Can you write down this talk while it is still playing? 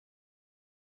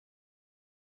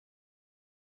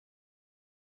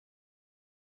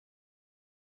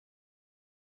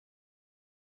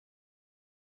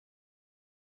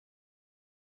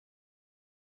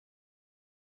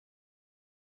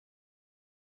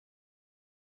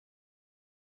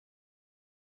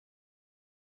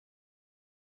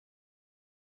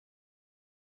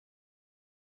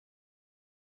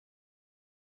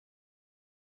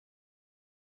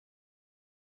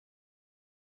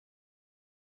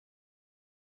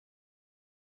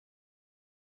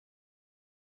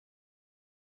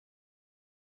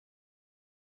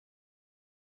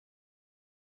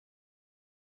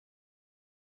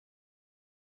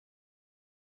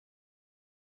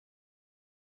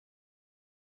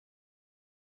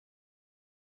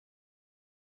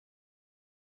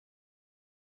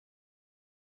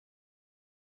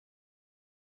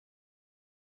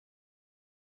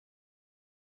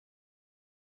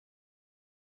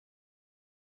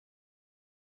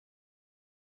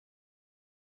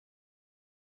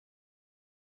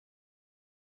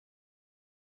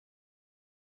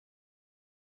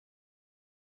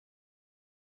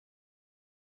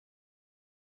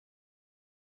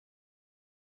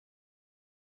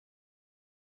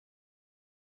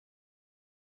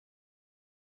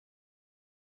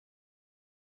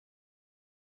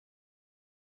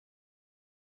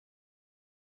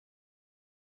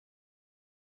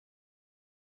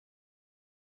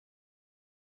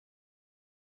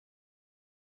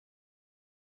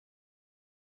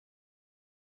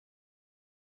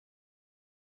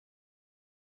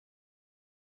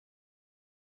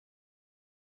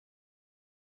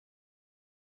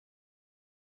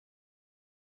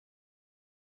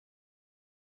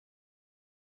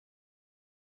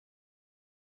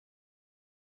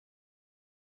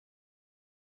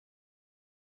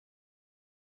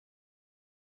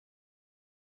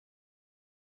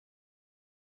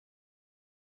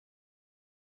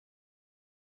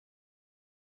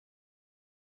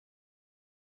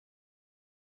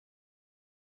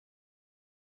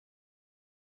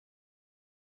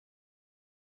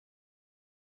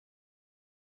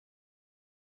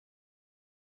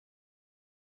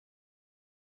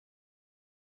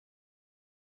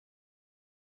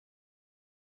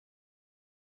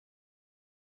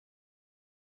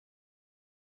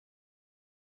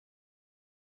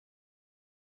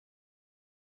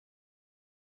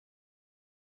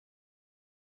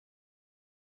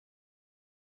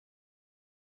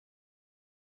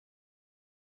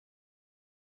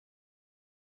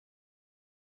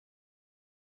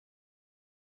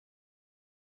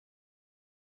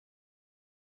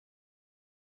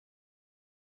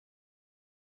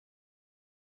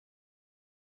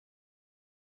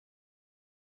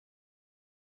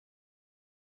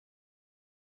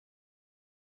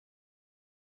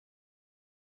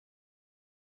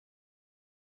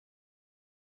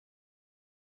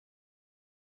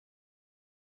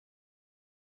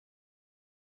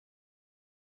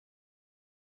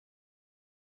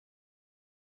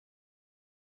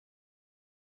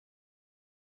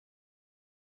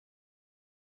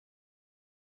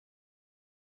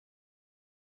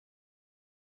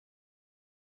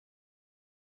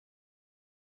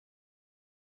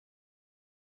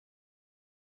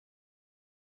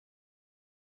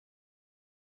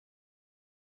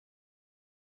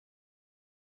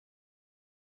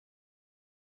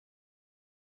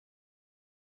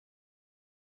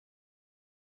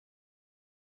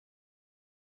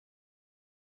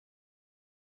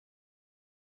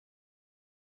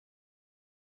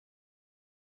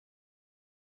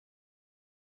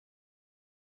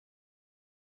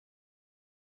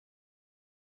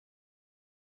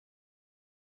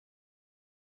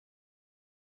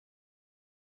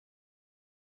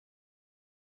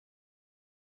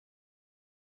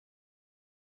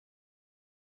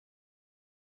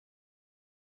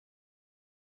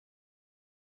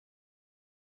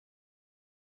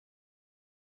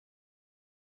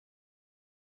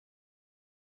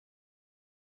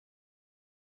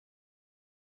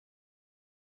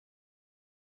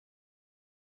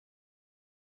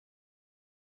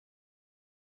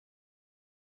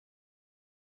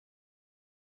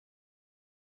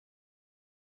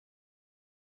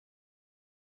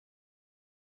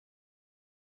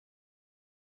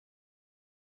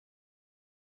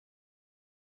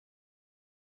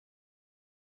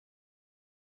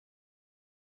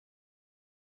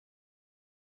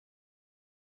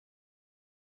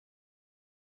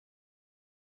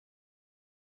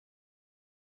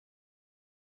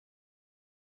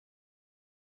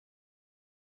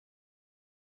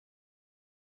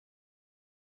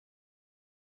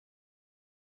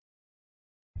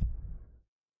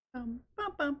Bum,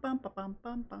 bum, bum, bum, bum,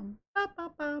 bum, bum, ba, ba,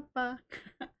 ba, ba.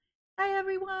 Hi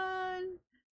everyone!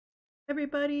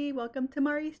 Everybody, welcome to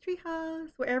Mari's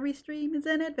Treehouse, where every stream is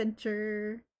an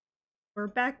adventure. We're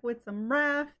back with some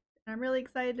Raft, and I'm really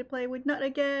excited to play with Nutt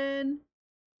again.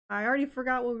 I already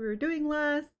forgot what we were doing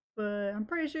last, but I'm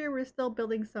pretty sure we're still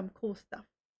building some cool stuff.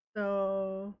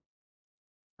 So,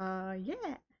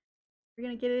 yeah. We're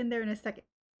gonna get in there in a second.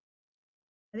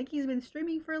 I think he's been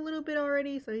streaming for a little bit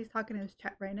already, so he's talking in his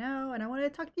chat right now, and I want to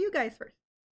talk to you guys first.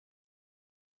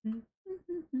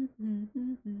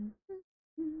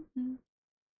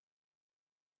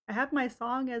 I have my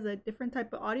song as a different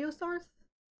type of audio source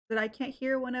that I can't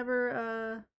hear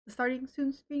whenever the starting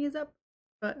soon screen is up,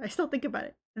 but I still think about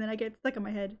it, and then I get stuck in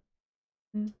my head.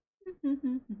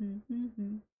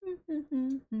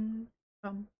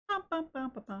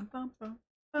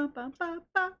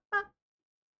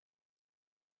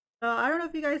 I don't know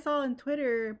if you guys saw on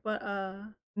Twitter, but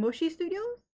Moshi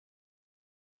Studios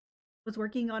was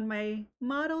working on my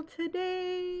model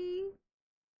today.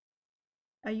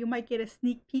 You might get a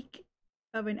sneak peek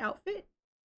of an outfit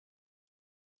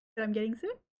that I'm getting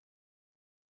soon.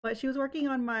 But she was working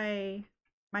on my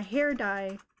hair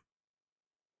dye.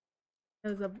 It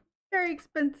was a very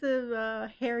expensive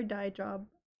hair dye job,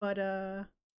 but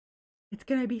it's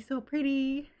gonna be so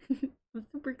pretty. I'm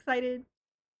super excited.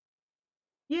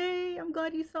 Yay! I'm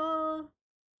glad you saw.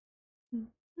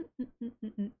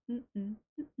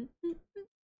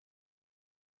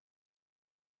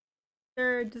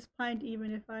 They're just planned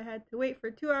even if I had to wait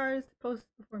for 2 hours to post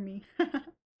before me.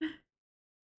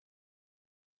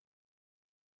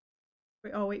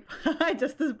 Wait, oh wait, I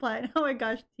just as planned. Oh my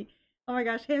gosh, oh my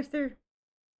gosh, hamster.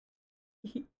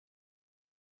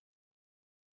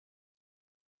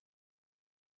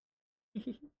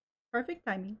 Perfect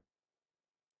timing.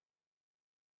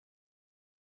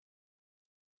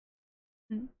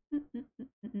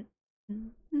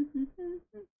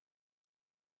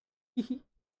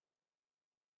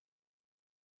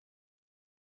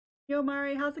 Yo,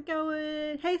 Mari, how's it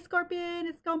going? Hey, Scorpion,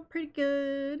 it's going pretty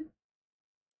good.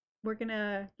 We're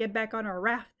gonna get back on our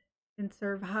raft and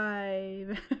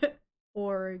survive.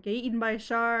 Or get eaten by a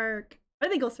shark. I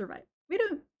think we'll survive. We're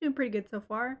doing pretty good so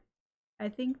far. I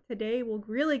think today we'll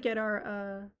really get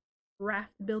our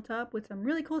raft built up with some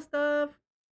really cool stuff.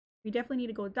 We definitely need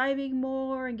to go diving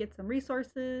more and get some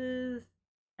resources.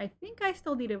 I think I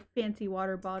still need a fancy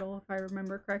water bottle if I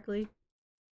remember correctly.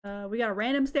 We got a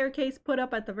random staircase put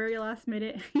up at the very last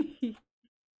minute.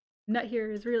 Nutt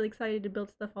here is really excited to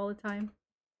build stuff all the time.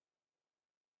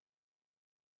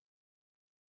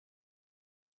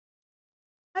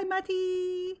 Hi,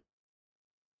 Matty!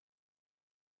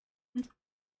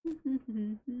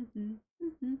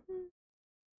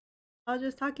 I was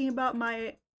just talking about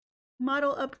my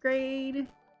model upgrade.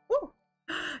 Woo!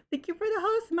 Thank you for the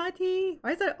host, Matty!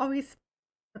 Why does that always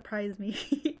surprise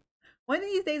me? One of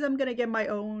these days I'm gonna get my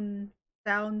own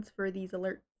sounds for these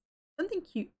alerts. Something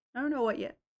cute. I don't know what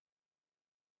yet.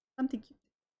 Something cute.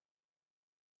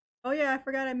 Oh yeah, I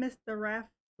forgot I missed the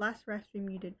last raft stream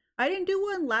you did. I didn't do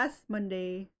one last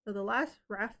Monday. So the last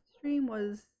raft stream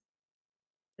was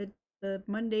the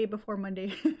Monday before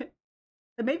Monday.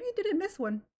 So maybe you didn't miss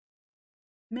one.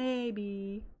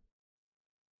 Maybe.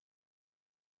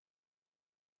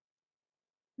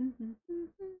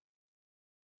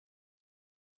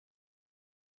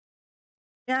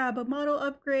 Yeah, but model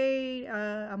upgrade.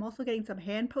 I'm also getting some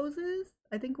hand poses.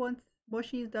 I think once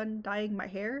Moshi's done dyeing my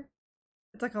hair,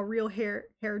 it's like a real hair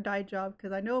dye job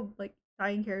because I know like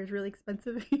dyeing hair is really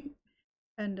expensive.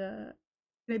 And it's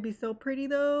gonna be so pretty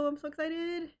though. I'm so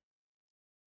excited.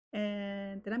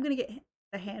 And then I'm gonna get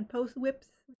the hand pose whips,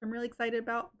 which I'm really excited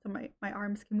about, so my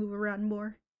arms can move around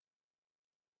more.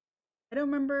 I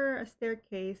don't remember a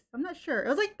staircase. I'm not sure. It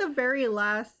was like the very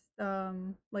last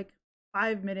like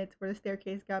 5 minutes where the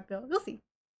staircase got built. We'll see.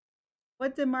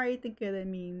 What did Mari think of the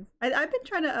memes? I've been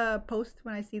trying to post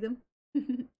when I see them.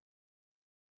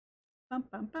 Bum,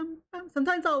 bum, bum, bum.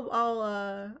 Sometimes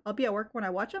I'll be at work when I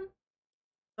watch them.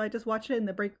 So I just watch it in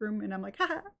the break room and I'm like,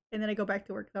 haha, and then I go back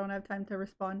to work so I don't have time to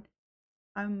respond.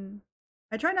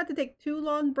 I try not to take too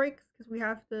long breaks because we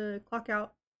have to clock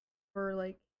out for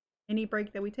like any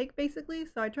break that we take basically.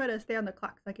 So I try to stay on the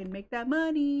clock so I can make that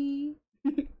money.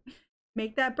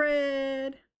 Make that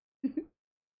bread.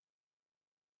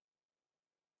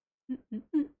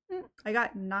 I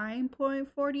got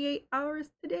 9.48 hours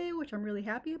today, which I'm really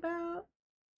happy about.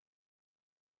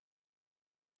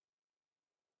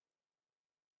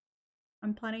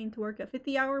 I'm planning to work a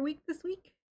 50-hour week this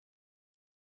week.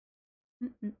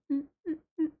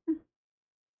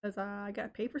 Because I gotta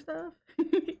pay for stuff.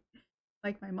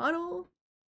 Like my model.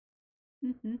 Oh,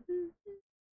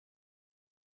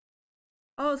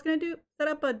 I was gonna set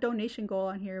up a donation goal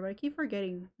on here, but I keep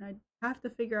forgetting. I have to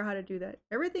figure out how to do that.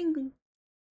 Everything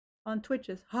on Twitch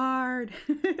is hard.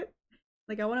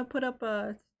 Like I want to put up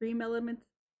a stream elements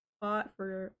spot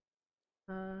for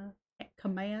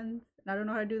commands, and I don't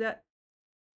know how to do that.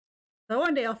 So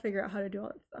one day I'll figure out how to do all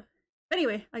that stuff.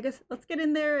 Anyway, I guess let's get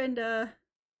in there and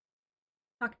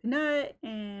talk to Nutt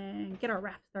and get our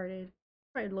raft started.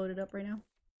 Probably load it up right now.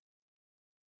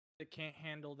 It can't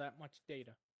handle that much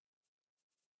data.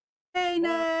 Hey,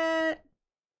 Nutt!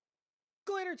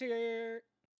 Glitter tear!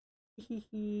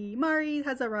 Mari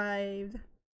has arrived.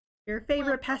 Your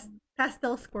favorite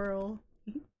pastel squirrel.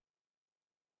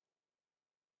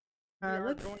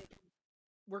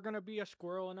 We're gonna be a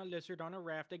squirrel and a lizard on a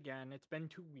raft again. It's been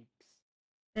 2 weeks.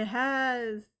 It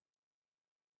has.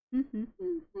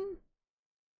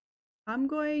 I'm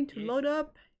going to load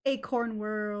up Acorn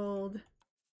World.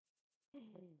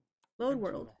 Load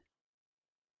world.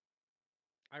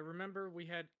 I remember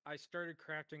I started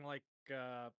crafting like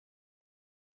forgot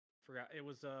it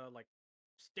was like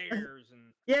stairs and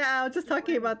yeah, I was just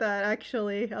talking about that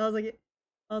actually. I was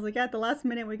like at the last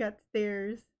minute we got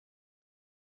stairs.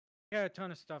 Yeah, a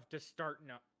ton of stuff just starting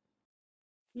up.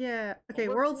 Yeah. Okay,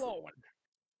 world's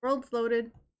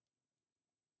loaded.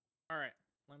 Alright,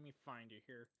 let me find you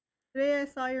here. Today I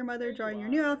saw your mother drawing your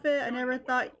new outfit. I never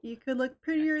thought you could look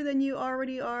prettier than you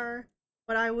already are,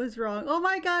 but I was wrong. Oh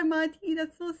my god, Mati,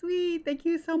 that's so sweet. Thank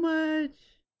you so much.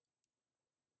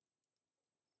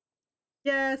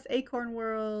 Yes, Acorn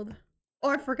World. Oh,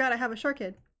 I forgot I have a shark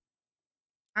head.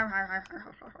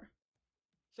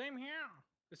 Same here.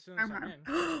 As soon as I'm in.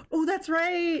 Oh, that's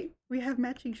right. We have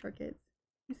matching shark heads.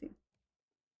 You see.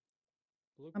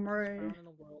 Blueprints found in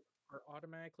the world are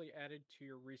automatically added to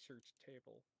your research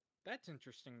table. That's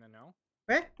interesting to know.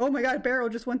 Eh? Oh my god, Barrow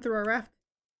just went through our raft.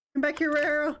 Come back here,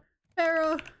 Barrow.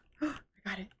 Barrow. I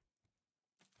got it.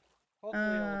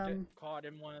 Hopefully it'll get caught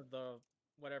in one of the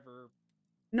whatever.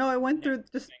 No, it went through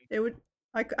just thing. It would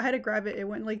I had to grab it. It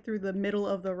went like through the middle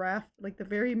of the raft, like the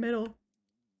very middle.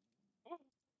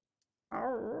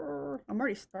 Oh. I'm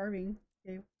already starving.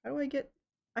 Okay, how do I get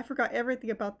I forgot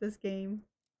everything about this game.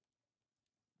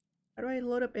 How do I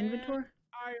load up inventory?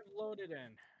 I've loaded in.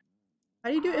 How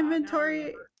do you do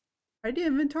inventory? How do you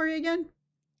do inventory again?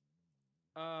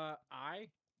 I.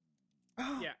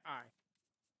 Oh. Yeah, I.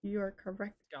 You are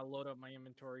correct. Gotta load up my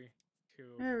inventory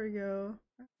too. There we go.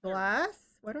 Glass?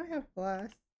 Why do I have glass?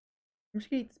 I'm just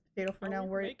gonna eat this potato for now.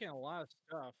 We're making a lot of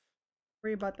stuff.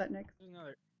 Worry about that next. There's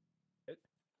another.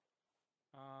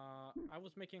 I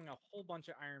was making a whole bunch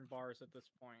of iron bars at this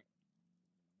point.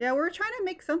 Yeah, we were trying to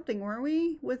make something, weren't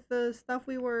we? With the stuff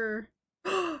we were.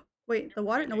 Wait, the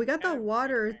water? No, we got the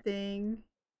water thing.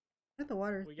 We got the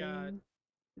water thing. We got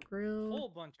the grill. A whole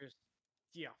bunch of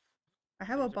stuff. I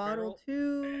have a bottle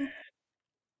too.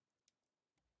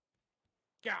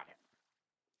 Got it.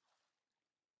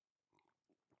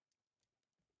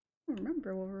 I don't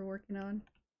remember what we were working on.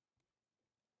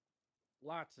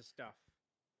 Lots of stuff.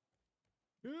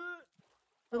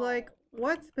 But like,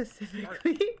 what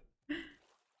specifically?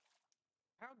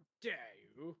 How dare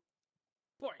you?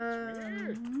 Point me.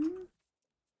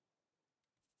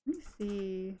 Let me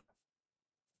see.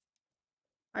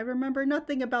 I remember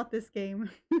nothing about this game.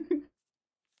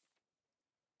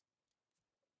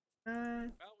 Well,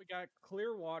 we got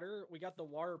clear water. We got the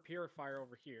water purifier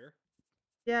over here.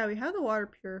 Yeah, we have the water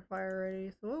purifier already.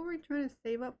 So what were we trying to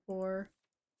save up for?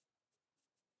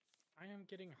 I am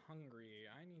getting hungry.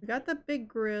 We got the big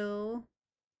grill.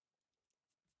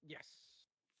 Yes.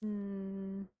 I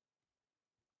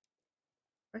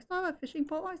still have a fishing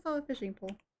pole. I still have a fishing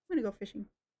pole. I'm gonna go fishing.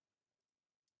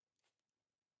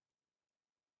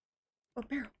 Oh,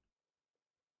 barrel.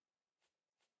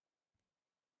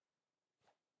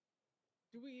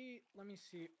 Let me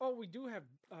see. Oh, we do have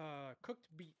cooked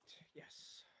beet.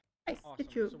 Yes. Nice. Awesome.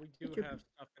 So we do have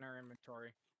stuff in our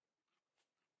inventory.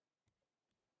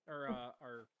 Or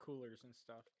our coolers and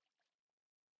stuff.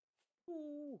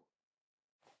 Ooh.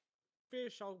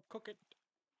 Fish, I'll cook it.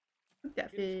 Cook that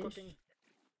fish. Cooking.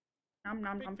 Nom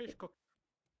nom nom. Fish cook.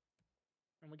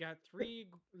 And we got 3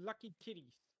 lucky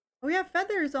kitties. Oh, we have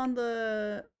feathers on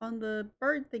the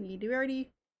bird thingy. Do we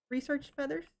already research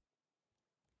feathers?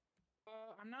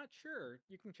 I'm not sure.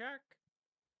 You can check.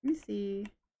 Let me see.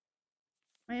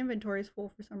 My inventory is full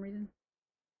for some reason.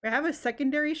 I have a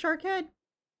secondary shark head.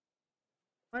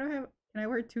 Why do I have? Can I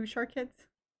wear 2 shark heads?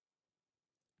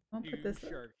 I'll put this.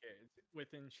 Shark heads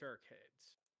within shark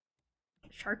heads.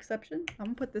 Sharkception. I'm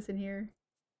gonna put this in here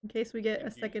in case we get a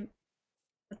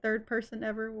third person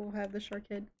ever. We'll have the shark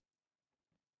head.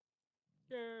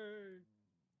 Yay!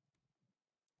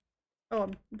 Oh,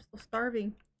 I'm still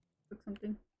starving. Cook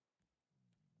something.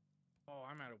 Oh,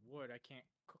 I'm out of wood. I can't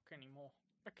cook anymore.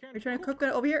 I Are can't you trying to cook. cook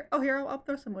it over here? Oh, here, I'll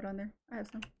throw some wood on there. I have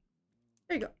some.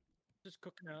 There you go. Just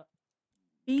cooking up.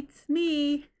 Beats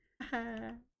me.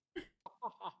 Oh,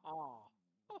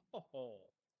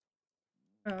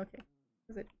 okay.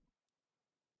 Is it?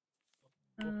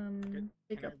 good.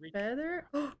 Take Can I a reach? feather.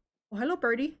 Oh, hello,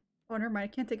 birdie. Oh, never mind. I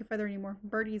can't take a feather anymore.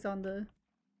 Birdie's on the.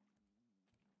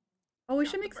 Oh, we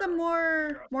Got should the make some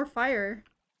barrel. more fire.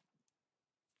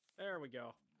 There we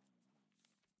go.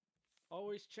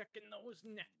 Always checking those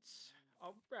nets.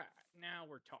 All right, now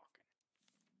we're talking.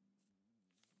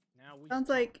 Now we Sounds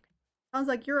talk.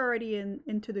 like you're already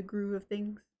into the groove of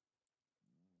things.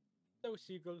 So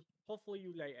seagulls, hopefully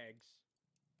you lay eggs.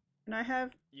 And I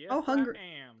have. Yes, How hungry?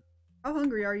 I am. How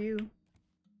hungry are you?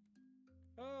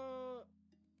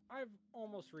 I've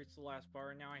almost reached the last bar,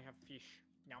 and now I have fish.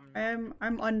 Yum.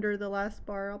 I'm under the last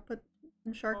bar. I'll put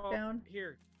some shark down.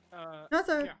 Here. That's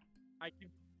a. Yeah. I can.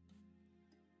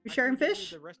 You sharing give you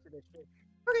fish? the rest of this fish.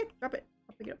 Okay, drop it.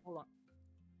 I'll pick it up. Hold on.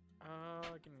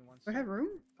 Give me one Do I second. have room?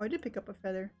 Oh, I did pick up a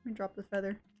feather. Let me drop the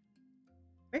feather.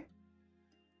 Okay.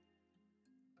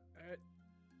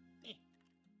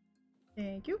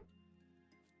 Thank you.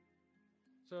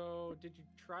 So, did you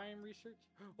try and research?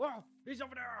 Wow, he's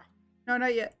over there. No,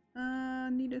 not yet.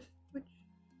 Need a switch.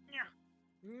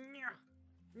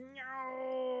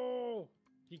 No!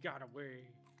 He got away,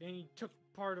 and he took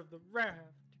part of the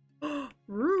raft.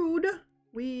 Rude.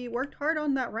 We worked hard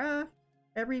on that raft.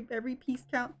 Every piece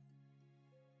counts.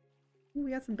 Ooh,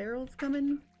 we got some barrels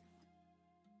coming.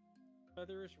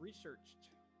 Feather is researched.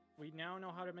 We now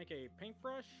know how to make a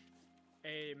paintbrush,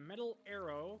 a metal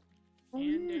arrow,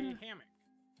 and a hammock.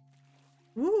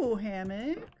 Ooh,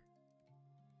 hammock.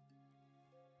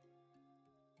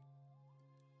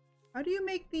 How do you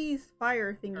make these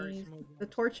fire thingies? The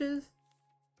torches?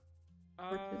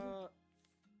 I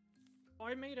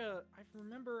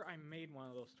remember I made one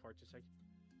of those torches.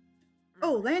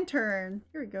 Oh, lantern!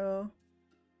 Here we go.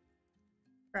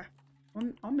 Craft.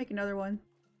 I'll make another one.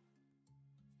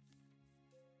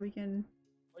 We can...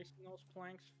 Placing those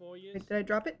planks for you. Wait, did I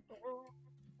drop it?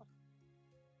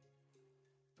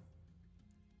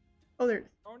 Oh, there it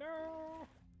is. Oh no!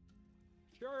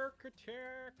 Shark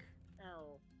attack!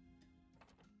 Ow.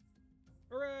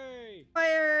 Hooray!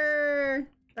 Fire!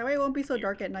 That way it won't be so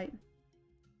dark at night.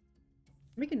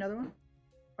 Make another one.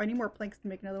 Oh, I need more planks to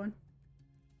make another one.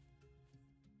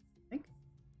 I think.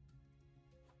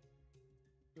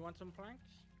 You want some planks?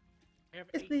 I have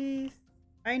Yes, 8. please.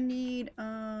 I need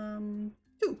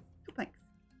two planks.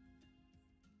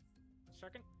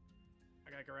 Second.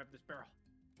 I gotta grab this barrel.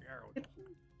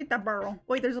 Get that barrel.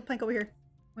 Wait, there's a plank over here.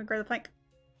 I'm gonna grab the plank.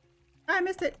 Ah, I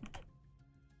missed it.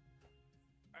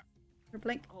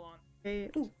 Plank. Hold on.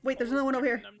 Okay. Ooh, wait, there's another one over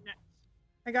here.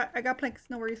 I got planks.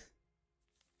 No worries.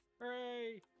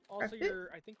 Hooray! Also,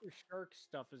 I think your shark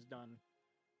stuff is done.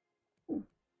 Ooh.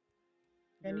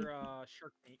 Your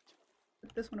shark meat.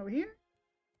 Put this one over here.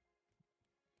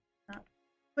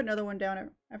 Put another one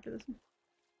down after this one.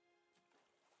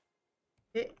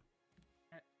 Okay.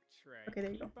 That's right. Okay,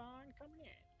 there you go. Keep on coming in.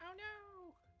 Oh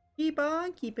no! Keep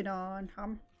on keeping on.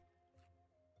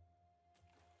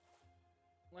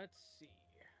 Let's see.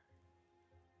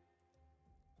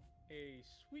 A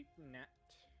sweep net.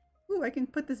 Ooh, I can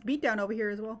put this beat down over here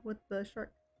as well with the shark.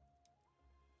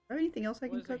 Is there anything else I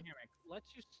can cook? A hammock?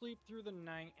 Lets you sleep through the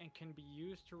night and can be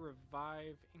used to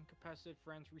revive incapacitated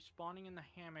friends. Respawning in the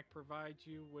hammock provides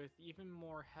you with even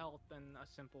more health than a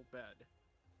simple bed.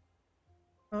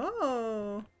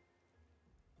 Oh.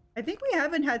 I think we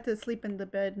haven't had to sleep in the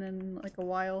bed in like a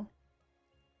while.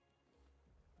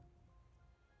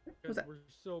 Because we're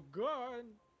so good.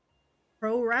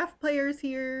 Pro raft players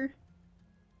here.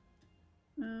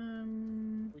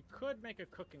 We could make a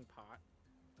cooking pot.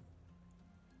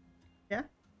 Yeah.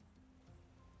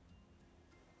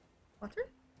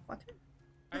 Water?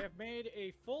 I have made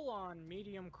a full-on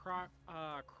medium crop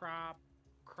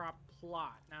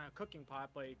plot. Not a cooking pot,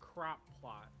 but a crop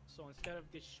plot. So instead of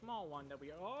this small one that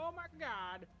we... Oh my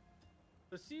god!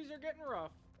 The seas are getting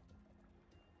rough.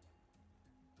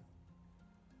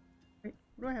 Wait,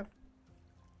 what do I have?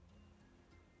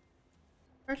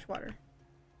 Fresh water.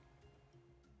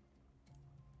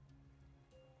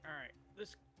 Alright,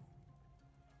 this...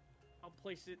 I'll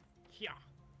place it here.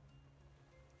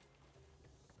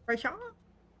 Fresh water?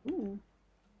 Ooh.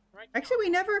 Right Actually, we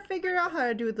never figured out how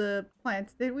to do the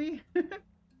plants, did we?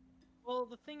 Well,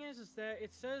 the thing is that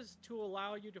it says to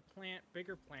allow you to plant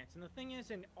bigger plants. And the thing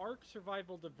is, in Ark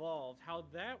Survival Devolved, how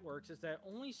that works is that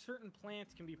only certain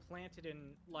plants can be planted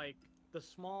in, like, the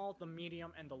small, the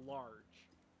medium, and the large.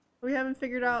 We haven't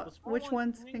figured So the out small which ones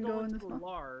ones can can go go in into the the small.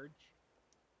 large,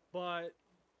 but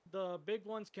the big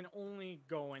ones can only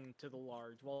go into the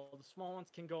large, while the small ones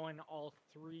can go in all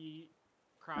three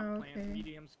crop Oh, plants. okay.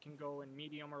 Mediums can go in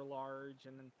medium or large,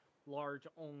 and then large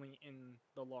only in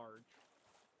the large.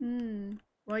 Hmm.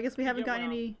 Well, I guess we You haven't get what gotten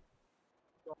I'm.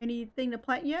 anything to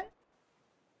plant yet.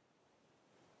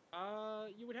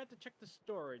 You would have to check the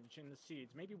storage in the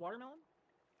seeds. Maybe watermelon?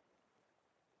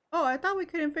 Oh, I thought we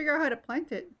couldn't figure out how to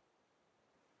plant it.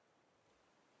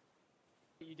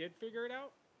 You did figure it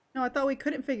out? No, I thought we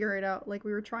couldn't figure it out. Like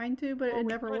we were trying to, but Well, it we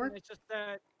never couldn't. worked. It's just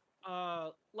that,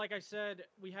 like I said,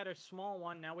 we had a small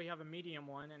one. Now we have a medium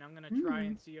one, and I'm gonna try Hmm.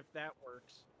 and see if that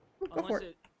works. Ooh, go for Unless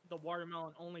it. the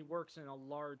watermelon only works in a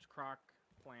large crock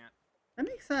plant. That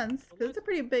makes sense So because it's a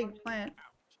pretty big find plant.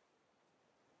 out.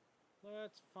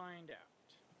 Let's find out.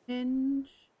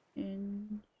 Hinge,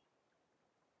 hinge.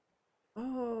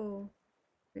 Oh,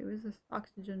 wait, where's this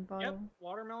oxygen Yep, bottle?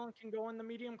 watermelon can go in the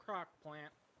medium crock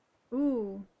plant.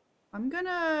 Ooh, I'm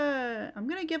gonna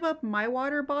give up my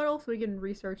water bottle so we can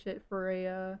research it for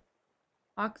a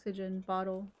oxygen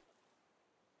bottle,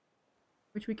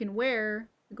 which we can wear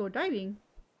to go diving.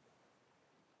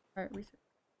 All right, research.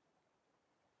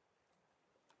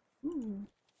 Ooh,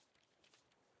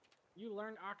 You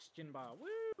learned oxygen bottle.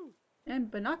 Woo! and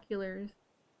binoculars.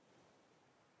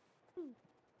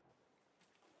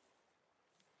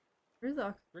 Where's the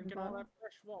oxygen Drinking all bottle? that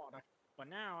fresh water. But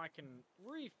now I can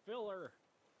refill her.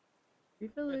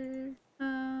 Refiller.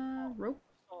 Rope.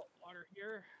 Salt water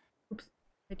here. Oops,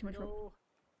 made too much rope. Go.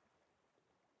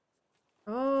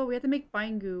 Oh, we have to make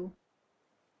vine goo.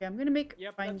 Yeah, I'm gonna make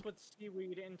Yep, vine. that's what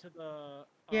seaweed into the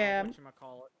Yeah,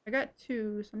 whatchamacallit. I got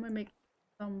two, so I'm gonna make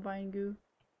some vine goo.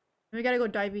 And we gotta go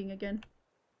diving again.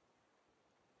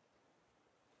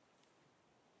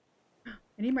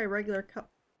 I need my regular cup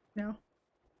now.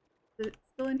 Is it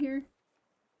still in here?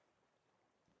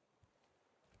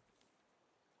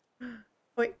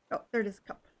 Wait, oh, there it is,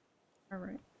 cup.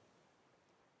 Alright.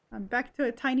 I'm back to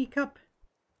a tiny cup.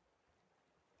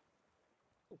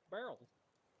 Oh, barrel.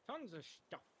 Tons of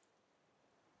stuff.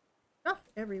 Stuff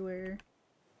everywhere.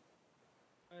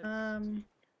 Let's see.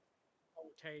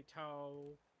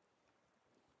 Potato.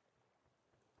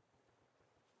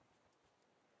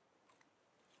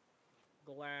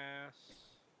 Glass.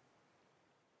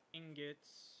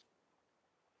 Ingots.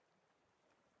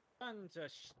 Tons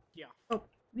of stuff. Oh,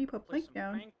 let me put Place plank some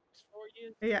down. planks for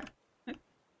you. Yeah.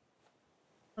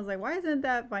 I was like, why isn't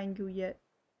that vine goo yet?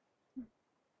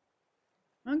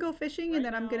 I'm gonna go fishing and Right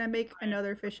then I'm now, gonna make I am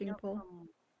another cooking fishing up pole. some.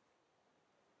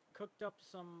 Cooked up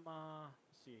some.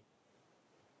 Let's see.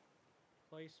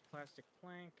 Place plastic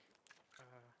plank.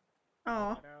 Pull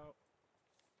Oh, that out.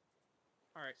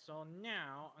 All right, so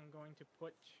now I'm going to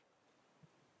put.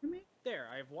 There,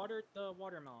 I've watered the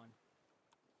watermelon.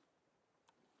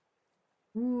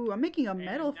 ooh, I'm making a And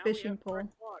metal now we have fishing fresh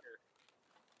pole. water.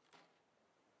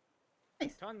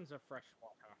 Nice. Tons of fresh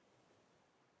water.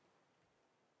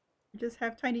 We just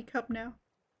have tiny cup now.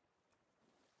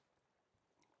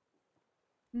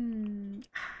 Hmm.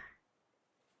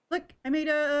 Look, I made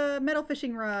a metal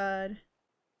fishing rod.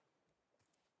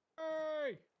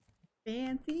 Hey!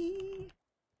 Fancy.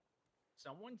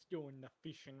 Someone's doing the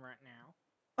fishing right now.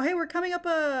 Oh, hey, we're coming up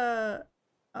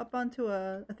up onto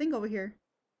a thing over here.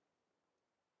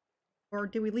 Or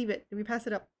did we leave it? Did we pass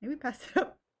it up? Maybe we passed it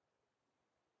up.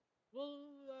 Well,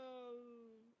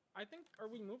 I think, are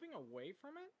we moving away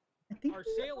from it? I think Our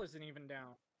we sail isn't even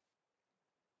down.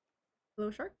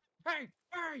 little shark. Hey!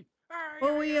 Hey! Hey!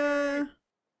 Well, Hey! we Hey!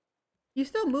 you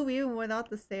still move even without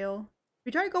the sail.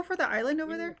 We try to go for the island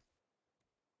over there.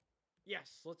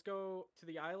 Yes, let's go to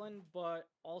the island, but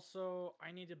also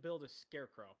I need to build a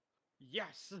scarecrow.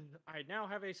 Yes, I now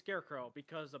have a scarecrow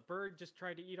because a bird just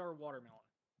tried to eat our watermelon.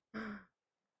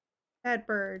 Bad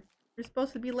bird. You're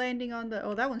supposed to be landing on the.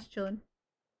 Oh, that one's chilling.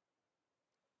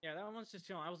 Yeah, that one's just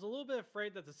chilling. I was a little bit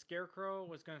afraid that the scarecrow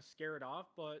was gonna scare it off,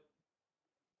 but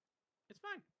it's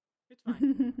fine. It's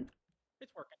fine.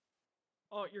 It's working.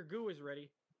 Oh, your goo is ready.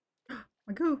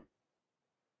 My goo.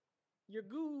 Your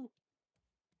goo.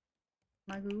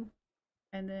 My goo.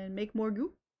 And then make more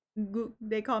goo. Goo.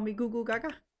 They call me Goo Goo Gaga.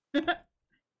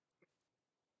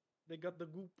 They got the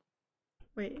goop.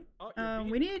 Wait. Oh, your bean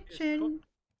We need to is chin. cooked.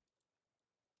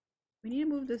 We need to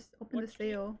move this. Open What the chin?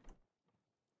 sail.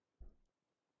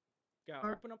 Yeah,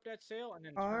 R open up that sail and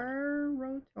then turn R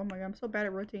rot. Oh my god, I'm so bad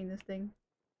at rotating this thing.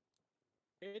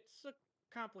 it. It's a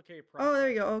complicated process. Oh, there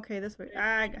you go. Okay, this way.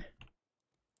 Ah,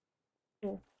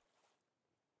 cool.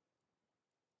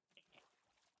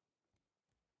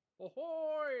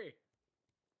 Ahoy!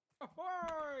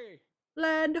 Ahoy!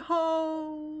 Land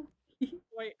ho!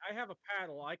 Wait, I have a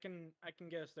paddle. I can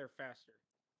get us there faster.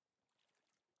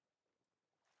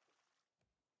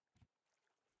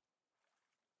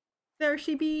 There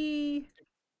she be.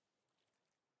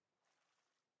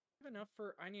 I have enough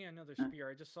for. I need another Huh? spear.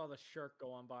 I just saw the shark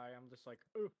go on by. I'm just like,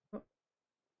 ooh. Oh,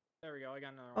 There we go. I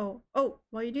got another one. oh!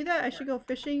 While you do that, I All right. should go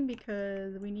fishing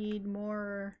because we need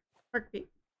more shark bait.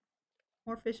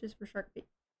 More fishes for shark bait.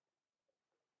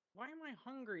 Why am I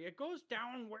hungry? It goes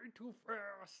down way too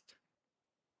fast.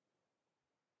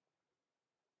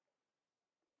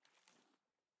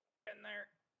 In there.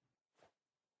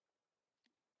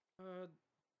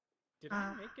 Did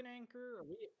I Ah. make an anchor? Are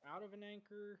we out of an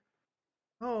anchor?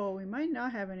 Oh, we might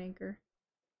not have an anchor.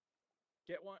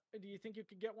 Get one. Do you think you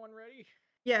could get one ready?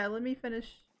 Yeah, let me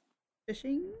finish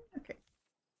fishing. Okay.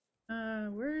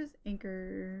 Where's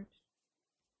anchor?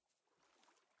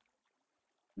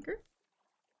 Anchor?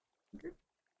 Anchor?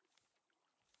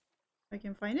 I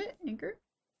can find it. Anchor?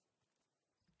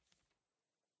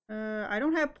 I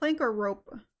don't have plank or rope.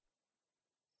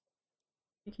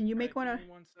 Can you make one? Give me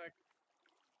 1 sec.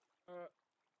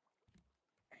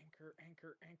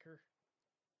 Anchor.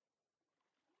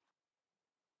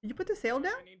 Did you put the sail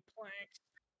down? I need planks.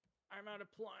 I'm out of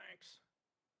planks.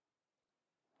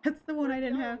 That's the one Where'd I the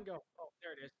didn't have. island go? Oh,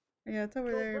 there it is. Yeah, it's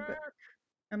over Go there, but back.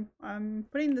 I'm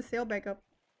putting the sail back up.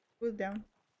 It was down.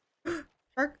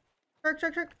 Shark! Shark!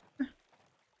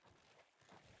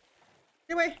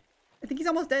 Get away! I think he's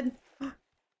almost dead. And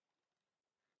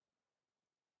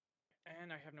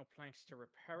I have no planks to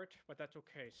repair it, but that's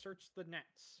okay. Search the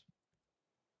nets.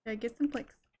 Yeah, get some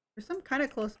planks. There's some kind of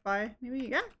close by. Maybe,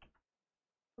 yeah.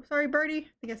 I'm sorry, birdie.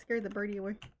 I think I scared the birdie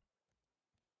away.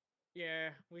 Yeah,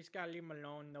 we just gotta leave them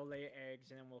alone. They'll lay eggs,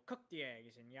 and then we'll cook the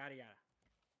eggs, and yada yada.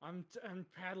 I'm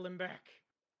paddling back.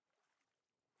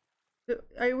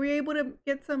 Are we able to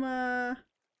get some, I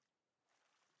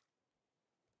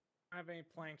don't have any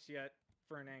planks yet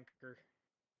for an anchor.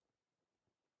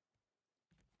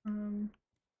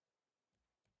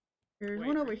 There's Wait,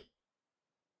 one over here.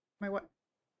 My what?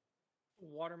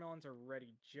 Watermelons are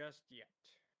ready just yet.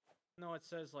 No, it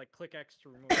says like click X to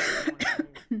remove. I want to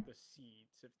remove the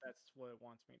seeds if that's what it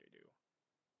wants me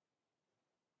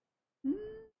to do.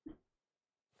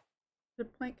 The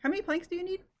plank. How many planks do you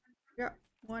need? Yeah,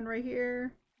 one right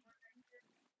here.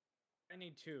 I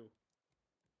need 2.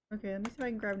 Okay, let me see if I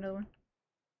can grab another one.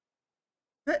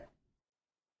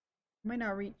 Might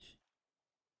not reach.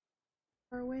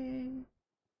 Far away.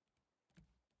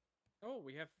 Oh,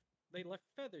 they left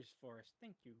feathers for us.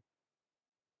 Thank you.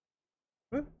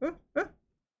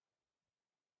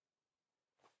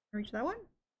 Reach that one?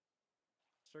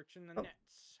 Searching the Oh.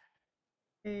 nets.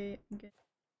 Okay,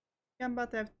 I'm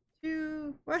about to have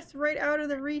 2. What's right out of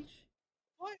the reach?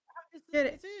 What? Is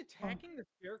it Oh. attacking the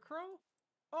scarecrow?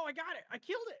 Oh, I got it. I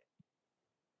killed it.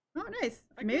 Oh, nice.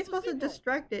 I Maybe it's killed the supposed to seagull.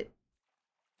 distract it.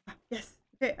 Ah, yes.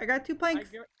 Okay, I got 2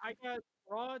 planks. I got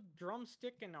raw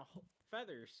drumstick and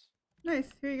feathers.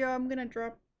 Nice. Here you go. I'm gonna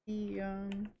drop the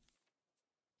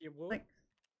You will? planks.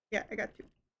 Yeah, I got 2.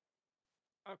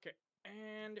 Okay,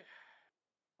 and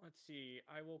let's see.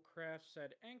 I will craft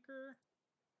said anchor.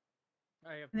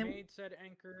 I have made said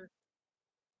anchor.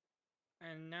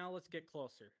 And now let's get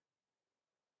closer.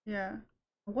 Yeah.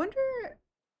 I wonder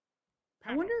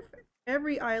if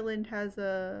every island has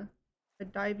a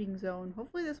diving zone.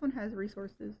 Hopefully this one has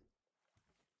resources.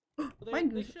 Well, Vine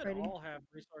they goo's should ready. all have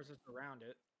resources around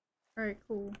it. Alright,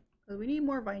 cool. Because we need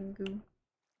more vine goo.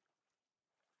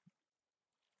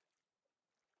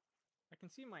 I can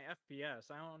see my FPS.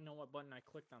 I don't know what button I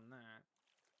clicked on that.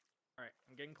 Alright,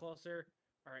 I'm getting closer.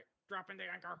 Alright, dropping the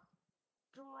anchor.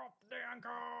 Drop the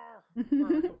anchor! Where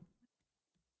are you?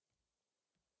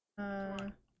 Come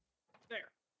on.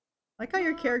 There. Like how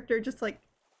your character just like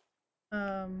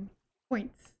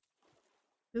points.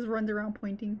 Just runs around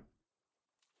pointing.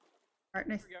 Alright,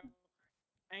 nice. There we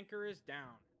go. Anchor is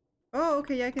down. Oh,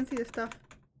 okay, yeah, I can see the stuff.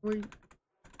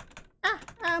 Ah!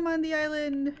 I'm on the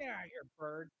island! Get out of here,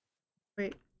 bird.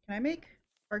 Wait, can I make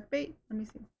shark bait? Let me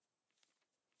see.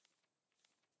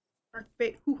 Shark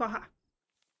bait. Hoo ha ha.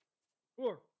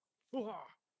 Hoo-ha!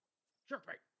 Shark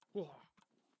bait! Hoo-ha!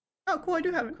 Oh, cool, I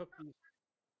do have it. Cook these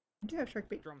I do have shark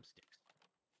bait. drumsticks.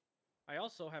 I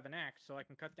also have an axe, so I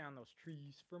can cut down those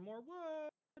trees for more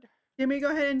wood. Let me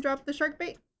go ahead and drop the shark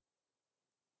bait.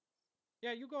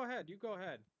 Yeah, you go ahead.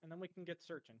 And then we can get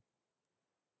searching.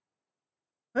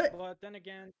 What? But then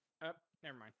again,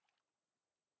 never mind.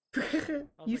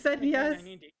 You Like, said yes. I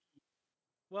need to eat.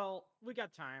 Well, we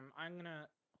got time. I'm gonna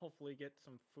hopefully get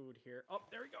some food here. Oh,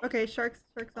 there we go. Okay, sharks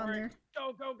on right, there.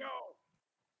 Go!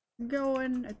 I'm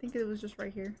going. I think it was just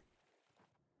right here.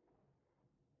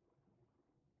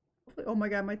 Hopefully, oh my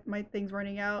god, my thing's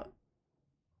running out.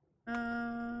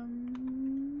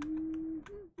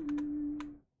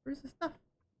 Where's the stuff?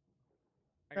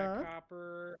 I got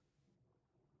copper.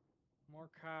 More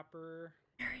copper.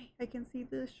 Harry, I can see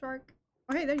the shark.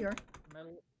 Oh, hey, there you are.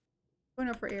 Metal. Going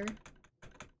up for air.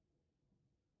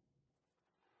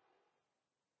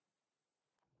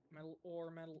 Metal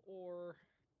ore, metal ore.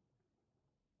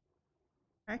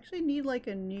 I actually need like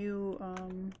a new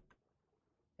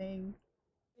thing.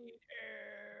 Need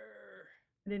air.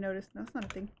 I didn't notice. No, it's not a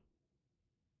thing.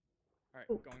 Alright,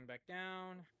 Oh. going back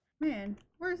down. Man,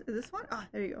 is this one? Ah,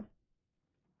 there you go.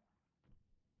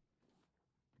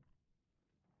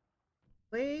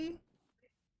 Clay.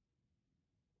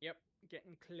 Yep,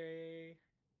 getting clay.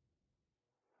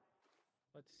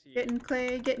 Let's see. Getting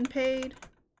clay, getting paid.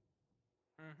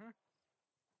 Mm-hmm.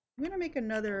 I'm gonna make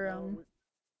another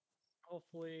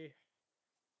hopefully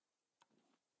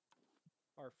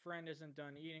our friend isn't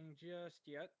done eating just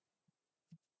yet.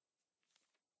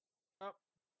 Oh,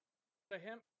 the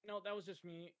him? No, that was just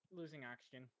me losing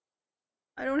oxygen.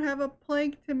 I don't have a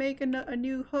plank to make a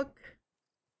new hook.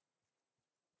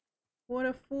 What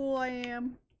a fool I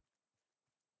am.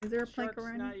 Is there a plank Shark's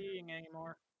around not here? eating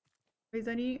anymore. Is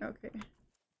that eating? Okay.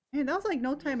 Man, that was like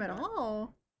no time at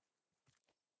all.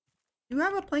 Do you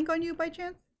have a plank on you by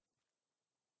chance?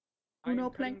 I'm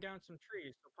cutting down some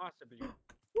trees, so possibly.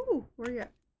 Ooh, where you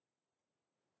at?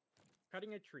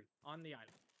 Cutting a tree on the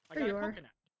island. I There got you a are.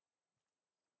 coconut.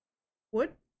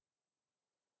 Wood?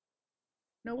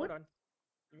 No wood? Hold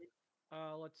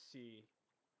on. Let's see.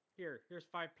 Here's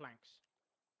 5 planks.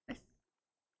 Nice.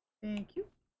 Thank you.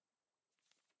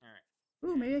 Alright.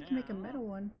 Ooh, maybe I can make a metal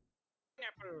one.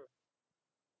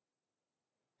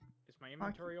 Is my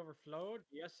inventory overflowed?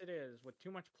 Yes, it is, with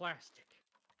too much plastic.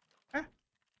 Ah.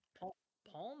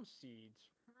 Palm seeds.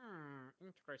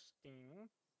 Interesting.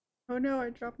 Oh no, I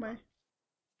dropped my...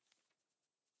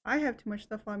 I have too much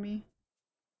stuff on me.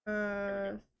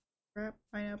 Crap,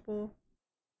 pineapple.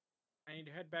 I need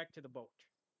to head back to the boat.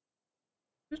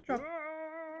 Just drop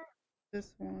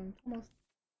this one. It's almost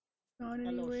gone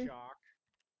anyway. Hello, Shock.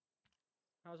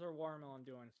 How's our watermelon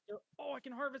doing? Still... Oh, I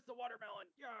can harvest the watermelon!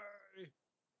 Yay!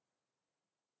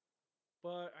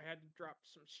 But I had to drop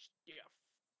some stuff.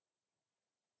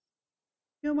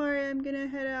 Yomari, I'm gonna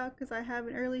head out because I have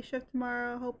an early shift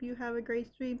tomorrow. Hope you have a great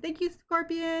stream. Thank you,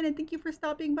 Scorpion, and thank you for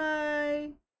stopping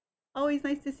by. Always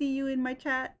nice to see you in my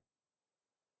chat.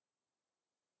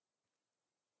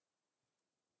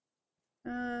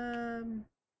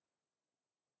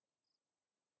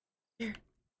 Here.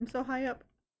 I'm so high up.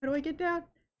 How do I get down?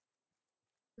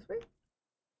 This way?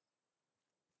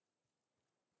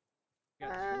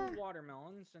 Got 2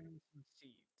 watermelons and some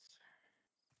seeds.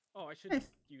 Oh, I should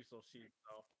use those seeds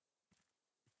though.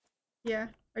 Yeah.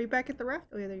 Are you back at the raft?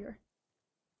 Oh yeah, there you are.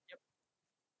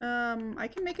 Yep. I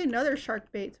can make another shark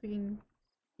bait so we can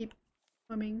keep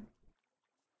swimming.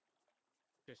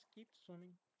 Just keep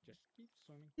swimming. Just keep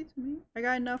swimming. Keep swimming. I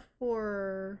got enough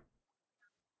for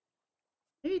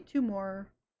maybe 2 more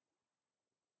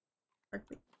shark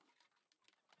bait.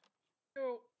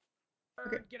 Oh,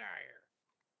 bird, Okay. get out of here.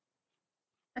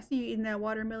 I see you eating that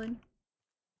watermelon.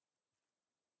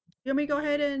 You want me to go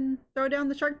ahead and throw down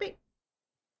the shark bait?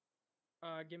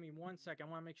 Give me 1 second. I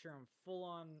want to make sure I'm full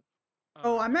on.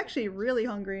 Oh, I'm actually really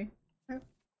hungry.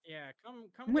 Yeah,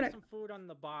 come get some food on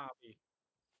the bobby.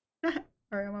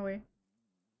 Alright, on my way.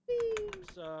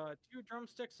 There's 2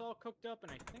 drumsticks all cooked up,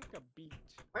 and I think a beet.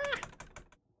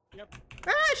 Yep.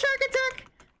 Ah, shark attack!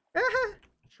 Ah!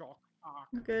 Shock.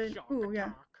 Good. Shock Ooh, yeah.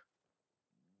 attack.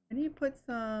 I need to put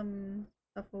some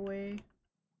stuff away.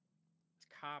 It's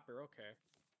copper, okay.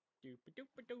 We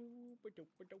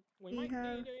might need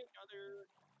another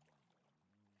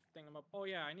thingamabob. Oh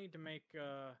yeah, I need to make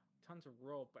tons of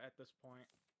rope at this point.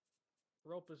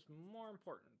 Rope is more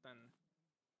important than...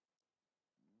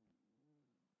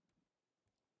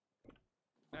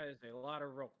 That is a lot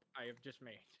of rope I have just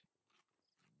made.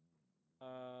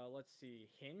 Let's see.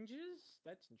 Hinges?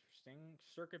 That's interesting.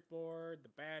 Circuit board, the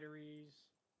batteries.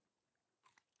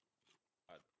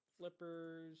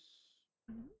 Flippers.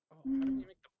 Oh, how do we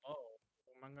make the bow?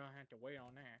 I'm gonna have to wait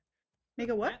on that. Make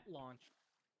a what?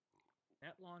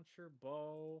 Net launcher,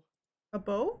 bow. A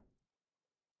bow?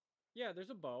 Yeah, there's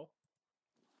a bow.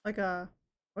 Like a...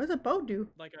 What does a bow do?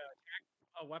 Like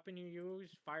a weapon you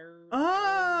use, fire.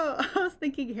 Oh! Arrows. I was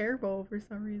thinking hair bow for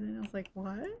some reason. I was like, what?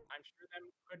 I'm sure that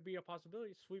could be a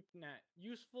possibility. Sweep net.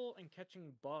 Useful in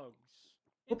catching bugs.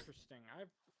 Oops. Interesting. I've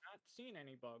not seen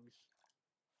any bugs.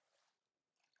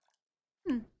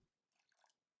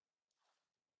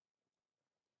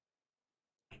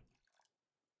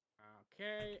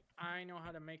 Okay, I know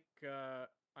how to make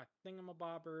a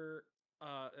thingamabobber,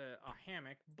 a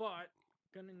hammock, but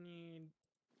gonna need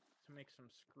to make some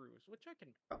screws, which I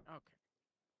can. Oh. Okay.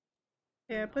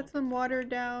 Yeah, I'll put get some some water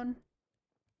down.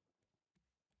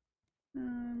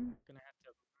 Gonna have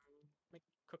to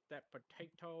cook that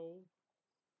potato.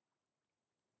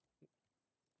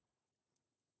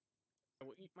 I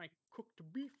will eat my cooked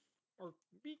beef or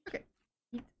meat. Okay.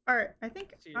 All right. I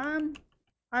think See, I'm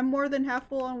more than half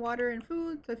full on water and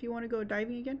food. So if you want to go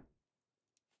diving again.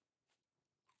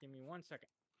 give me 1 second.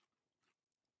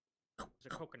 There's a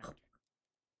coconut.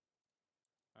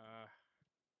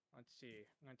 Let's see.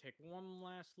 I'm gonna take one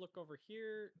last look over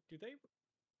here. Do they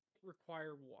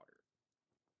require water?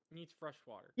 Needs fresh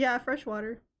water. Yeah, fresh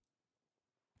water.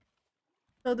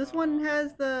 So this one I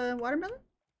has the watermelon?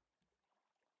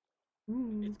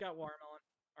 Ooh. It's got watermelon.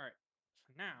 All right.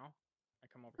 So now I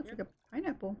come over That's here. like a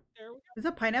pineapple. There we go. Is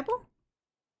that pineapple?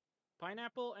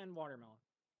 Pineapple and watermelon.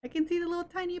 I can see the little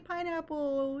tiny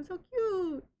pineapple. So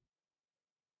cute.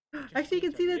 Just Actually, you can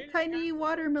needs a see the little tiny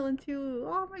watermelon too.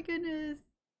 Oh my goodness.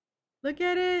 Look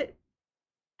at it.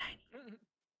 Tiny.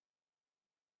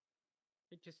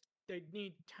 They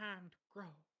need time to grow.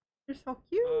 They're so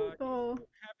cute. Do Oh. you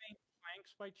have any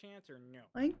planks by chance or no?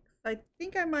 Planks? I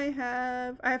think I might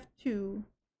have. I have 2.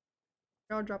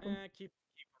 I'll drop them. Keep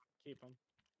them.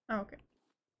 Oh, okay.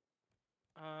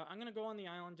 I'm gonna go on the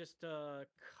island just to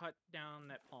cut down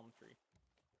that palm tree.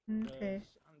 Okay.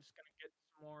 I'm just gonna get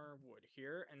some more wood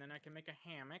here, and then I can make a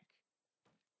hammock.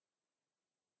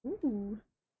 Ooh.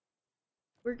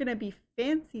 We're gonna be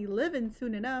fancy living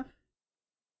soon enough.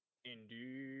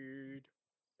 Indeed.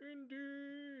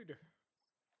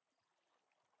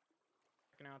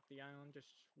 Checking out the island,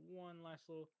 just one last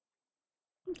little.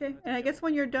 Okay, and I guess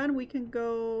when you're done, we can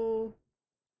go.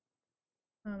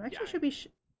 Actually, should be.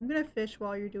 I'm gonna fish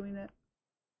while you're doing that.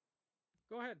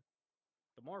 Go ahead.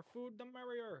 The more food, the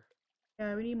merrier.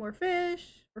 Yeah, we need more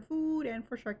fish for food and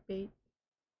for shark bait.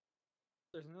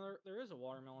 There is a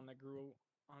watermelon that grew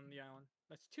on the island.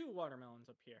 That's 2 watermelons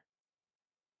up here.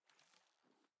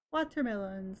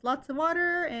 Watermelons, lots of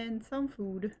water and some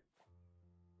food.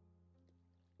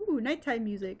 Ooh, nighttime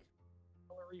music.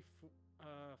 Colory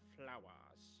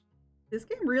flowers. This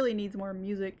game really needs more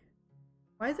music.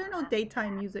 Why is there no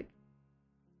daytime music?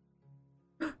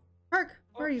 Shark,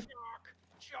 where are you?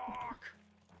 Shark!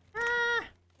 Ah!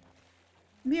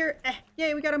 I'm here.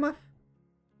 Yay, we got him off.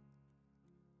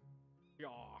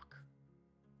 Shark.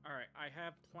 Alright, I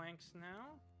have planks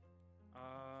now.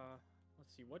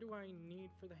 Let's see, what do I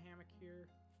need for the hammock here?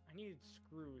 I need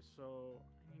screws, so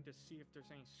I need to see if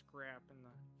there's any scrap in the...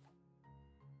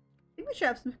 I think we should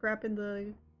have some scrap in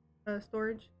the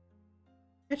storage.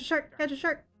 Catch a shark! Catch a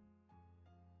shark!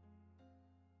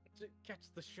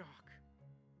 Catch the shark.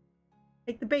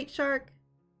 Take the bait, shark!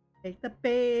 Take the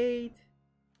bait!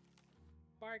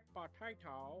 Bite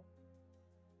potato.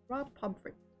 Raw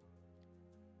pomfret.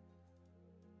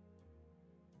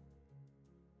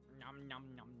 Nom nom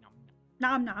nom nom nom.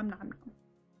 Nom nom nom nom.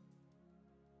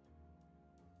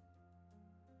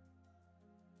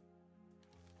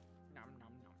 Nom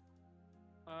nom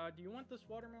nom. Do you want this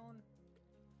watermelon?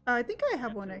 I think I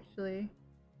have one actually.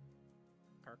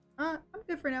 I'm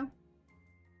good for now.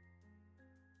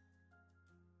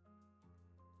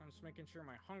 I'm just making sure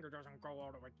my hunger doesn't go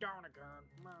all the way down again.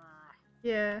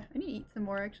 Yeah, I need to eat some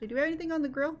more actually. Do we have anything on the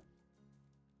grill?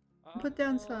 Put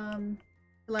down some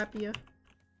tilapia.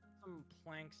 Some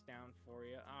planks down for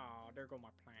you. Oh, there go my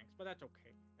planks, but that's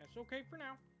okay. That's okay for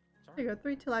now. Sorry. There you go,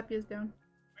 3 tilapias down.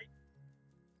 Wait.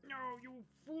 No, you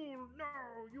fool! No,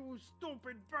 you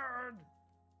stupid bird!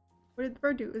 What did the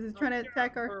bird do? Is it trying to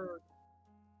attack our... Bird.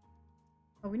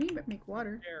 Oh, we need to make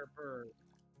water. Dare bird.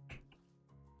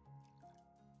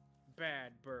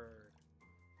 Bad bird.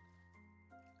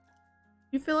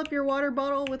 You fill up your water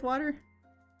bottle with water?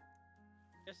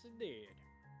 Yes, it did.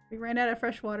 We ran out of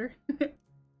fresh water.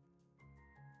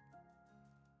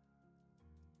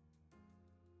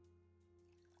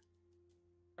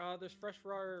 There's fresh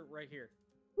water right here.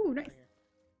 Ooh, nice. Right here.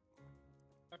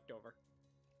 Left over.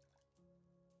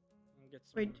 And get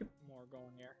some more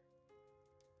going here.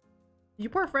 Did you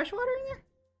pour fresh water in there?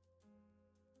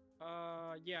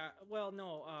 Yeah. Well,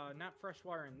 no, not fresh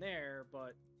water in there,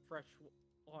 but fresh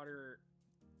water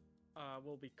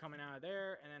will be coming out of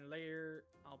there, and then later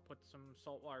I'll put some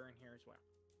salt water in here as well.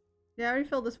 Yeah, I already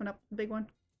filled this one up, the big one.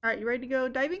 Alright, you ready to go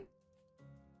diving?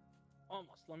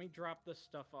 Almost. Let me drop this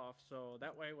stuff off so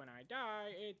that way when I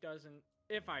die, it doesn't...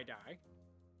 If I die.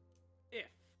 If.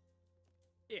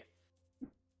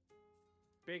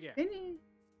 Big F.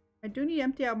 I do need to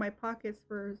empty out my pockets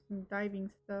for some diving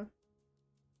stuff.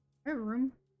 I have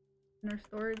room in our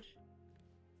storage.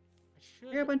 I I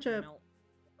got a should bunch of melt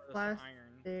this iron,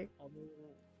 plastic.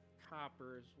 although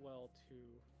copper as well too.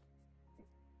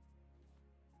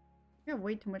 I have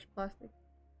way too much plastic.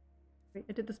 Wait,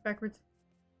 I did this backwards.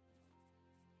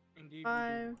 Indeed,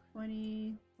 5,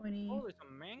 20, 20. Oh, there's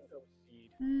a mango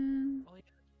seed. Mm. Oh yeah,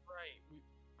 that's right.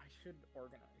 I should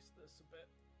organize this a bit.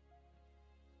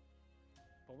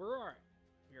 But we're alright.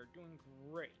 We are doing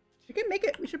great. We can make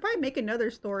it. We should probably make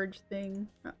another storage thing.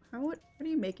 How do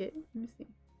you make it? Let me see.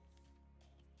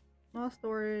 Small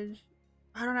storage.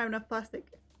 I don't have enough plastic.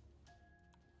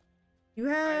 You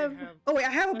have. Oh wait,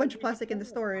 I have a bunch of plastic in the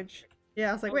storage.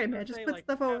 Yeah, I was like, wait a minute, I just put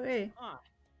stuff away.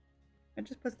 I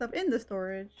just put stuff in the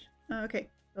storage. Okay,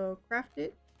 so craft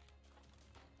it.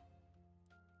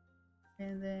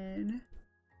 And then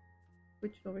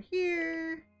switch it over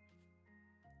here.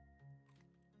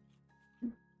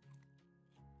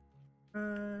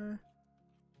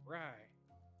 Right.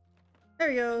 There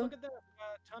we go. Look at that,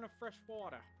 a ton of fresh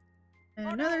water. And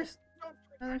another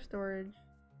storage.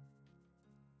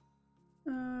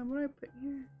 What do I put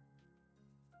here?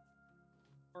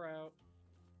 We're out.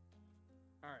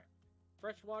 Alright.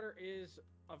 Fresh water is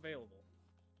available.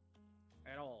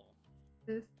 At all.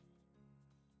 This.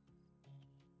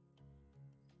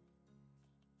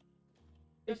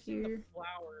 I've seen the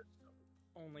flowers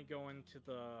only go into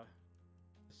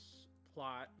this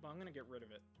plot, but I'm gonna get rid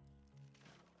of it.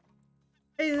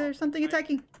 Hey, there's something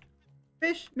attacking.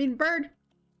 Fish, I mean bird.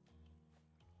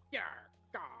 Yeah.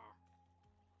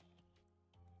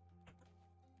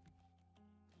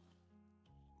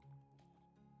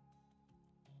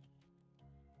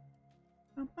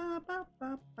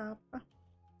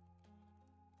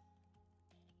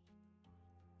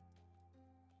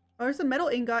 Oh, there's a metal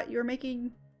ingot. You were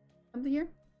making something here?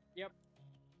 Yep.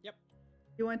 Yep.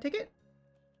 You want to take it?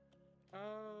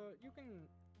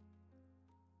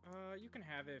 You can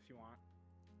have it if you want.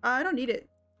 I don't need it.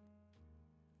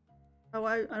 Oh,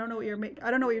 I don't know what you're I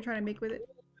don't know what you're trying to make with it.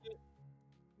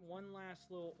 One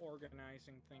last little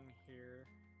organizing thing here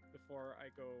before I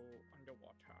go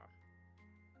underwater.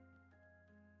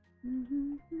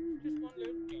 Just one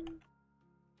little thing.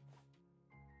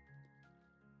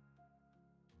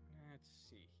 Let's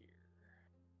see here.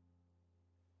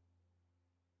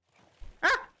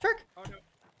 Ah! Shark! Oh no.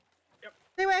 Yep.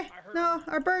 Stay away! No,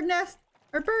 our bird nest!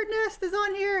 Our bird nest is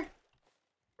on here!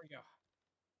 There we go.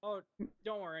 Oh,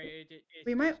 don't worry.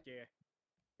 We might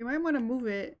want to move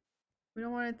it. We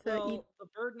don't want it to eat. The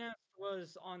bird nest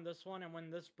was on this one, and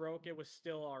when this broke, it was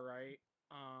still alright.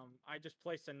 I just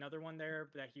placed another one there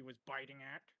that he was biting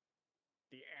at.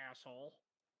 The asshole.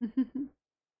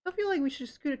 I feel like we should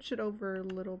scooch it over a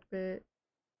little bit.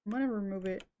 I'm gonna remove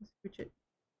it and scooch it.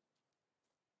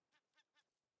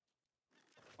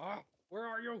 Oh, where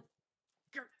are you?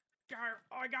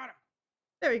 Oh, I got him.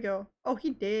 There we go. Oh,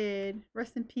 he did.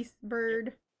 Rest in peace,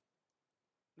 bird.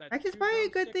 Yep. Actually, it's probably a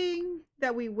good thing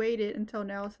that we waited until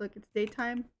now, so like it's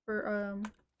daytime for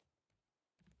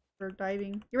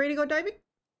diving. You ready to go diving?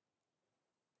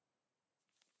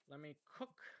 Let me cook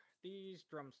these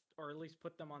drums, or at least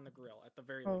put them on the grill at the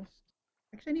very least.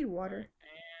 Actually, I need water. Right,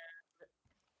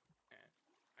 and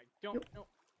I don't know.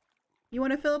 You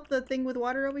want to fill up the thing with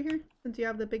water over here, since you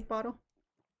have the big bottle?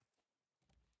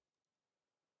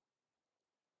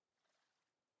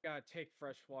 Gotta take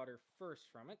fresh water first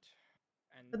from it,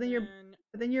 and then your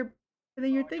thing. You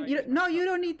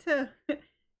don't need to.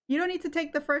 You don't need to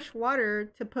take the fresh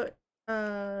water to put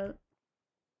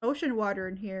ocean water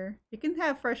in here. You can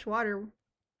have fresh water.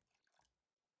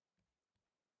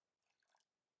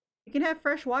 You can have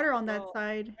fresh water on that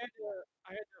side.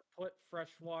 I had to put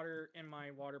fresh water in my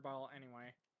water bottle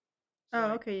anyway.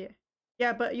 So okay,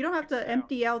 yeah, but you don't have to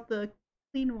empty out the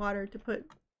clean water to put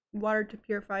water to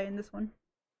purify in this one.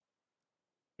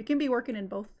 It can be working in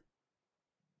both.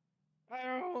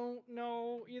 I don't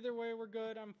know. Either way, we're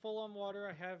good. I'm full on water.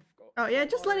 I have. Oh yeah,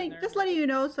 just letting you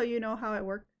know so you know how it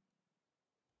works.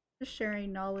 Just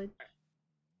sharing knowledge.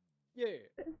 Yeah.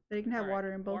 So you can have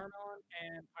water in both. Watermelon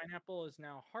and pineapple is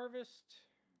now harvest.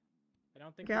 I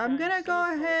don't think. Okay, I'm gonna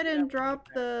go ahead and drop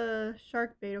the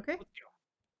shark bait. Okay. Let's go.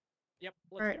 Yep.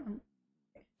 All right.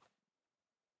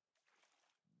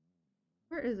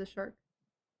 Where is the shark?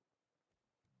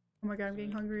 Oh my god, I'm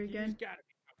getting hungry again. He's gotta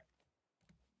be coming.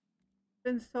 It's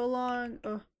been so long.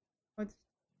 Oh,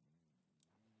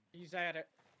 he's at it.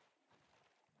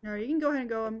 Alright, you can go ahead and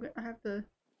go. I have to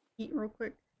eat real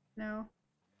quick now.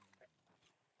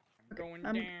 I'm going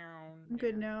down. I'm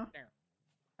good now.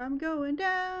 I'm going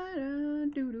down.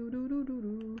 Do do do do do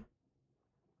do.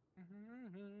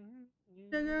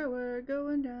 Sugar, we're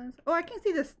going down. Oh, I can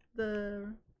see this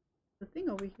the thing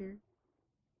over here.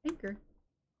 Anchor.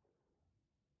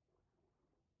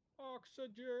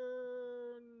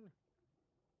 Oxygen.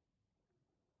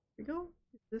 Here we go.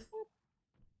 Is this?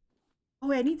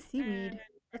 Oh, I need And seaweed.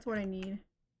 That's what I need.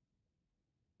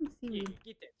 yeah, Seaweed.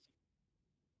 get that.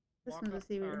 This Walk one's a up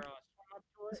seaweed. or swim up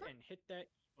to This it one? and hit that E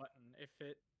button if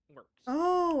it works.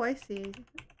 Oh, I see.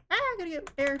 Ah, I gotta get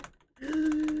air.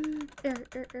 Air.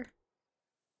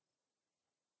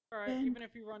 Alright, And even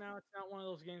if you run out, it's not one of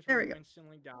those games there where we you go.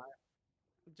 instantly die.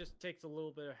 It just takes a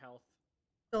little bit of health.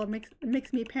 Still, it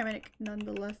makes me panic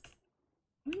nonetheless.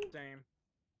 Same.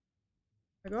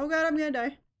 Like, oh god, I'm gonna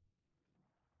die.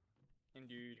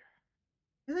 Indeed.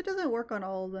 Because it doesn't work on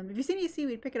all of them. If you see any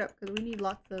seaweed, pick it up because we need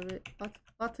lots of it.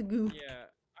 Lots of goo. Yeah,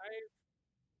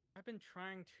 I've been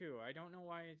trying to. I don't know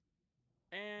why.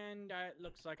 And it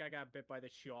looks like I got bit by the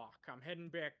shark. I'm heading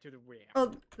back to the raft.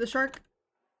 Oh, the shark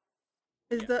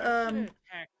is Yeah, the I should have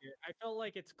attacked it. I felt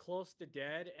like it's close to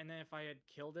dead, and then if I had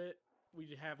killed it,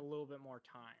 we'd have a little bit more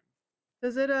time.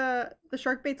 Does it the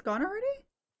shark bait's gone already?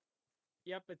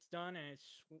 Yep, it's done, and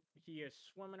he is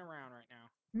swimming around right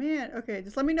now. Man, okay,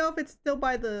 just let me know if it's still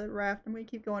by the raft. I'm gonna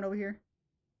keep going over here.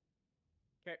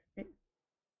 Okay.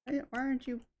 Hey, why aren't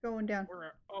you going down?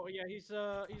 Oh yeah, he's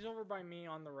over by me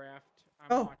on the raft. I'm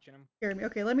Oh, watching him. scared me.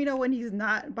 Okay, let me know when he's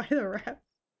not by the raft. Let's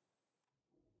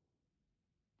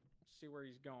see where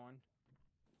he's going.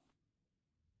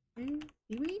 Okay,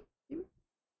 seaweed?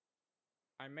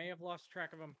 I may have lost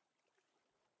track of him.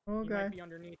 Oh He god. might be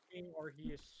underneath me, or he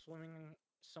is swimming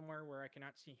somewhere where I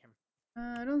cannot see him.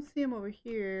 I don't see him over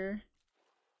here.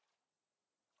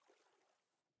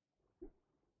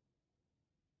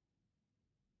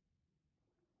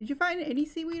 Did you find any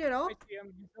seaweed at all? I see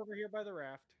him. He's over here by the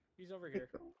raft. He's over here.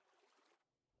 Okay, cool.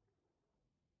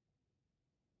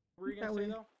 What were you gonna say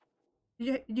though?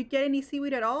 Did you get any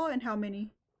seaweed at all, and how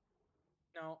many?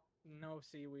 No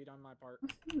seaweed on my part. No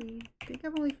seaweed. I think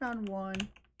I've only found one.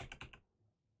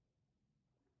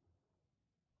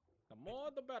 The more,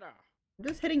 the better. I'm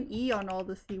just hitting E on all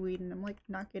the seaweed, and I'm like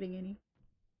not getting any.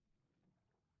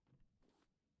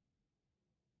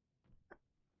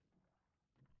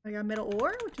 I got metal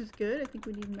ore, which is good. I think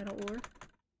we need metal ore.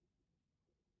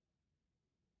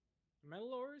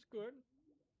 Metal ore is good.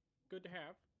 Good to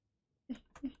have.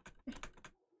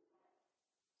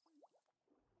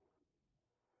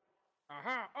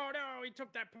 Aha! Oh no, he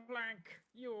took that plank!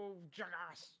 You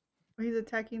jackass! Oh, he's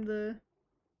attacking the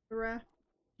raft.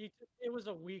 It was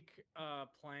a weak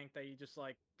plank that he just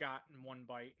like got in one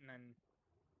bite and then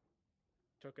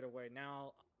took it away.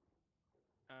 Now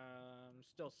I'm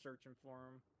still searching for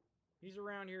him. He's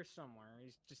around here somewhere.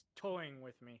 He's just toying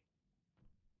with me.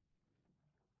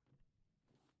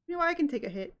 You know, I can take a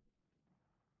hit.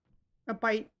 A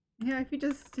bite. Yeah, if he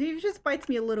just bites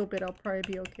me a little bit, I'll probably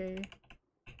be okay.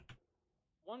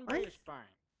 One bite is fine.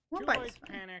 One Two bite bites, is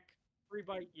fine. panic. 3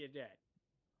 bite, you're dead.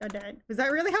 I died. Is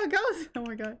that really how it goes? Oh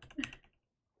my god.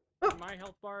 Oh, My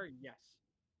health bar, yes.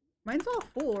 mine's all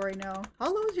full right now.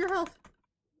 How low is your health?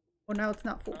 Oh, now it's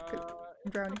not full. I'm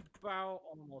drowning. It's about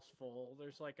almost full.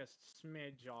 There's like a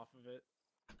smidge off of it.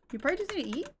 You probably just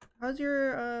need to eat. How's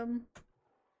your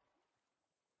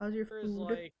There's food?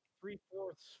 like 3/4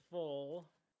 full.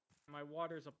 My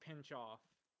water's a pinch off.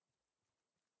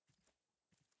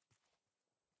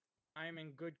 I am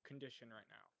in good condition right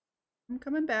now. I'm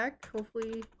coming back.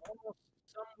 Hopefully. Almost,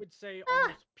 some would say Ah!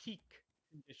 almost peak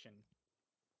condition.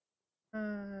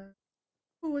 Oh,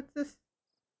 what's this?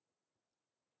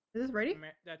 Is this ready?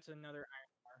 That's another iron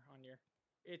bar on here.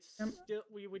 It's still.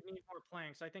 We would need more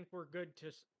planks. I think we're good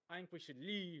to. I think we should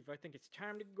leave. I think it's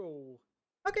time to go.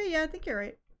 Okay, yeah, I think you're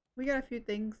right. We got a few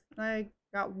things. I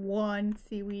got one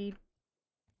seaweed.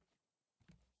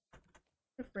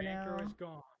 Good for now. Anchor is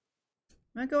gone.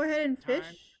 I'm gonna go ahead and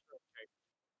fish.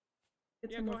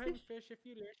 Yeah, go ahead and fish if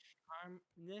you wish.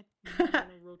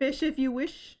 Fish if you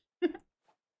wish.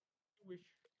 Wish.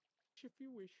 If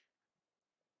you wish.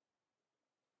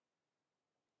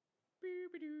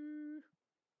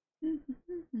 Let's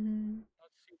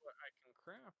see what I can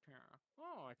craft here.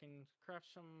 Oh, I can craft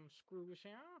some screws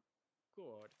here.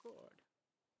 Good.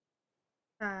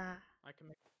 Ah, I can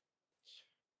make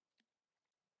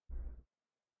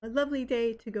a lovely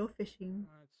day to go fishing.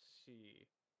 Let's see.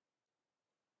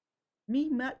 Me,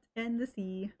 Mutt, and the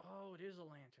sea. Oh, it is a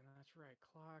lantern. That's right.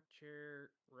 Clock,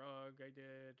 chair, rug. I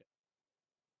did.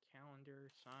 Calendar,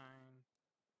 sign.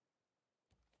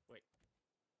 Wait.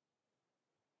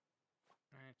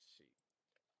 Let's see.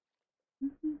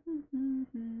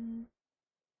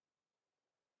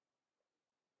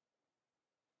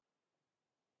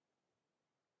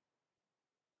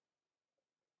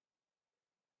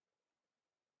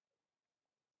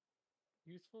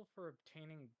 Useful for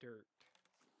obtaining dirt.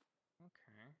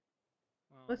 Okay.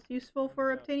 Well, What's useful I'm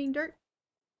for just obtaining dirt?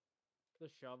 the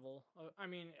shovel. I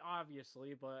mean,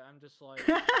 obviously, but I'm just like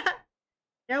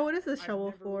Yeah, what is this I've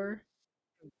shovel never really for?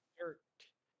 seen dirt.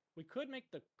 We could make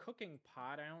the cooking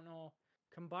pot. I don't know.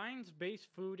 Combines base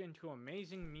food into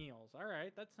amazing meals. All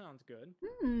right, that sounds good.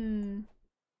 Hmm.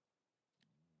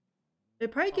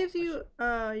 It probably Oh, gives you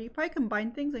you probably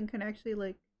combine things and can actually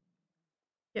like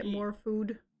get eat, more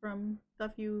food from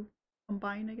stuff you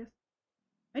combine, I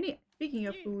guess. Speaking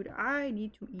of eat. food, I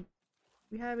need to eat.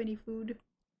 Do we have any food?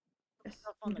 Some Yes,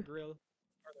 stuff on the food. grill,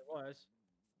 or there was.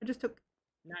 I just took.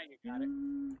 Now you got it.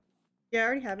 Mm, yeah, I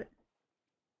already have it.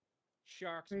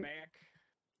 Shark's Wait. back.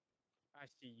 I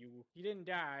see you. He didn't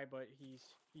die, but he's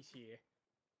here.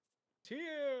 It's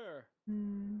here.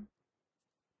 Mm,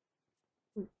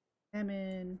 ooh,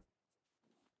 salmon.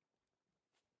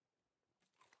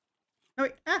 Oh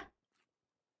wait, ah,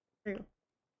 there you go.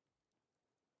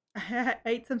 I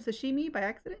ate some sashimi by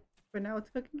accident, but now it's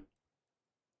cooking.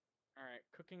 All right,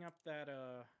 cooking up that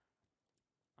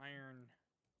iron.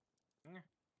 Okay,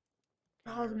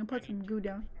 Oh, I was gonna I put need some two goo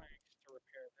down. planks to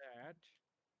repair that.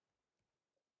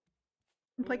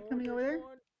 Some plank Oh, coming over there's there.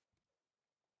 one.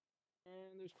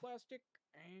 And there's plastic.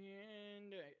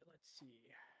 And let's see.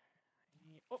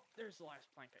 Oh, there's the last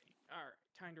plank I need. All right,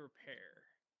 time to repair.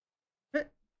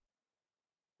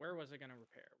 Where was I going to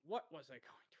repair? What was I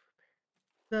going to repair?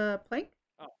 The plank.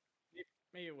 Oh,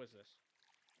 maybe it was this.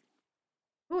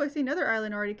 Oh, I see another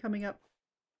island already coming up.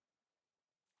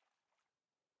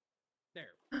 There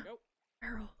we go.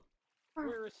 Barrel.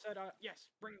 Where is set up? Yes,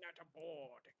 bring that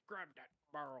aboard. Grab that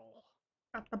barrel.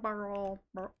 Got the barrel.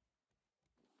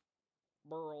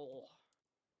 Barrel.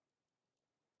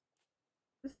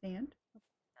 The sand. All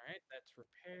right, that's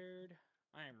repaired.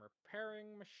 I am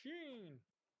repairing machine.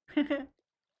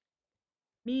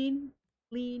 Mean,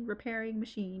 lean, repairing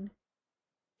machine.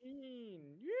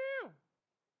 Yeah.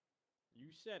 You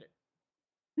said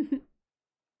it.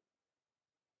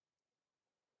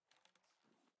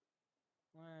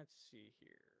 Let's see here.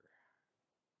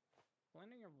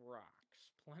 Plenty of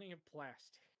rocks. Plenty of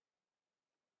plastic.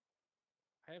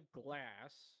 I have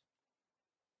glass.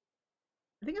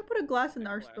 I think I put a glass in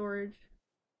I have our glass. storage.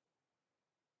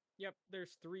 Yep,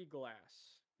 there's 3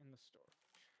 glass in the storage.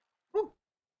 Oh.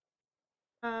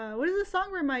 What does this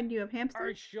song remind you of? Hamster?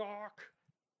 I shock.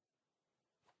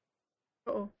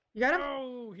 Uh-oh. You got him?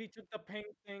 Oh, he took the paint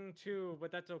thing too,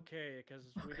 but that's okay because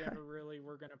Oh, we God. never really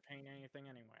were gonna paint anything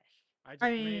anyway. I I just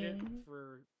made it mean,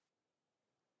 for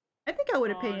I think I would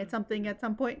have painted fun. something at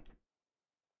some point.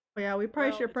 But yeah, we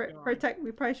probably Well, should it's gone. protect.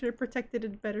 We probably should have protected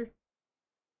it better.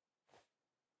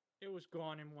 It was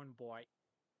gone in one bite.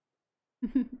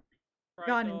 Right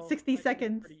Gone in though, 60 I think it's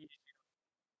seconds. pretty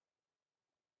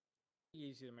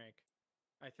easy to make.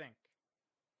 I think.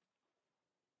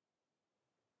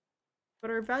 But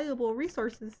our valuable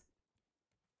resources.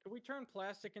 Could we turn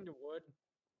plastic into wood?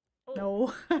 Oh,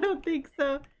 No, I don't think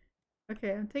so.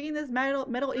 Okay, I'm taking this metal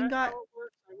is that how ingot. it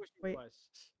works? I wish it Wait. was.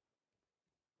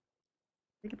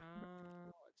 Let's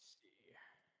see.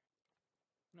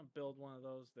 I'm gonna build one of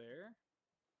those there.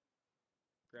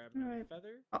 Grab another Alright.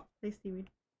 feather. Oh, they see me.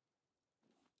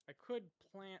 I could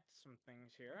plant some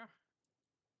things here.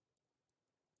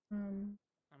 Um.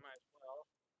 I might as well.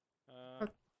 Oh,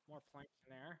 More planks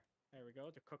in there. There we go,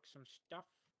 to cook some stuff.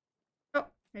 oh,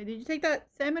 okay, did you take that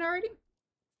salmon already?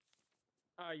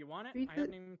 You want it? Read I the-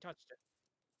 haven't even touched it.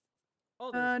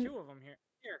 Oh, there's Uh, 2 of them here.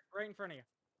 Here, right in front of you.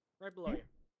 Right below you.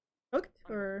 cooked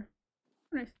or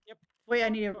nice. Yep. Wait, I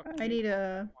full-on need a. cooked. I need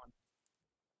a.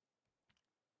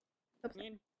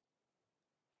 Need?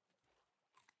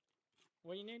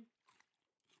 What do you need?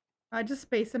 Just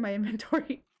space in my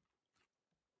inventory.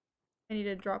 I need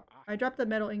to drop. Ah. I dropped the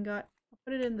metal ingot. I'll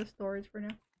put it in the storage for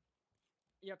now.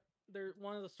 Yep. There.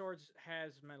 One of the swords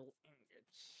has metal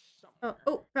ingots Oh, somewhere.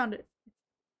 oh, found it.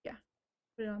 Yeah,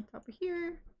 put it on top of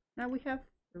here. Now we have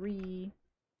 3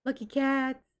 lucky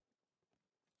cats.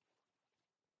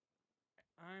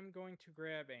 I'm going to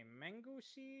grab a mango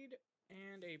seed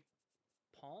and a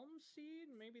palm seed.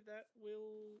 Maybe that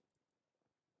will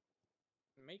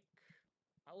make.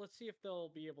 Let's see if they'll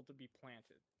be able to be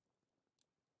planted.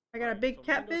 I got a Alright, big so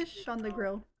mango catfish seed on the now.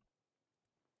 grill.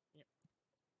 Yep.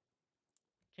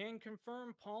 Can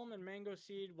confirm palm and mango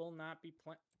seed will not be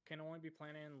can only be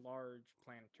planted in large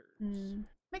planters.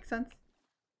 Makes sense.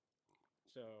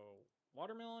 So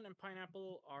watermelon and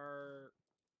pineapple are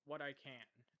what I can.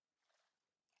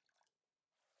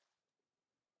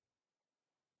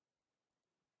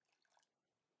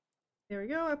 There we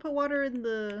go. I put water in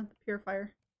the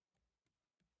purifier.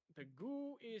 The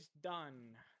goo is done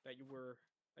that you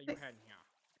Nice. had here.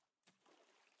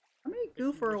 How many If goo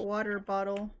you for a wish to water have it.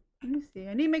 bottle? Let me see.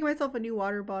 I need to make myself a new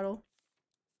water bottle.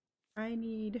 I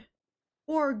need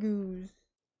 4 goos.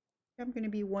 I'm gonna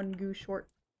be 1 goo short.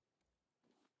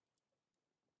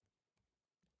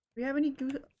 Do we have any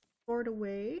goo stored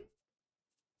away?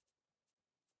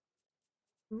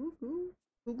 Goo goo?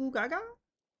 Goo goo gaga?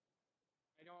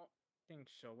 I don't think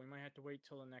so. We might have to wait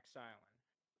till the next island.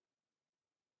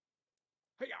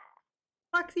 Hiya!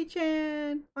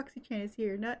 Foxy-chan! Foxy-chan is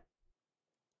here. Nutt.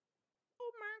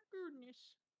 Oh my goodness.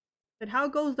 But how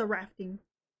goes the rafting?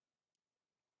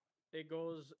 It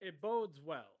bodes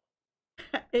well.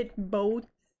 It boats.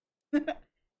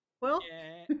 Well.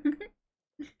 Yeah.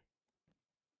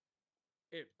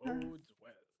 It bodes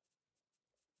well.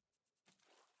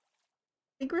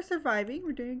 I think we're surviving.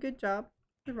 We're doing a good job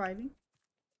surviving.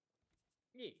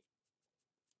 Yeah.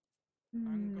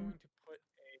 I'm going to put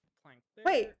a plank there.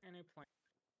 Wait. And a plank.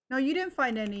 No, you didn't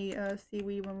find any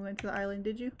seaweed when we went to the island,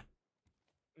 did you?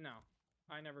 No,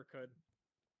 I never could.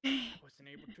 I wasn't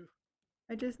able to.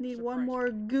 I just need Surprise. one more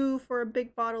goo for a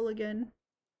big bottle again.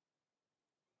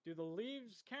 Do the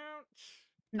leaves count?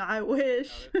 No, I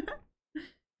wish.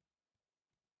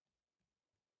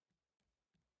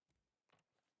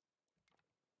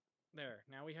 There.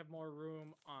 Now we have more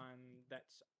room on that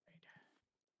side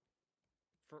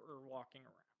for walking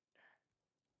around.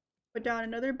 Put down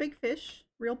another big fish.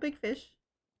 Real big fish.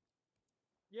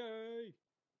 Yay!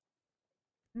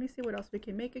 Let me see what else we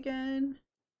can make again.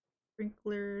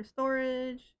 Sprinkler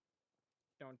storage.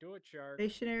 Don't do it, shark.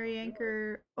 Stationary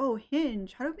anchor. Oh,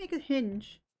 hinge. How do we make a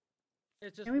hinge?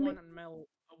 It's just one metal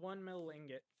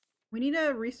ingot. We need to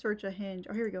research a hinge.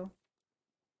 Oh, here we go.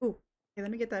 Oh, okay. Let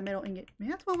me get that metal ingot. Man,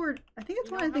 that's what we're. I think that's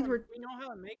one of the things we're. We know how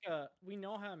to make a. We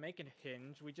know how to make a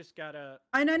hinge. We just gotta.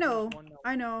 I know.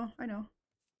 I know.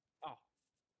 Oh.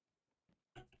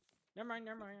 Never mind.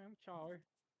 I'm sorry.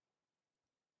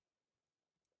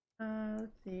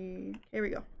 Let's see. Here we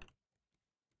go.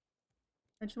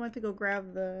 I just wanted to go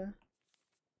grab the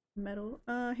metal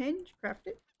hinge, craft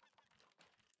it.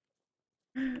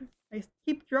 I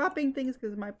keep dropping things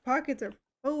because my pockets are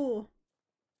full.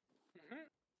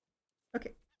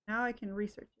 Okay, now I can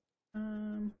research it.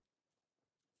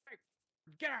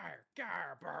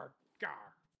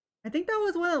 I think that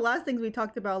was one of the last things we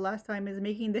talked about last time, is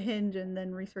making the hinge and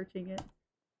then researching it.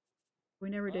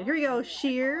 We never did. Here we go.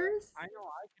 Shears. I know.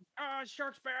 I can. Ah,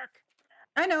 shark's back.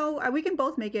 I know. We can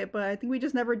both make it, but I think we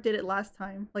just never did it last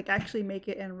time. Like, actually make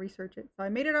it and research it. So I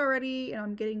made it already, and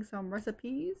I'm getting some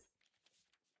recipes.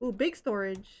 Ooh, big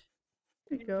storage.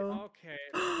 There we go. Okay.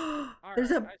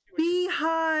 There's a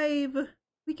beehive.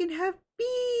 We can have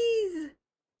bees.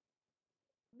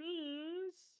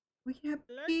 Bees. We can have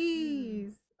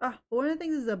bees. Ah, one of the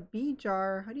things is a bee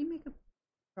jar. How do you make a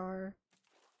jar?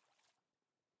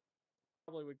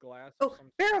 Probably with glass. Oh,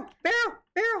 barrel!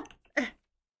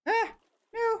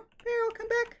 No, barrel, come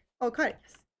back. Oh, cut it.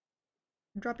 Yes.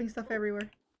 I'm dropping stuff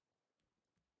everywhere.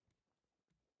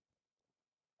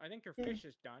 I think your fish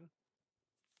is done.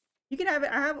 You can have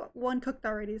it. I have one cooked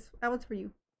already. So that one's for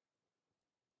you.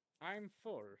 I'm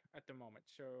full at the moment,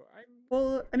 so I'm.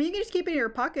 Well, I mean, you can just keep it in your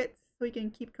pockets so you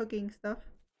can keep cooking stuff,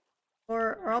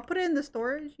 or I'll put it in the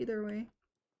storage. Either way.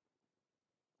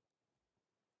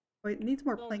 Wait, it needs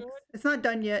more planks. Good. It's not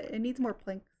done yet. It needs more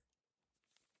planks.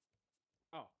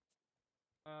 Oh.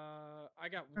 I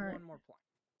got one more plank.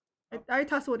 I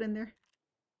tossed wood in there.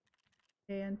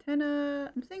 Okay,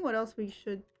 antenna. I'm seeing what else we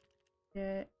should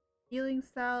get. Healing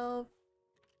salve,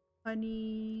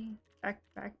 honey,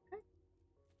 backpack.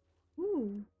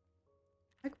 Ooh,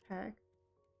 backpack,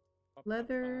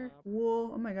 leather,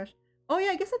 wool. Oh my gosh. Oh yeah,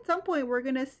 I guess at some point we're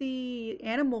gonna see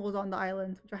animals on the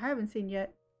islands, which I haven't seen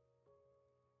yet.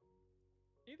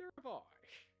 Neither have I.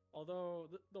 Although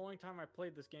the only time I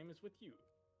played this game is with you.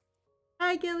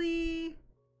 Hi, Gilly.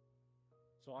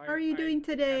 So how are you doing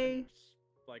today?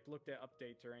 Like looked at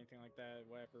updates or anything like that.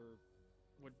 Whatever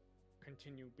would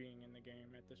continue being in the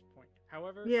game at this point.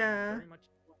 However, yeah. I'm very much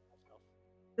enjoying myself.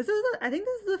 This is I think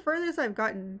this is the furthest I've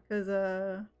gotten because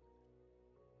oh,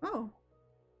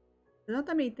 there's not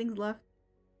that many things left.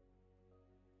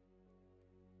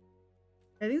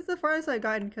 I think it's the farthest I've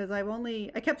gotten because I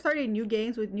kept starting new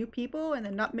games with new people and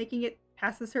then not making it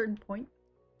past a certain point,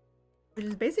 which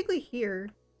is basically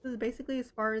here. This is basically as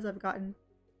far as I've gotten.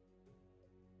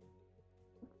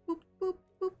 Boop, boop,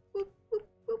 boop, boop, boop,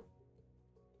 boop.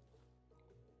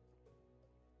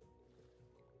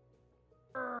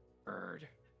 Bird.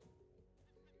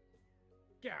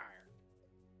 Gar.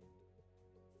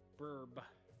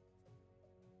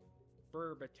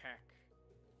 Burb attack.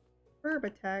 Burb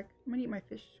attack. I'm gonna eat my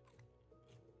fish.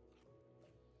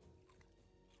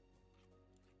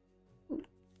 Ooh.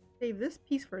 Save this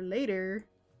piece for later.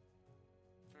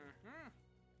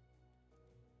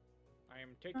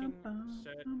 taking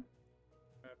said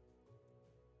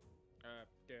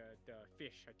the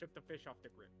fish. I took the fish off the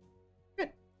grid.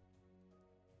 Good.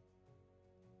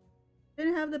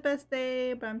 Didn't have the best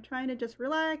day, but I'm trying to just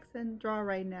relax and draw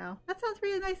right now. That sounds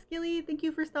really nice, Skilly. Thank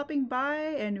you for stopping by.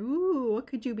 And ooh, what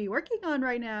could you be working on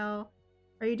right now?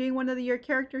 Are you doing one of your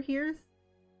character here's?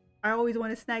 I always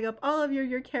want to snag up all of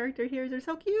your character here's. They're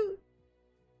so cute.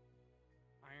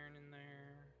 Iron in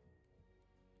there.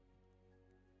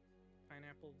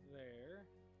 Pineapple there.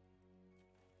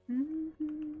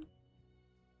 Mm-hmm.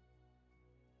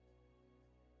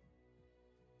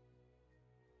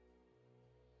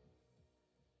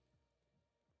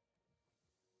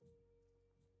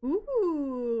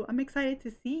 Ooh, I'm excited to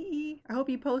see. I hope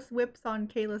you post whips on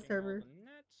Kayla's server.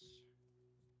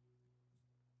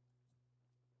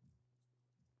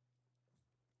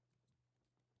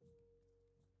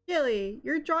 Jilly,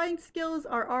 your drawing skills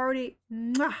are already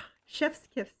mwah, chef's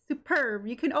kiss, superb.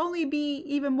 You can only be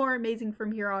even more amazing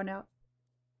from here on out.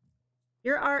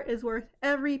 Your art is worth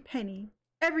every penny.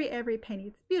 Every penny.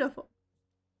 It's beautiful.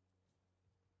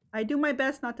 I do my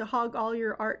best not to hog all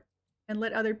your art and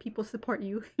let other people support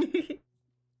you. The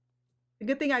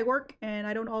good thing I work and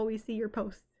I don't always see your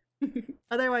posts.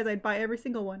 Otherwise, I'd buy every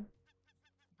single one.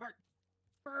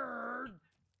 Bird.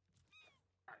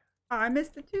 I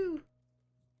missed it too.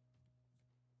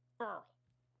 Burl.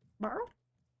 Barrel?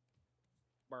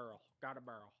 Barrel. Got a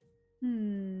barrel.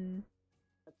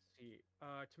 Let's see.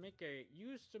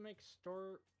 To make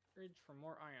storage for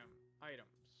more items.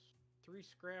 3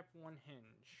 scrap, 1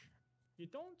 hinge. You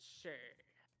don't say.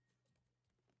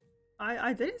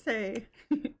 I didn't say.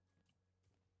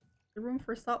 The room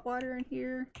for salt water in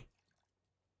here.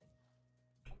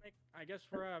 I guess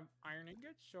for iron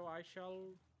ingots, so I shall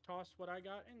toss what I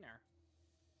got in there.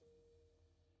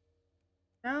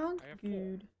 Sounds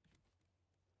good.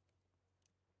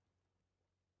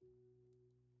 4.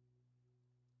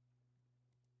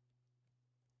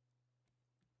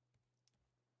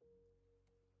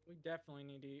 We definitely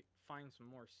need to find some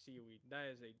more seaweed. That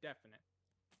is a definite.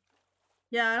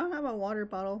 Yeah, I don't have a water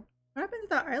bottle. What happened to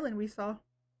that island we saw?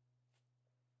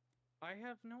 I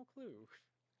have no clue.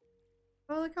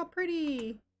 Oh, look how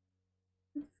pretty.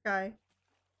 This guy.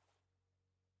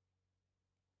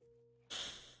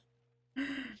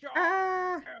 Shark!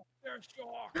 Ah! There's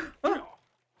shark! Oh.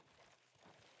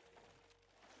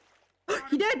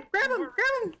 He did! Grab him!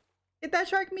 Grab him! Get that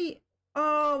shark meat!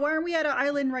 Oh, why aren't we at an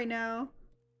island right now?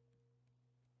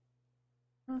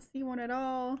 I don't see one at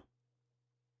all.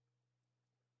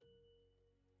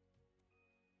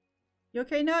 You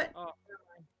okay, Nut? Oh,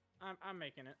 I'm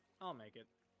making it. I'll make it.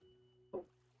 Oh.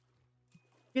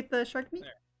 Get the shark meat?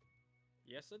 There.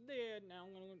 Yes, I did. Now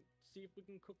I'm gonna see if we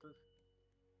can cook her.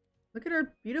 Look at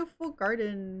our beautiful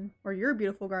garden. Or your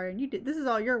beautiful garden. You did. This is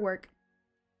all your work.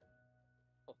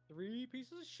 Oh, 3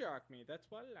 pieces of shark meat. That's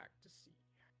what I like to see.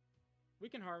 We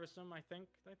can harvest them, I think.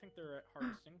 I think they're at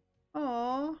harvesting.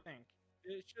 Aww. I think.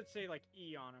 It should say, like,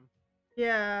 E on them.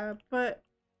 Yeah, but...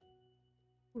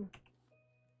 Ooh.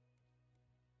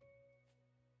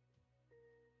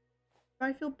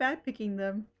 I feel bad picking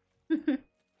them.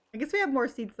 I guess we have more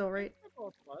seeds though, right? For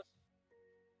both of us.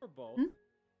 For both.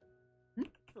 Hmm?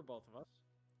 For both of us.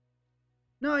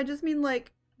 No, I just mean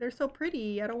like, they're so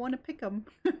pretty. I don't want to pick them.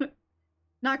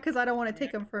 Not because I don't want to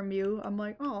take them from you. I'm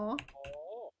like, aw.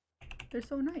 Oh. They're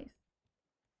so nice.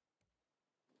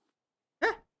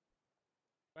 Ah!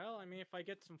 Well, I mean, if I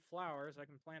get some flowers, I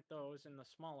can plant those in the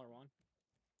smaller one.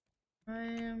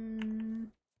 I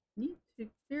need to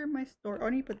clear my store. Oh, I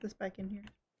need to put this back in here.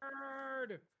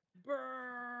 Bird!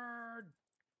 Bird!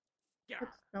 Yeah. Put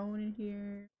stone in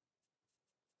here.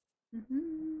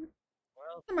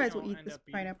 Well, I might as well eat this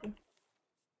pineapple.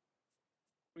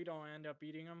 We don't end up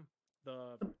eating them.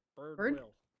 The bird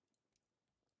will.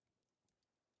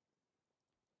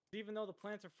 Even though the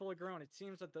plants are fully grown, it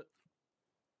seems that the...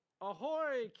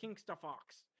 Ahoy, Kingsta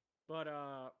Fox! But,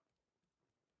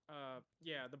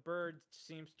 yeah, the bird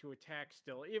seems to attack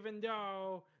still, even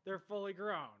though they're fully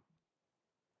grown.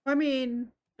 I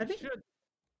mean, I think...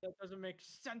 That doesn't make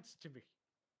sense to me.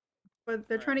 But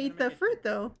they're trying to eat the fruit,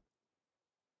 though.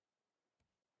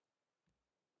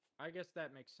 I guess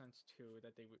that makes sense, too,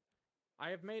 that they would... I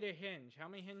have made a hinge. How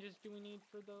many hinges do we need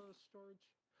for the storage?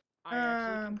 I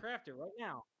actually can craft it right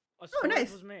now. A storage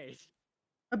was made.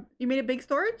 You made a big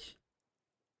storage?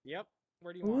 Yep.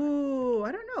 Where do you want it? Ooh,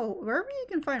 I don't know. Wherever you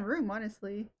can find room,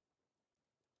 honestly.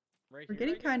 Right We're here,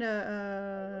 getting kind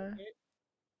of,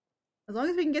 as long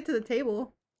as we can get to the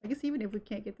table. I guess even if we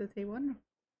can't get to the table, I don't know.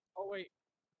 Oh, wait.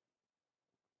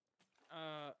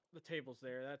 The table's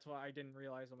there. That's why I didn't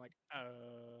realize. I'm like,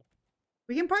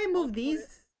 We can probably move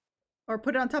these. Or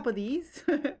put it on top of these?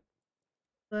 The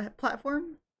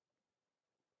platform?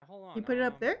 Hold on. You put it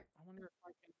up there? I wonder if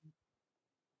I can.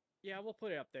 Yeah, we'll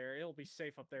put it up there. It'll be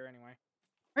safe up there anyway.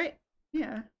 Right?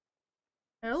 Yeah.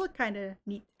 It'll look kind of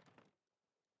neat.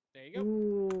 There you go.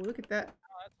 Ooh, look at that.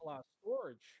 Oh, that's a lot of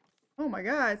storage. Oh my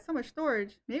god, so much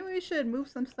storage. Maybe we should move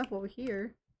some stuff over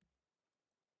here.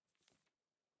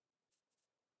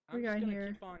 What I'm we got just in gonna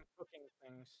here? keep on cooking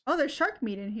things. Oh, there's shark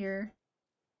meat in here.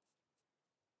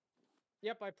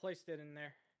 Yep, I placed it in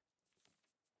there.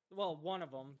 Well, one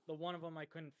of them. The one of them I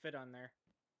couldn't fit on there.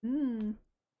 Hmm.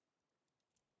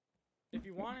 If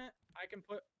you want it, I can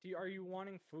put. Are you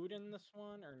wanting food in this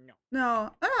one or no?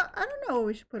 No, I don't know what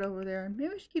we should put over there. Maybe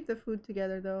we should keep the food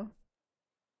together though.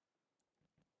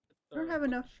 I don't have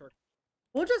enough. Shark.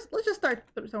 Let's just start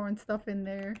throwing stuff in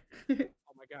there. Oh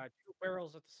my god, 2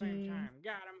 barrels at the same time.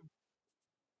 Got him.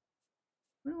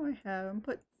 What do I have? I'm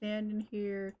put sand in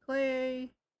here, clay,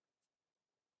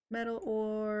 metal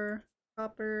ore,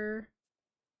 copper.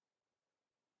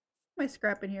 My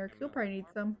scrap in here, because you'll probably need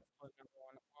some. Put number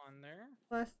 1 on there.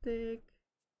 Plastic.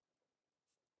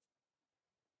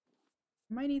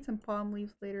 I might need some palm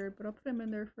leaves later, but I'll put them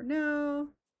in there for now.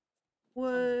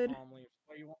 Wood. Palm leaves.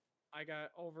 What do you want? I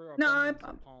got over a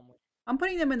palm leaves. I'm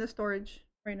putting them in the storage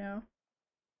right now.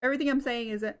 Everything I'm saying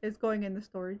is going in the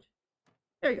storage.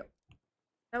 There you go.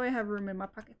 That way I have room in my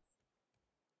pockets.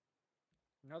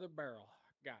 Another barrel.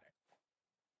 Got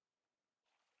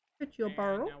it. Get you a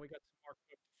barrel. Now we got some more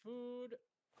cooked food.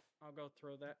 I'll go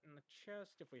throw that in the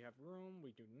chest if we have room.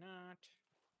 We do not.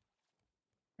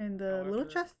 And the little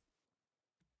chest?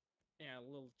 Yeah,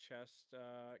 little chest.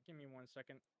 Give me 1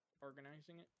 second.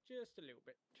 Organizing it just a little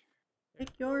bit.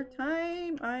 Take your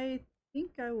time. I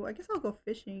think I will. I guess I'll go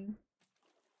fishing.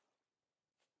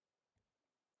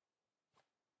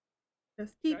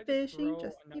 Just keep fishing.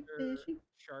 Just keep fishing.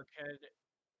 Shark head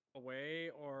away,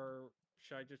 or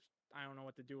should I just? I don't know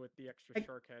what to do with the extra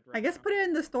shark head. Right I guess now. put it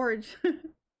in the storage.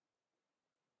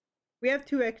 We have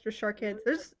 2 extra shark heads.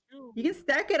 You can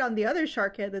stack it on the other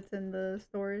shark head that's in the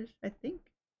storage. I think.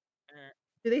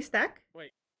 Do they stack?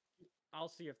 Wait, I'll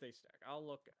see if they stack. I'll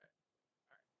look at it.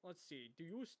 All right, let's see. Do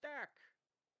you stack?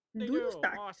 They do.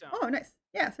 Stack. Awesome. Oh, nice.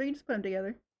 Yeah, so you can just put them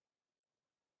together.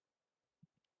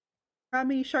 How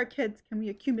many shark heads can we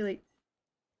accumulate?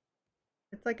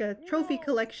 It's like a trophy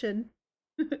collection.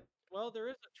 Well, there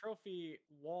is a trophy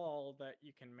wall that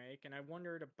you can make, and I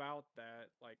wondered about that.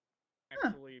 Like,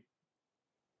 actually.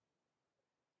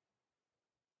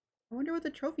 I wonder what the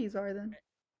trophies are then.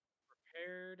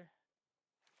 Prepared.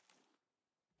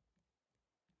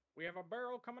 We have a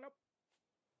barrel coming up.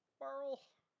 Barrel.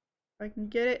 If I can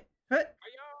get it.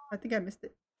 I think I missed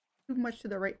it. Too much to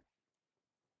the right.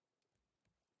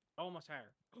 Almost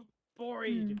higher.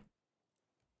 Boyd!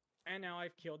 And now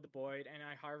I've killed the Boyd, and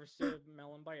I harvested a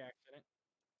melon by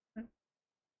accident.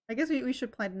 I guess we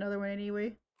should plant another one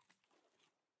anyway.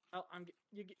 Well,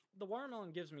 the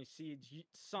watermelon gives me seeds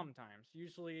sometimes.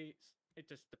 Usually, it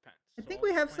just depends. I think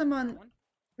we have some on.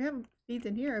 We have seeds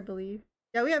in here, I believe.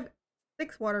 Yeah, we have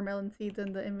 6 watermelon seeds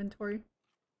in the inventory.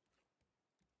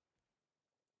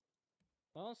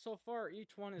 Well, so far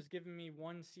each one has given me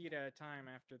 1 seed at a time.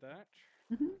 After that,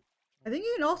 I think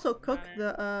you can also cook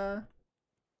the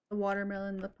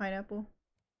watermelon, the pineapple.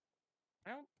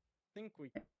 I don't think we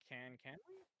can we?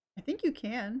 I think you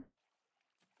can.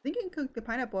 I think you can cook the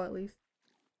pineapple at least.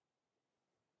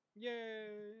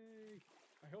 Yay!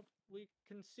 I hope we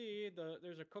can see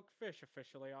there's a cooked fish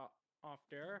officially off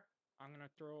there. I'm gonna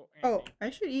throw. Oh, I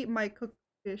should eat my cooked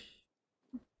fish.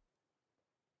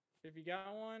 If you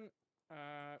got one,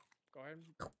 go ahead.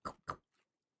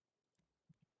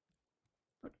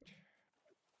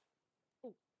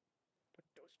 Oh, put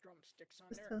those drumsticks on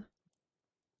there.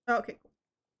 Oh, okay, cool.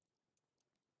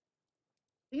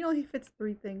 You know, he fits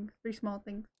 3 things, 3 small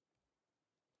things.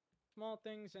 Small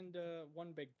things and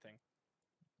 1 big thing.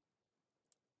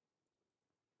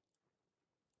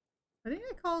 I think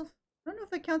that calls. I don't know if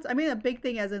that counts. I mean, a big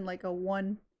thing as in like a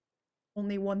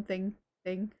only one thing.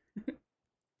 I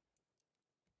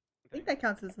think that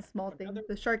counts as a small thing.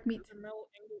 The shark meat.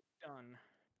 Done.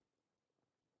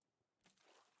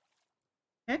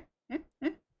 There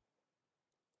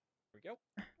we go.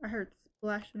 I heard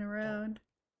splashing around.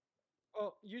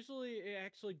 Oh, usually it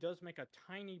actually does make a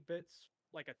tiny bit,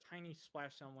 like a tiny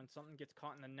splash sound when something gets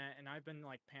caught in the net, and I've been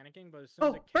like panicking, but as soon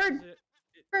as it catches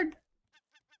bird!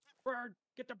 Bird!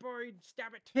 Get the bird!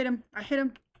 Stab it! Hit him! I hit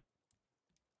him!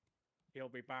 He'll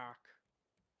be back.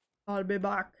 I'll be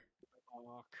back.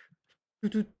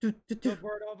 The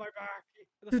bird will be back.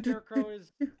 The scarecrow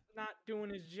is not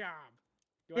doing his job.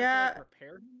 Do I have to like,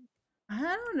 prepare him?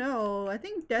 I don't know. I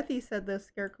think Deathy said the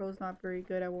scarecrow's not very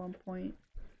good at one point.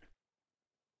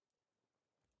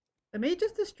 It may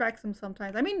just distract them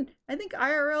sometimes. I mean, I think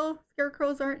IRL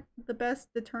scarecrows aren't the best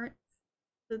deterrents.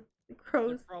 The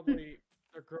crows.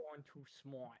 They're growing too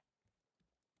smart.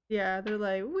 Yeah, they're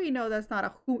like, we know that's not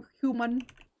a human.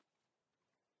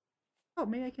 Oh,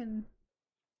 maybe I can.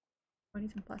 Oh, I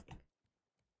need some plastic.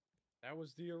 That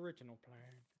was the original plan.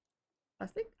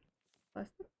 Plastic?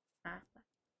 Plastic? Ah, plastic.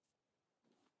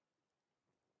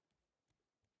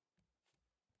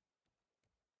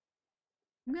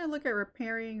 I'm gonna look at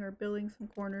repairing or building some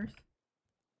corners.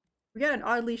 We got an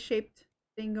oddly shaped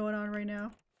thing going on right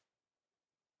now.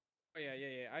 Oh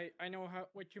yeah. I know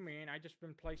what you mean. I just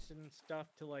been placing stuff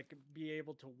to like be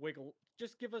able to wiggle.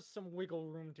 Just give us some wiggle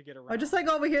room to get around. Oh, just like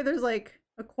over here, there's like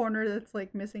a corner that's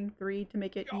like missing 3 to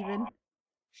make it even.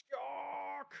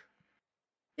 Shock!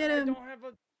 Get him! I don't have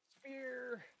a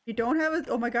spear. You don't have a.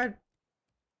 Oh my god!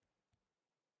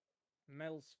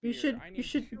 Metal spear. I need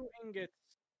 2 ingots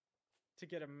to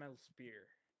get a metal spear.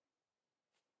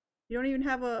 You don't even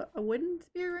have a wooden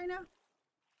spear right now?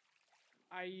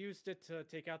 I used it to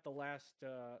take out the last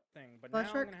thing, but Flash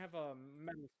now shark? I'm gonna have a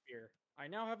metal spear. I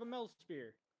now have a metal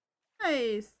spear.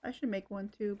 Nice! I should make one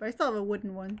too, but I still have a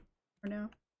wooden one for now.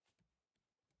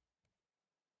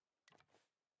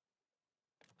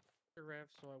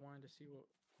 Raft, so I wanted to see what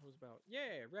it was about.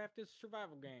 Yeah, Raft is a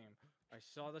survival game. I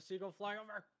saw the seagull fly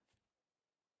over.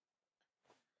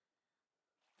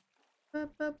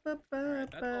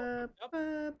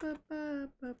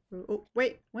 Oh,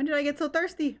 wait. When did I get so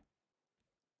thirsty?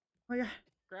 Oh my god.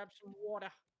 Grab some water.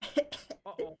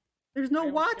 Uh-oh. There's no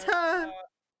water!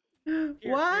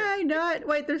 Why not?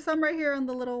 Wait, there's some right here on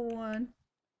the little one.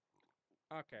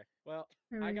 Okay, well,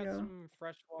 I got some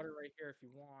fresh water right here if you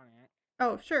want it.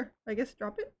 Oh, sure. I guess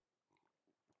drop it.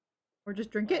 Or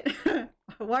just drink it.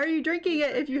 Why are you drinking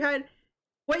it if you had...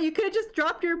 Wait, you could have just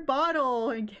dropped your bottle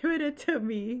and given it to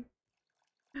me.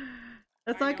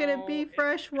 That's not gonna be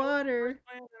fresh water.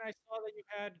 And I saw that you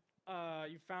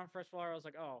had, you found fresh water. I was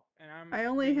like, oh, and I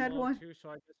only had one too, so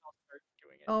I guess I'll start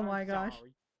doing it. Oh my gosh.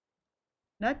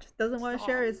 Nutt just doesn't want to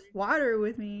share his water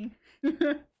with me.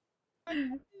 No!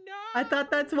 I thought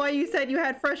that's why you said you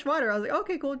had fresh water. I was like,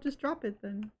 okay, cool, just drop it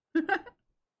then.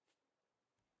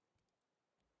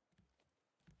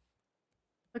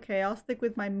 Okay, I'll stick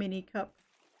with my mini cup.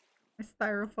 My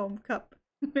styrofoam cup.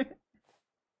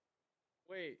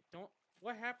 Wait,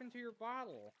 what happened to your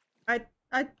bottle? I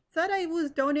said I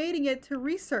was donating it to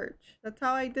research. That's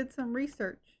how I did some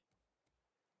research.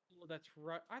 Well, that's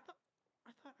right. I thought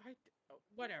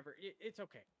whatever. It's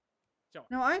okay. So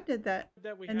no, I did that.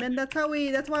 And then that's why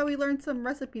we learned some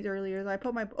recipes earlier. I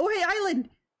put my oh hey island!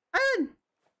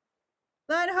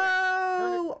 Land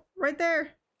ho! Right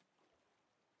there.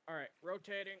 Alright,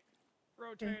 rotating.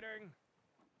 Okay.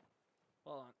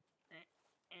 Hold on.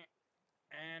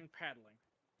 And paddling.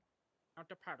 Out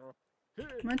to paddle.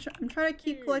 I'm trying to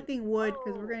keep collecting wood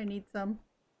because we're gonna need some.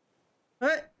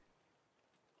 What?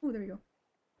 Oh, there we go.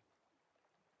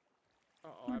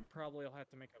 I probably will have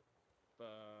to make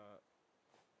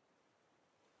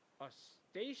a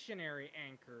stationary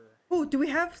anchor. Oh, do we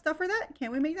have stuff for that?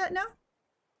 Can't we make that now?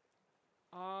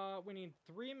 We need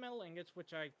 3 metal ingots,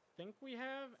 which I think we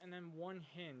have, and then 1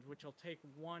 hinge, which will take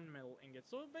 1 metal ingot.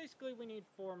 So basically, we need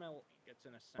 4 metal ingots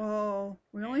in a sense. Oh,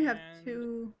 we only have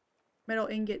 2 metal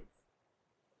ingots.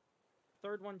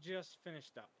 Third one just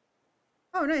finished up.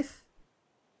 Oh, nice.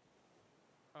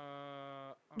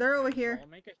 They're over here. So I'll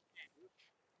make a hinge.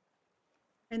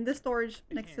 In this storage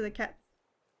next to the cat.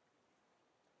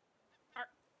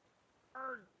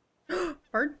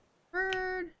 Bird?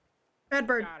 Bird! Bad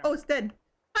bird. Oh, it's dead.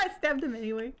 I stabbed him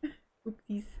anyway.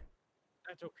 Oopsies.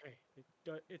 That's okay.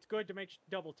 It's good to make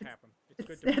double tap him.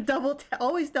 It's good to double tap.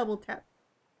 Always double tap.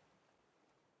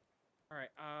 All right.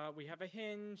 We have a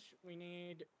hinge. We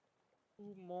need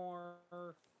 2 more.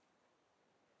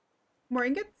 More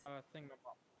ingots?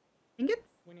 Ingots?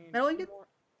 We need metal ingots? More.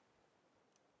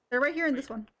 They're right here in this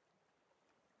one.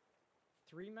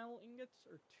 3 metal ingots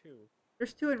or 2?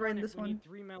 There's 2 right in this one. We need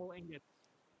 3 metal ingots.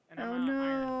 And oh I'm no.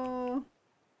 Iron.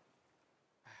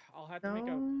 I'll have to make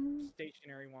a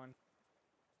stationary one.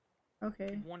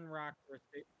 Okay. 1 rock for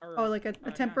oh, like a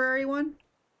temporary one?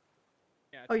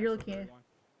 Yeah. Oh, you're looking at it.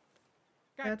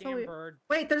 Goddamn bird.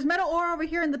 Wait, there's metal ore over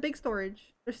here in the big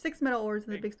storage. There's 6 metal ores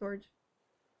in the big storage.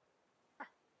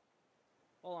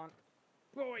 Hold on.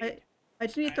 Boy. I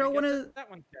just need to throw one of that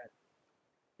one's dead.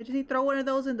 I just need to throw one of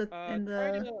those in the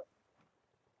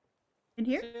in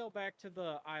here? Sail back to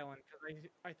the island because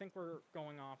I think we're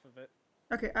going off of it.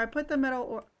 Okay, I put the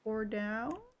metal ore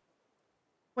down.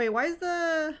 Wait, why is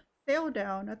the sail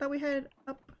down? I thought we had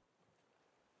up.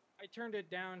 I turned it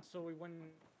down so we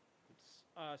wouldn't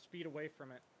speed away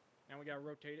from it. Now we gotta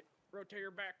rotate it. Rotate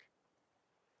her back.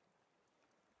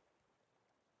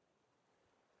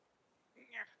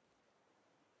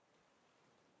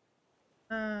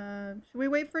 Should we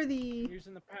wait for the... I'm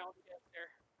using the paddle to get there.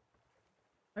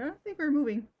 I don't think we're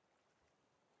moving.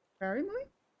 Are we moving?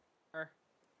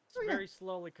 It's very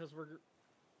slowly because we're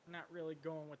not really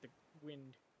going with the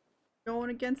wind. Going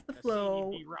against the That's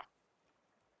flow. rough.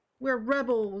 We're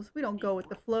rebels. We don't go with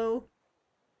the flow.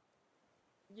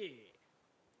 Yeah.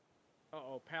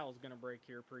 Uh-oh, paddle's gonna break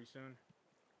here pretty soon.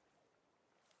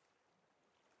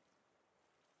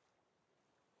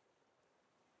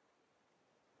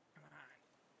 Come on.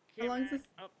 How long is this?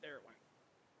 Oh, there it went.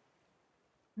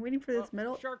 I'm waiting for this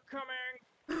metal. Shark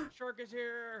coming! Shark is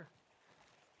here!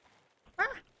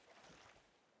 Ah!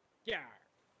 Yeah.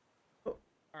 Oh, all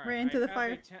right, ran into the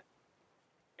fire.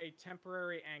 A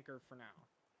temporary anchor for now.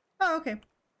 Oh, okay.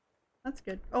 That's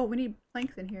good. Oh, we need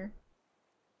planks in here.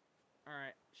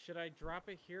 Alright, should I drop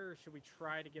it here or should we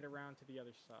try to get around to the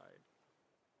other side?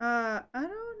 I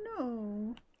don't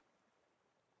know.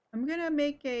 I'm gonna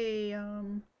make a,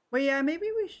 well, yeah, maybe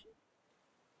we should...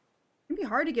 It'd be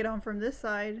hard to get on from this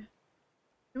side.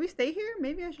 Do we stay here?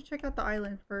 Maybe I should check out the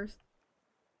island first.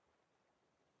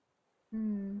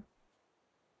 I'm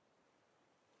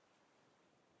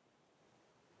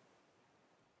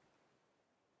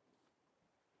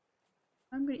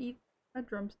gonna eat a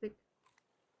drumstick.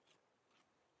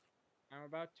 I'm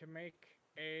about to make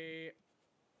a,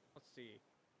 let's see,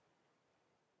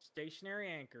 stationary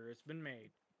anchor. It's been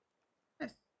made.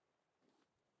 Yes.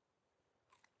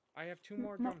 I have 2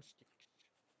 more drumsticks.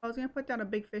 I was gonna put down a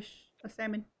big fish, a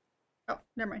salmon. Oh,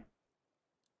 never mind.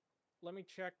 Let me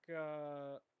check, you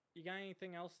got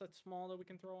anything else that's small that we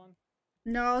can throw on?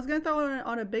 No, I was gonna throw it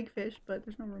on a big fish, but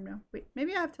there's no room now. Wait,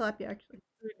 maybe I have tilapia actually.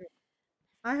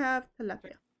 I have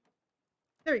tilapia.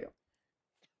 There we go.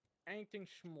 Anything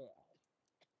small.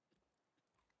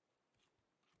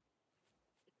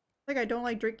 Like I don't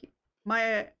like drinking.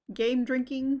 My game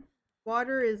drinking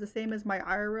water is the same as my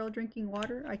IRL drinking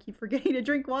water. I keep forgetting to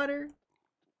drink water.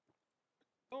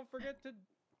 Don't forget to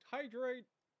hydrate.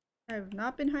 I have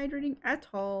not been hydrating at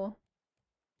all.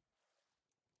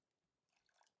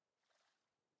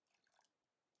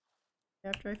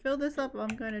 After I fill this up,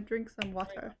 I'm gonna drink some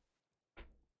water.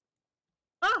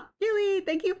 Oh, Gilly,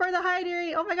 thank you for the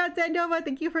hydrate. Oh my god, Sandova,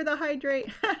 thank you for the hydrate.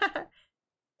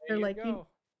 They're like,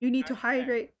 you need to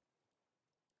hydrate.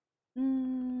 Okay,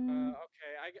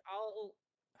 I'll...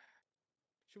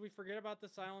 Should we forget about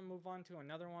this island, move on to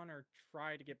another one, or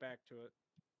try to get back to it?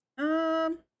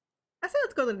 I said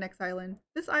let's go to the next island.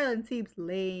 This island seems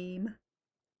lame.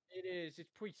 It is.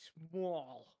 It's pretty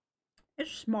small.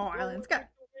 It's a small island. It's got...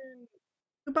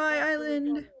 Goodbye,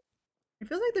 island. It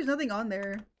feels like there's nothing on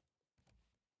there.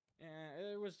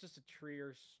 Yeah, it was just a tree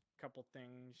or a couple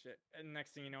things. And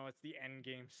next thing you know, it's the end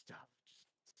game stuff.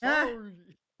 Sorry.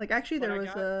 Like, actually, there was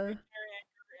a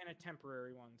and a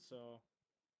temporary one, so...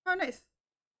 Oh, nice.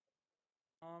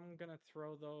 I'm gonna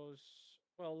throw those...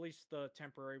 Well, at least the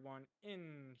temporary one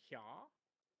in here.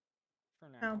 For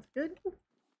now. Sounds good.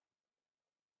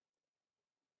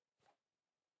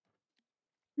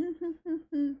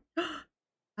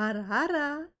 Hara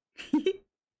hara.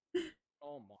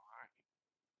 Oh my.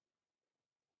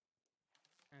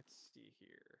 Let's see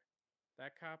here.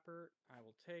 That copper I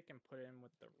will take and put in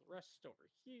with the rest over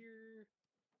here.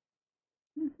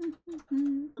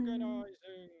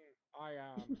 Organizing. I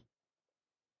am.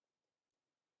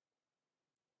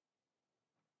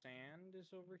 Sand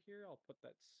is over here. I'll put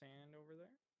that sand over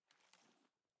there.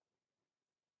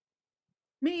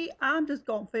 Me, I'm just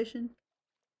going fishing.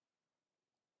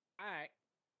 Alright.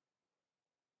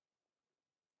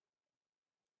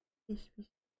 Fish, fish.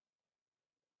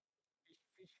 Fish,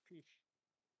 fish, fish.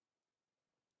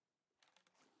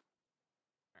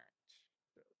 Alright.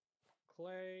 So,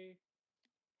 clay.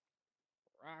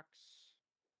 Rocks.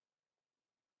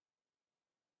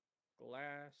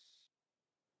 Glass.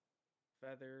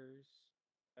 Feathers.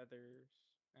 Feathers.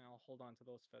 And I'll hold on to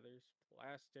those feathers.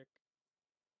 Plastic.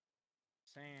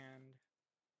 Sand.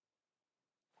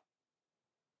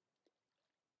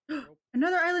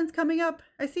 Another island's coming up.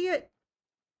 I see it.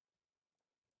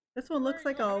 This one looks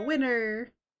like a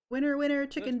winner. Winner, winner,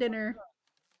 chicken dinner.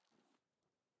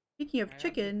 Speaking of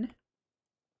chicken.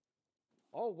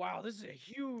 Oh, wow. This is a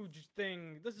huge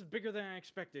thing. This is bigger than I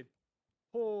expected.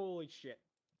 Holy shit.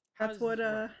 That's what,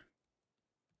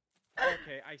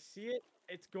 Okay, I see it.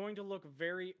 It's going to look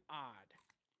very odd.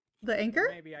 The anchor?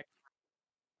 Maybe I...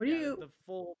 What do you... The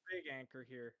full big anchor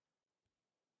here.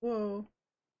 Whoa.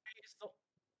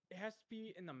 It has to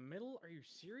be in the middle? Are you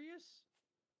serious?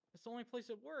 It's the only place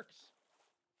it works.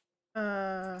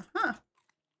 Huh.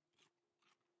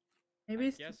 Maybe I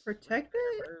it's to guess right protect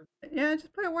there. it? Yeah,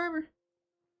 just put it wherever.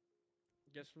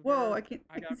 Guess Whoa, where I gotta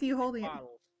can see move you these holding it.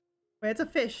 bottles. Wait, it's a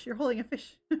fish. You're holding a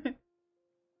fish.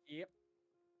 Yep.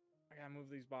 I gotta move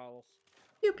these bottles.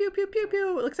 Pew pew pew pew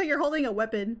pew. It looks like you're holding a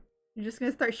weapon. You're just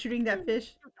gonna start shooting that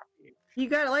fish. You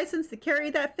got a license to carry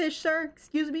that fish, sir?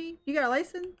 Excuse me? You got a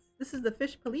license? This is the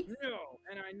fish police? No,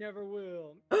 and I never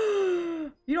will.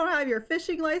 You don't have your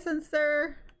fishing license,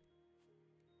 sir?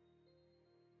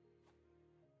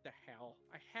 The hell?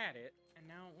 I had it, and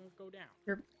now it won't go down.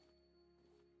 You're...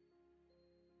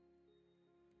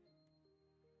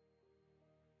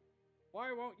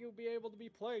 Why won't you be able to be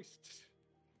placed?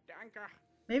 Danka.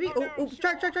 Maybe. Oh, Oh, no, oh,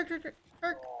 shark, shark, shark, shark, shark.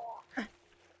 Shark.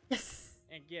 Yes.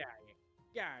 And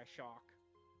shark.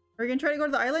 Are we gonna try to go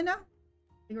to the island now?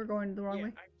 I think we're going the wrong way.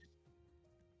 I'm just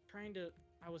trying to.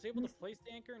 I was able to place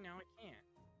the anchor, now I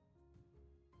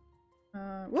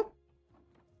can't. Whoop.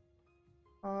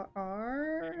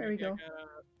 There we go.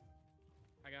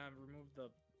 I gotta remove the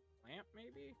lamp,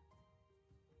 maybe?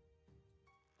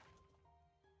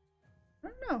 I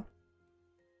don't know.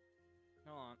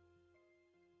 Hold on.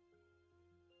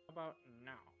 How about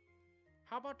now?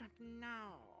 How about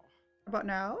now? How about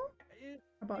now? I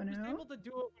About was now? able to do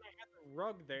it when I had the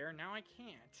rug there, now I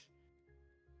can't.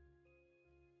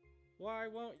 Why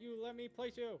won't you let me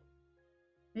place you?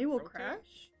 Maybe we'll Rotate?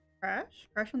 crash?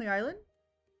 Crash on the island?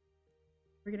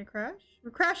 We're gonna crash? We're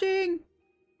crashing!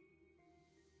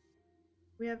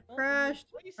 We have Oh, crashed.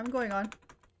 place I'm going on.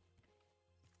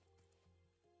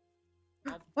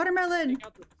 I'll Watermelon! take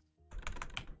out the...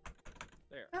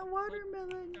 There. A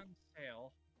watermelon! On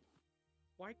sale.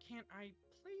 Why can't I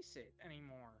place it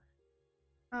anymore?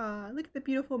 Ah, look at the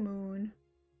beautiful moon.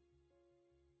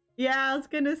 Yeah, I was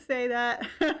gonna say that.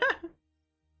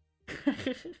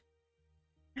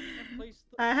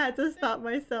 I had to stop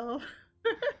myself.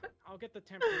 I'll get the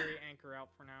temporary anchor out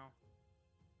for now.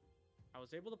 I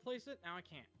was able to place it, now I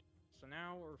can't. So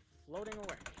now we're floating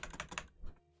away.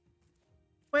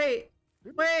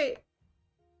 Wait!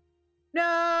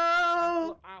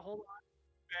 No! I'll hold on.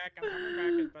 I'm coming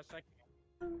back as best I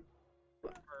can.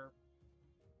 Or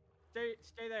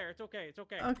stay there. It's okay. It's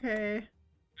okay. Okay.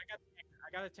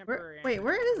 I got a temporary anchor. Wait,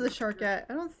 where is the shark at?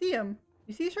 I don't see him.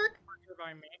 You see a shark? Here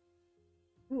by me.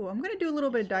 Ooh, I'm gonna do a little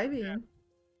bit of diving.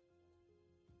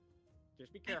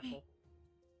 Just be careful.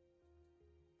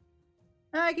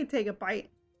 I can take a bite.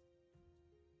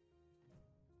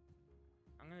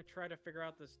 I'm gonna try to figure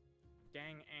out this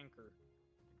dang anchor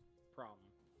problem.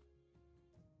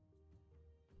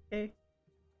 Okay.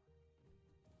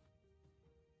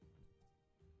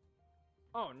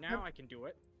 Oh, now I can do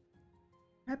it.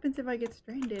 What happens if I get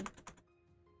stranded?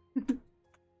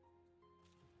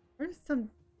 Where's some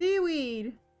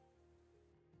seaweed?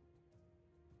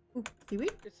 Ooh,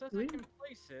 seaweed? It says Seaweed? I can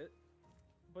place it,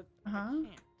 but I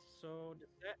can't. So does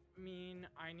that mean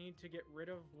I need to get rid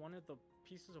of one of the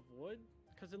pieces of wood?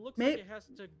 Because it looks like it has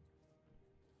to...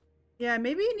 Yeah,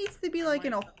 maybe it needs to be like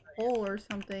in a hole or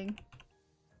something.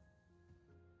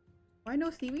 Why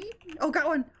no seaweed? Oh, got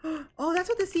one! Oh, that's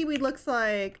what the seaweed looks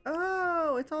like!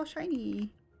 Oh, it's all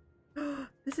shiny.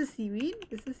 This is seaweed?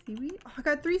 This is seaweed? Oh, I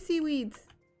got 3 seaweeds!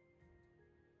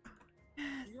 Do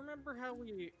you remember how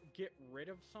we get rid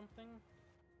of something?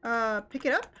 Pick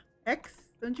it up? X?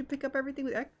 Don't you pick up everything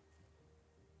with X?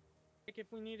 Like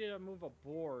if we needed to move a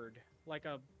board, like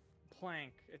a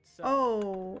plank itself.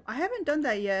 Oh, I haven't done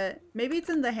that yet. Maybe it's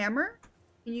in the hammer?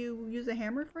 Can you use a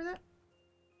hammer for that?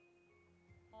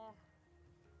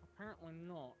 Apparently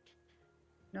not.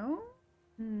 No?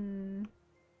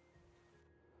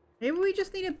 Maybe we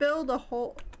just need to build a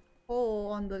hole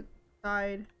on the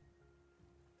side.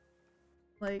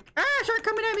 Like, shark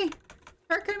coming at me!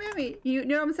 Shark coming at me! You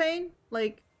know what I'm saying?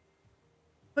 Like,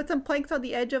 put some planks on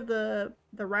the edge of the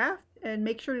raft and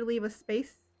make sure to leave a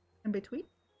space in between.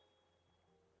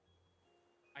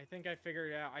 I think I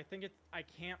figured it out. I think I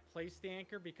can't place the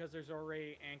anchor because there's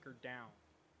already anchored down.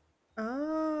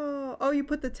 Oh, you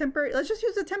put the temporary. Let's just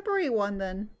use the temporary one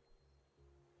then.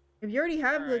 If you already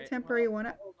have the temporary one.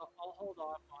 I'll hold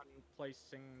off on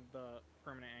placing the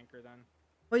permanent anchor then.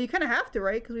 Well, you kind of have to,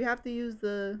 right? Because we have to use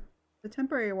the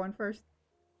temporary one first.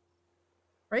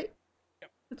 Right?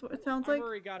 Yep. That's what it sounds like. I've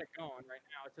already got it going right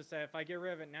now. It's just that if I get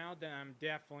rid of it now, then I'm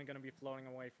definitely going to be floating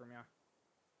away from you.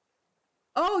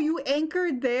 Oh, you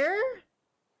anchored there?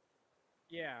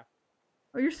 Yeah.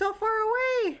 Oh, you're so far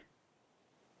away.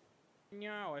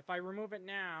 No, if I remove it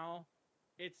now,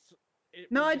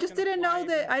 No, I just didn't know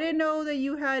that. I didn't know that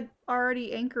you had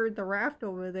already anchored the raft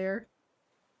over there.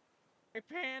 I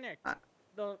panicked. Uh,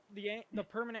 The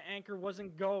permanent anchor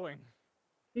wasn't going.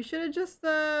 you should have just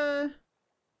I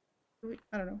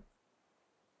don't know.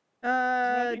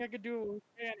 There's nothing I could do with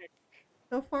panic.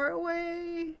 So far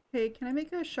away. Hey, can I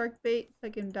make a shark bait so I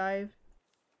can dive?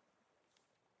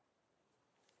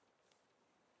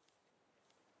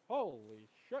 Holy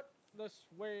shit! This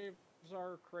waves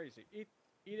are crazy. Eat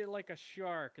it like a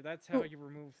shark. That's how Oh, you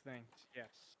remove things. Yes.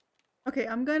 okay,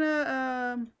 I'm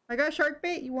gonna I got shark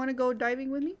bait. You want to go diving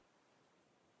with me?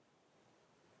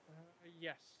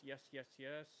 Yes, yes, yes,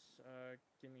 yes.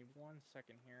 Give me 1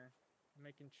 second here.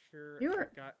 Making sure I You're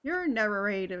got you're never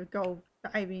ready to go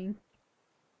diving.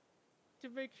 to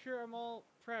make sure I'm all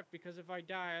prepped because if I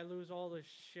die, I lose all this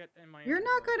shit in my You're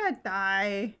not inventory. gonna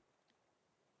die.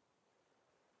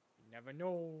 You never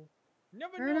know.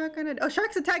 Never You're not know. gonna. Oh,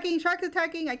 shark's attacking! Shark's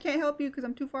attacking! I can't help you because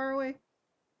I'm too far away.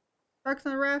 Shark's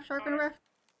on a raft. Shark on a raft.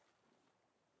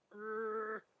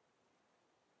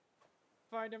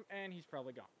 Find him, and he's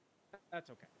probably gone. That's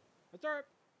okay. That's alright.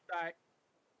 Die.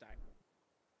 Die.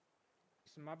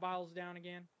 So my bottle's down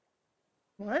again.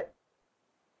 What?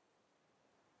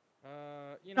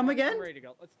 You know, Come again? I'm ready to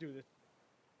go. Let's do this.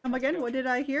 Come Let's again? go. What did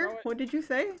I hear? Throw it. What did you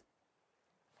say?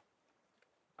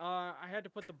 I had to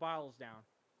put the bottles down.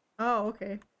 Oh,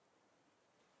 okay.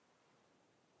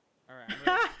 Alright,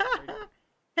 I'm ready.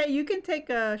 Hey, you can take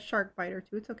a shark bite or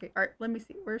two. It's okay. Alright, let me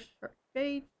see. Where's shark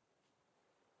bait?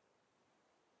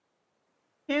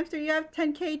 Hamster, you have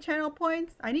 10k channel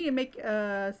points? I need to make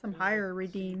some higher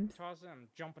redeems. Toss them,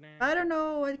 jumping in. I don't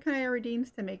know what kind of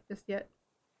redeems to make just yet.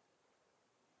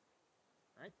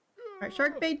 Right. Alright,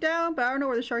 shark bait down, but I don't know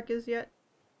where the shark is yet.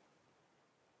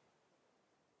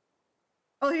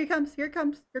 Oh, here he comes. Here it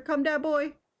comes. Here come that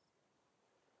boy.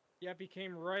 Yep, he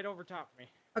came right over top of me.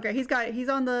 Okay, he's got it. He's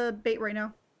on the bait right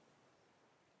now.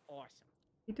 Awesome.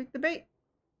 He took the bait.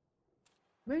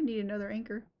 I'm gonna need another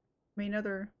anchor. I mean,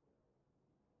 another...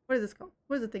 What is this called?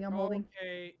 What is the thing I'm holding?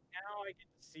 Okay, now I get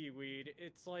the seaweed.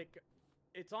 It's like,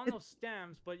 it's on those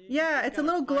stems, but yeah, it's a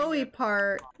little glowy it.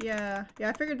 part. Yeah, yeah,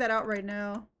 I figured that out right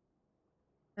now.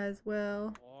 As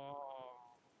well. Oh.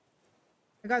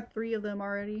 I got 3 of them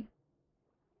already.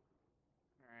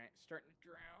 Alright, starting to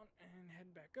drown and head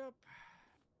back up.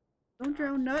 Don't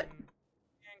drown, Nut.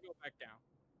 And go back down.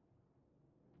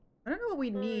 I don't know what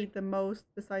we need the most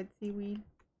besides seaweed.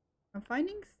 I'm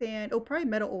finding sand. Oh, probably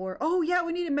metal ore. Oh, yeah,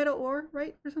 we need a metal ore,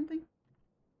 right? For something?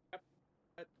 Yep.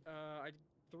 I did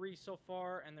 3 so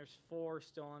far, and there's 4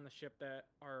 still on the ship that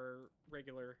are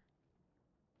regular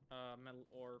metal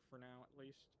ore for now, at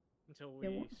least. Until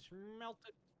we smelt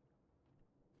it.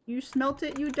 You smelt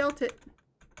it, you dealt it.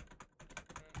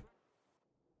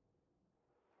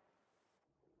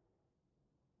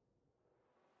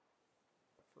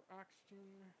 For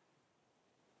oxygen.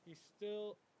 He's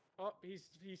still... Oh, he's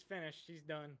finished. He's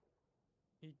done.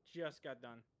 He just got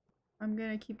done. I'm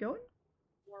gonna keep going.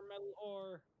 More metal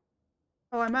ore.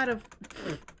 Oh, I'm out of...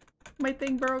 My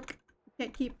thing broke.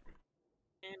 Can't keep...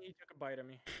 And he took a bite of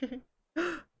me.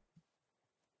 Alright,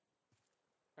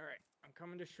 I'm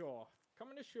coming to shore.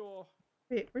 Coming to shore.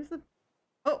 Wait, where's the...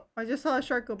 Oh, I just saw a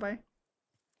shark go by.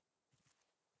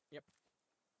 Yep.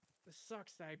 This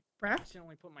sucks that I Raft?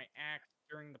 accidentally put my axe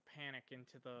during the panic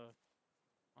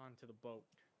onto the boat.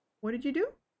 What did you do?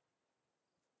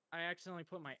 I accidentally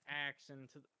put my axe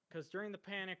into because during the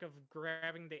panic of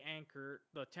grabbing the anchor,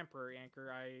 the temporary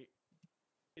anchor,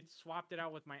 it swapped it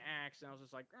out with my axe, and I was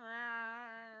just like,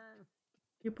 "Argh!"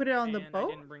 You put it on the And boat?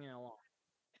 I didn't bring it along.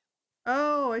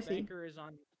 Oh, I The see. anchor is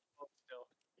on the boat still.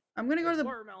 I'm gonna go to the...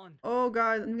 watermelon. Oh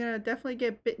god, I'm gonna definitely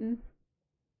get bitten.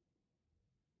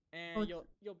 And Oh, you'll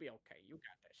be okay. You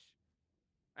got this.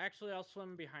 Actually, I'll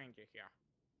swim behind you here.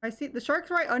 I see the shark's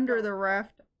right under the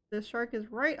raft. The shark is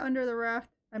right under the raft.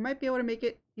 I might be able to make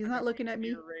it. He's not looking at me.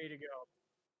 You're ready to go.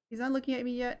 He's not looking at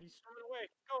me yet. He's swimming away.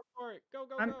 Go for it. Go,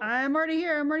 go, I'm go. I'm already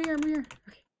here. I'm already here. I'm here.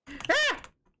 Okay. Ah!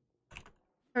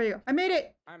 There you go. I made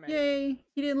it. Yay!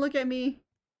 He didn't look at me.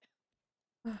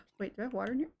 Oh, wait, do I have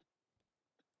water in here?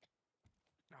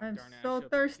 Oh, I'm darn it, so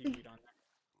thirsty.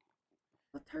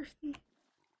 So thirsty.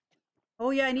 Oh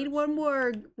yeah, I need one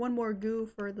more goo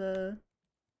for the...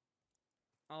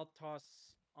 I'll toss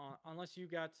unless you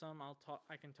got some,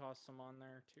 I can toss some on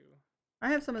there too. I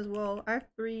have some as well. I have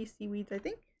 3 seaweeds, I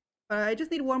think. But I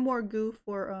just need one more goo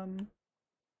for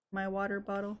my water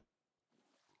bottle.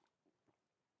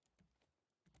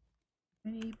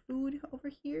 Any food over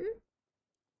here?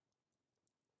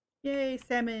 Yay,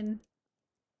 salmon.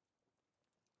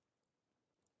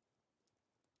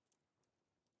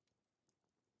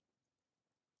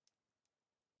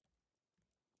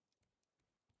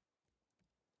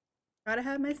 Gotta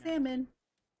have my salmon.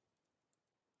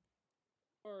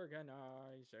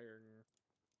 Organizing.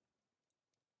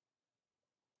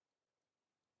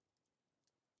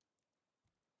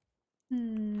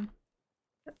 Hmm.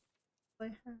 I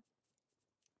have.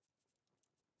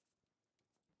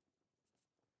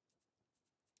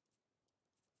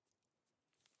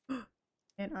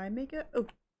 And I make it. Oh,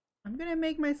 I'm gonna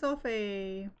make myself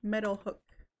a metal hook.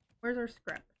 Where's our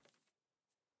scrap?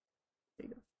 There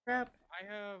you go. Scrap. I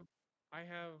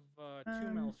have 2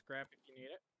 metal Um, scrap if you need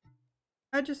it.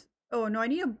 I just. Oh no, I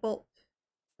need a bolt.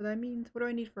 So that means what do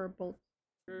I need for a bolt?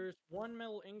 There's 1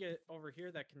 metal ingot over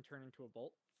here that can turn into a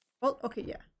bolt. Bolt. Okay,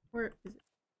 yeah. Where is it?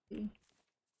 See.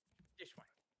 This one.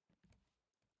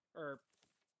 Or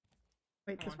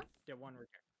Wait, come this on, one. the one right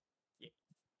there. Yeah.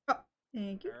 Oh,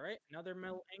 thank you. All right, another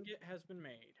metal ingot has been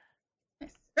made.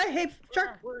 Nice. Hey, hey,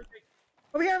 shark! Where is it?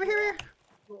 Over here, over here, over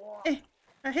here! Hey,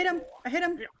 I hit him! I hit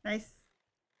him! Yeah. Nice.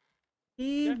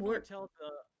 Definitely Teamwork. tell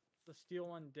the steel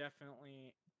one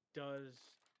definitely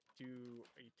does do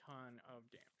a ton of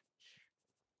damage.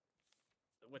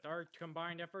 With our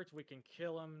combined efforts, we can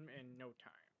kill him in no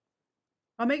time.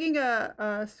 I'm making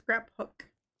a scrap hook.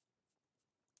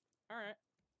 All right.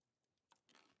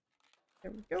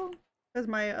 There we go. That's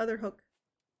my other hook.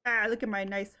 Ah, look at my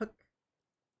nice hook.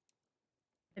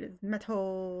 It is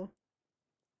metal.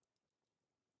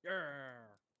 Yeah.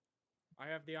 I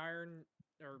have the iron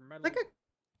or metal. Like a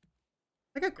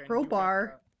and you got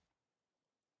crowbar.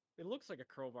 it looks like a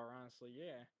crowbar, honestly.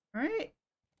 Yeah. Right?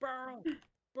 Barrel.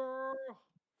 Barrel.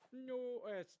 No,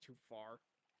 it's too far.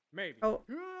 Maybe. Oh,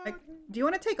 like, do you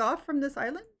want to take off from this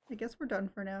island? I guess we're done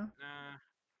for now. Nah.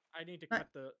 I need to Not,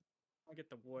 I'll get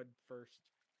the wood first.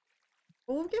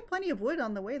 well, we'll get plenty of wood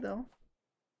on the way, though.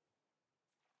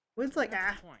 Wood's like,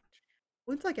 That's the point.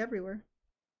 wood's like everywhere.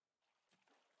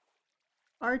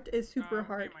 Art is super Why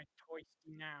hard. am I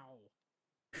toasty now?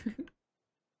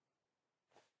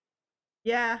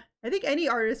 Yeah, I think any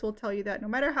artist will tell you that, no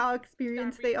matter how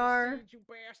experienced Stop they eating the are seeds, you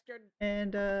bastard.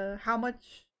 and how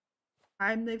much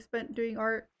time they've spent doing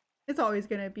art, it's always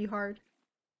gonna be hard.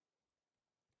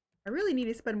 I really need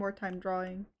to spend more time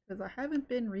drawing because I haven't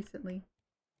been recently.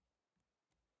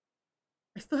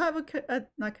 I still have a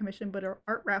not commission, but an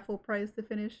art raffle prize to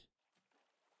finish.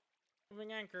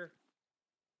 Moving anchor.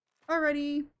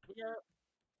 Alrighty.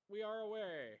 We are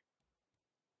away.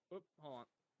 Oop, hold on.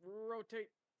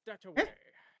 Rotate that away. Okay.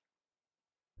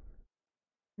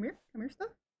 Come here, stuff.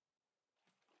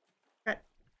 Got.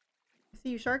 I see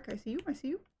you, shark. I see you. I see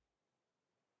you.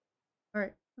 All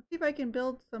right. Let's see if I can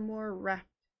build some more raft.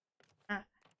 Ah.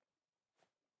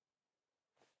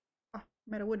 Ah,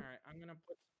 I'm out of wood. All right, I'm gonna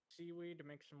put seaweed to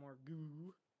make some more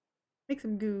goo. Make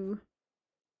some goo.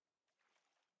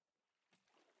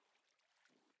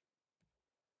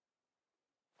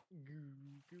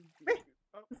 Goo. Wait.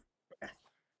 Oh. Fast.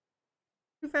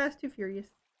 Too fast, too furious.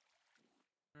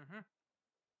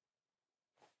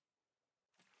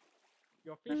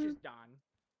 Your fish is done.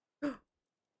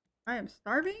 I am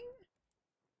starving.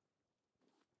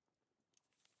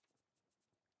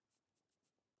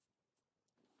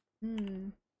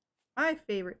 My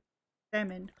favorite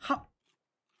salmon. Ha!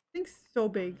 Thing's so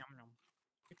big. Nom, nom, nom.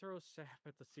 We throw sap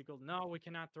at the seagull. No, we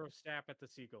cannot throw sap at the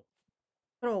seagull.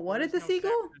 Throw what There at is the no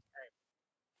seagull?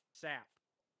 Sap.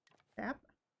 Sap.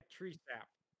 Tree sap.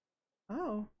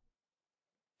 Oh.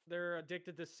 They're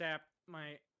addicted to sap.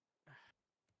 My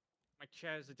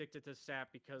chat is addicted to sap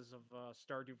because of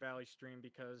Stardew Valley stream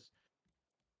because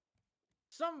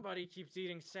somebody keeps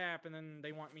eating sap and then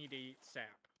they want me to eat sap.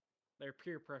 They're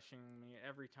peer pressuring me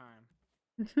every time.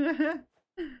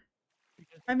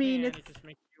 I mean, it just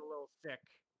makes you a little sick.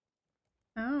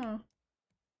 Oh.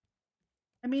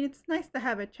 I mean, it's nice to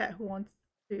have a chat who wants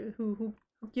to who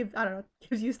gives I don't know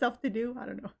gives you stuff to do. I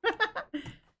don't know.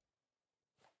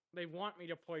 They want me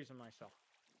to poison myself.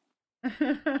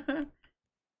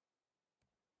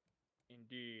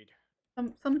 Indeed.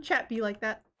 Some chat be like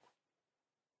that.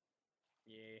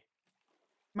 Yeah.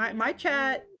 My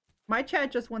chat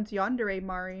just wants yandere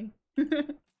Mari.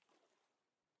 Of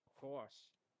course.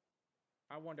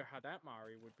 I wonder how that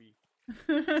Mari would be.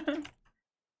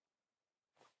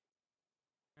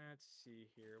 Let's see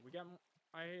here.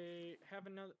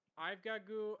 I've got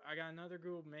goo. I got another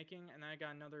goo making, and I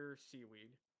got another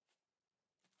seaweed.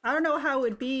 I don't know how it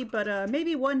would be, but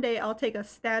maybe one day I'll take a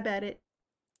stab at it.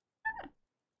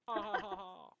 Ha ha ha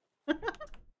ha.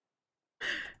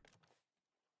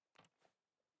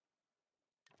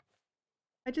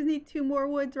 I just need 2 more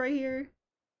woods right here.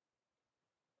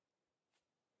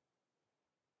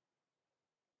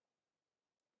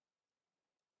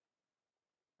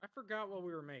 I forgot what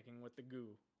we were making with the goo.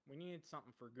 We needed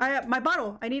something for goo. My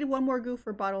bottle. I needed 1 more goo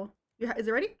for bottle. Is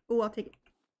it ready? Oh, I'll take it.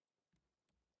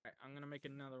 I'm gonna make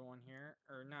another one here,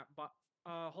 or not. But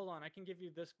hold on. I can give you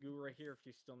this goo right here if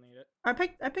you still need it. I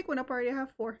picked one up already. I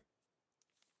have 4.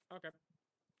 Okay.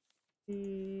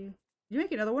 Did you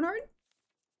make another one already?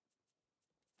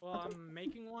 Well, I'm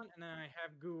making one, and then I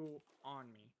have goo on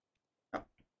me. Oh.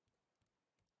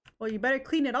 Well, you better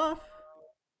clean it off.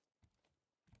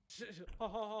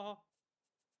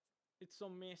 It's so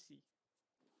messy.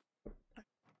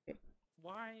 Okay.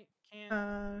 Why can't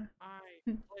I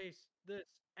hmm. place this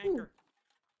anchor? Ooh.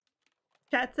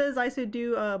 Chat says I should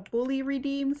do bully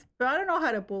redeems, but I don't know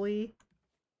how to bully.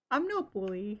 I'm no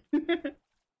bully. Touch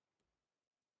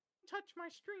my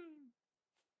stream.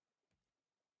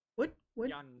 Wood?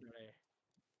 Yandere.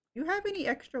 You have any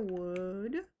extra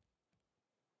wood?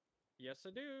 Yes, I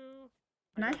do.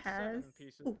 And I I got has. 7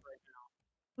 pieces Ooh. right now.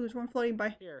 There's one floating by.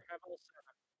 Here, have all 7.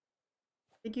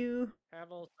 Thank you.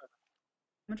 Have all 7.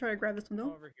 I'm gonna try to grab this one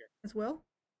though. Over here. As well.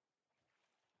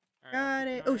 All right, Got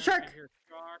it. Oh, shark!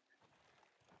 Shark.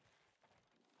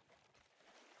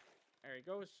 There he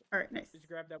goes. Alright, nice. Did you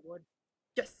grab that wood?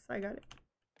 Yes, I got it.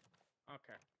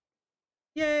 Okay.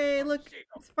 Yay, Oh, look. seagull.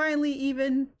 It's finally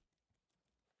even.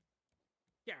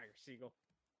 Yeah, your seagull.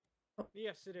 Oh.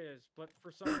 Yes, it is. But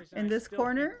for some reason, in this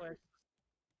corner?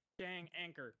 Dang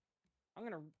anchor. I'm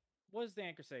gonna. What does the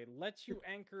anchor say? Lets you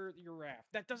anchor your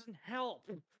raft. That doesn't help.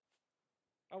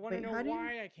 I want to know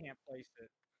why I can't place it.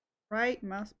 Right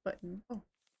mouse button. Oh.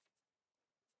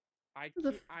 I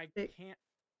can't.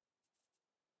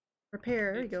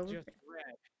 Repair. There we go. It's just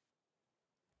red.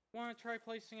 Want to try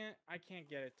placing it? I can't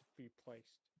get it to be placed.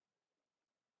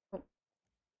 Oh.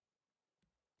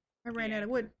 I ran out of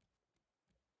wood.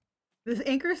 This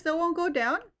anchor still won't go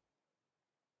down?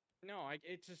 No,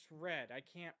 it's just red. I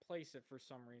can't place it for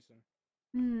some reason.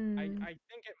 I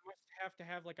think it must have to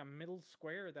have like a middle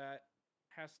square that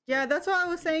has to... Yeah, that's why I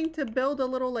was saying to build a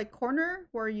little like corner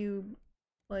where you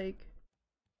like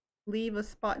leave a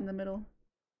spot in the middle.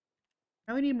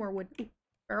 Now we need more wood. Ooh,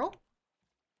 barrel?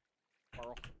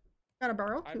 Barrel. Got a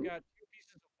barrel too. I've got 2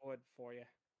 pieces of wood for you.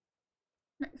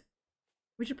 Nice.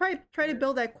 We should probably try to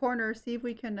build that corner, see if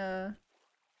we can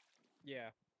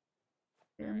Yeah.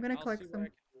 Yeah, I'm gonna collect some.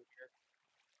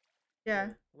 Yeah.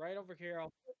 Right over here,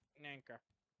 I'll put an anchor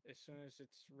as soon as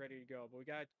it's ready to go. But we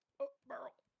got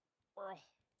barrel.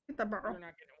 Get the barrel. You're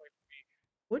not getting away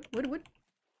from me. Wood.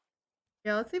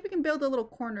 Yeah, let's see if we can build a little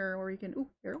corner where you can.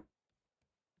 Ooh, arrow.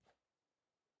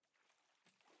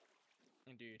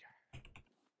 Indeed.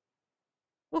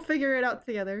 We'll figure it out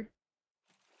together.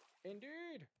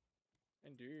 Indeed.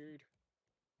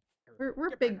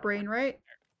 We're big brain, right?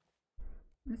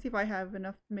 Let me see if I have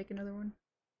enough to make another one.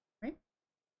 Right?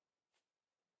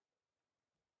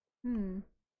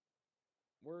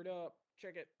 Word up.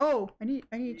 Check it. Oh, I need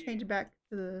to change it back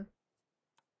to the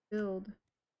build.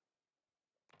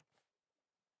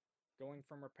 Going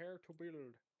from repair to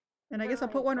build. And I guess I'll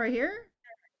put one right here.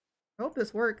 I hope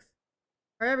this works.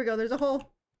 Alright, there we go. There's a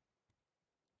hole.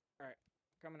 Alright,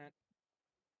 coming in.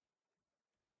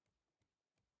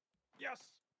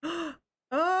 Yes! Oh,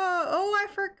 I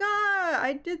forgot.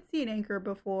 I did see an anchor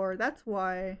before. That's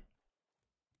why.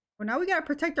 Well, now we gotta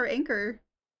protect our anchor.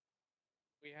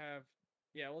 We have...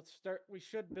 Yeah, let's start. We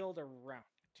should build around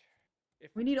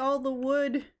it. We need all the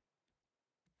wood.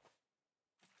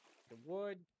 The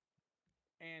wood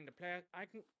and the plastic. I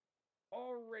can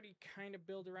already kind of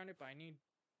build around it, but I need...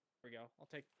 There we go. I'll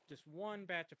take just one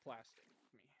batch of plastic with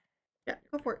me. Yeah,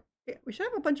 go for it. Yeah, we should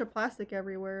have a bunch of plastic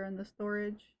everywhere in the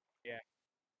storage. Yeah.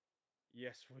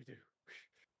 Yes, we do.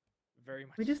 Very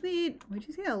much. We just need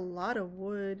a lot of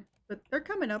wood, but they're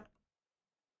coming up.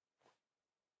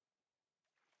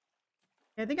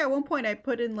 I think at one point I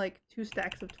put in like 2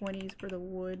 stacks of 20s for the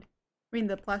wood. I mean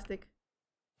the plastic.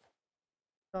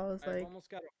 So I was like, almost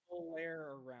got a full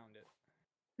layer around it.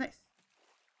 Nice.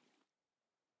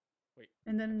 Wait.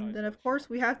 And then of course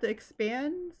we have to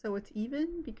expand so it's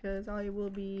even because I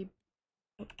will be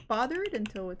bothered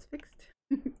until it's fixed.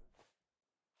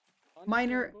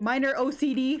 minor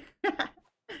OCD. Did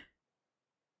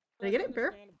I get it,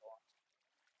 Bear?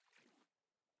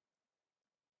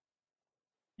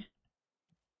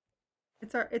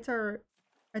 It's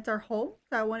our home,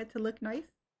 so I want it to look nice.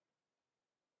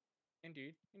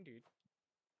 Indeed.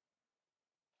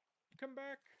 Come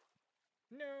back.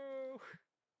 No.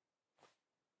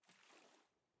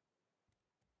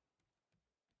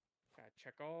 Gotta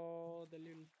check all the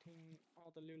little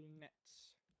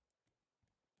nets.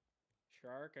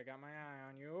 Shark, I got my eye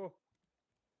on you.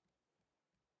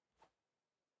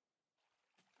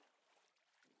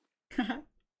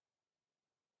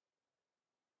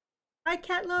 Hi,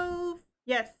 Cat Loaf.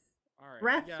 Yes. All right.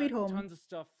 Raft Sweet Home. Tons of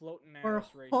stuff floating at or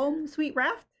us right Home here. Sweet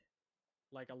Raft.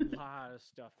 like a lot of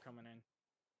stuff coming in.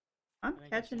 I'm I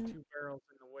think I see catching. 2 barrels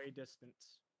in the way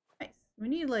distance. Nice. We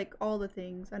need like all the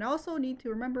things, and I also need to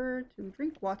remember to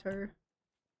drink water.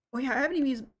 Oh yeah, I haven't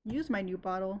even used my new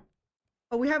bottle.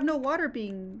 Oh, we have no water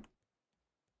being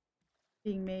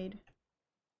made.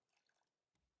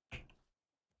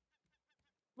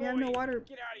 We have Boy, no water.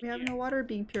 get out of We have here! no water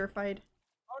being purified.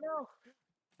 Oh no!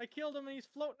 I killed him and he's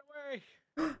floating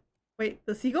away. Wait,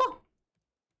 the seagull?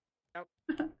 Yep.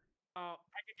 Oh,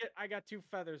 I got 2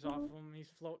 feathers off of him. He's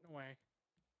floating away.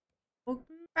 Oh,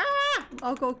 ah!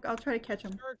 I'll go. I'll try to catch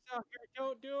him. Sharks out here!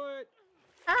 Don't do it!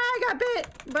 Ah, I got bit,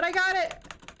 but I got it.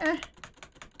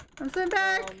 I'm swimming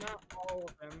back. Well, not all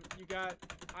of them. You got.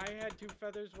 I had 2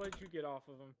 feathers. What did you get off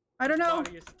of him? I don't His know.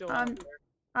 body is still out there.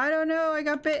 I don't know. I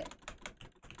got bit.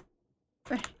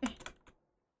 What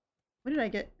did I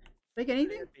get? Did I get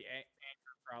anything? The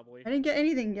anchor, probably. I didn't get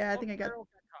anything. Yeah, I think I got.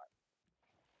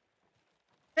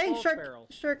 Hey, shark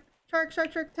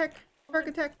attack. Shark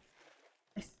attack.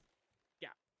 Nice. Yeah.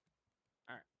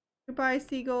 Alright. Goodbye,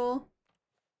 seagull.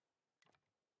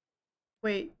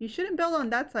 Wait, you shouldn't build on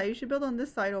that side. You should build on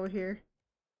this side over here.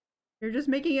 You're just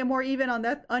making it more even on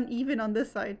that, uneven on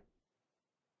this side.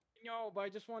 No, but I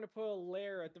just want to put a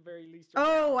layer at the very least.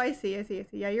 Oh, I see.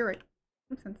 Yeah, you're right.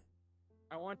 Makes sense.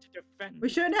 I want to defend. We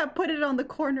shouldn't have put it on the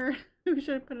corner. We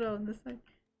should have put it on this side.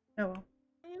 Oh well.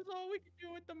 That was all we could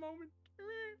do at the moment.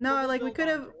 No, like we could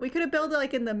have built it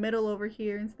like in the middle over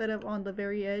here instead of on the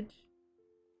very edge.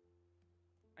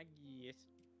 I guess.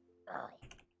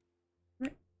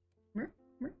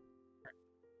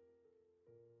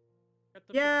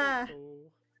 Yeah,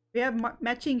 we have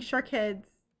matching shark heads.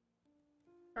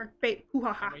 Shark bait. Hoo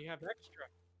ha ha. We have extra.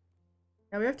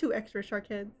 Yeah, we have 2 extra shark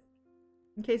heads.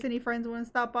 In case any friends want to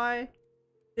stop by,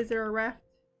 visit our raft.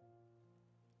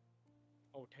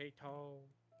 Potato.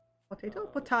 Potato?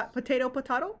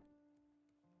 Potato?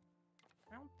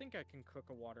 I don't think I can cook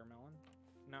a watermelon.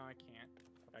 No, I can't.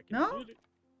 But I can No? eat it.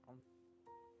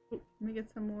 Ooh, let me get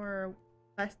some more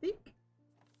plastic.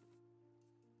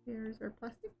 Here's our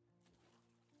plastic.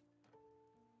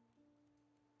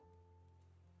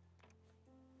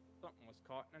 Something was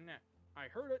caught in a net. I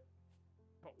heard it.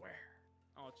 But where?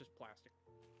 Oh, it's just plastic.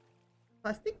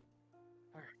 Plastic?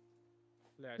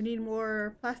 Alright. We need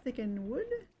more plastic and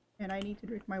wood. And I need to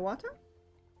drink my water.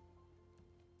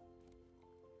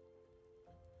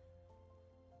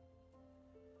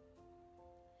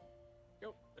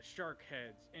 Yep, the shark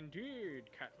heads. Indeed,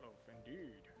 Catloaf,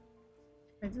 indeed.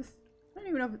 I don't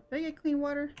even know if... Did I get clean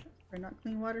water? Or not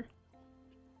clean water?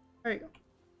 There you go.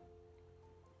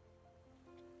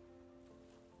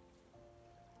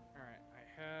 Alright, I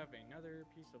have another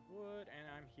piece of wood, and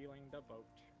I'm healing the boat.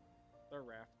 The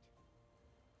raft.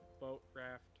 Boat,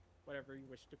 raft, whatever you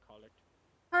wish to call it.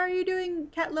 How are you doing,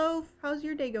 Catloaf? How's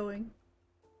your day going?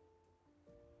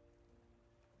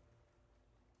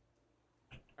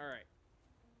 Alright.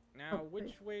 Now,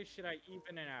 which way should I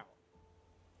even it out?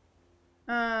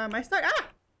 Ah!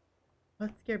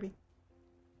 That scared me.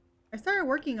 I started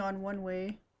working on one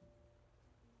way.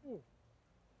 Ooh.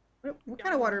 What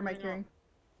kind of water am I carrying?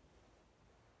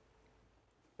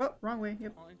 Oh, wrong way.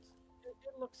 Yep. Well,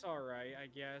 it looks alright, I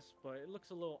guess, but it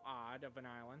looks a little odd of an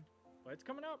island. But it's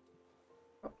coming up.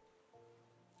 Oh.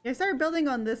 Yeah, I started building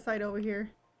on this side over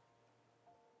here.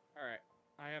 Alright.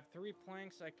 I have 3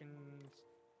 planks I can...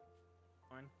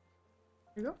 1.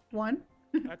 There you go. 1.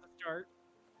 That's a start.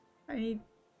 I need...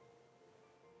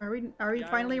 Are we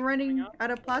finally running out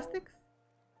of plastics?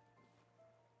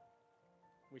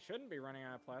 We shouldn't be running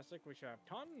out of plastic. We should have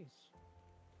tons.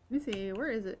 Let me see.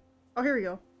 Where is it? Oh, here we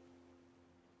go.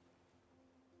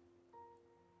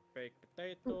 Baked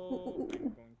potato. I'm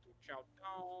going to chow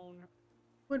down.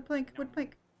 Wood plank. Wood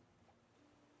plank.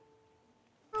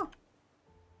 Oh.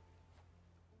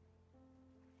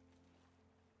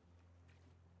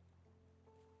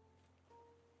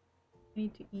 I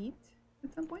need to eat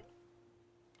at some point.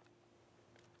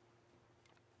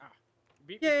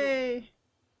 Yay!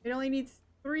 It only needs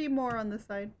 3 more on this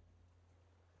side.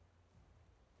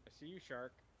 I see you,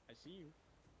 shark. I see you.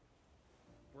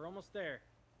 We're almost there.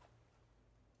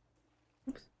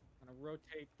 Oops. I'm gonna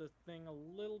rotate the thing a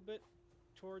little bit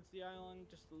towards the island,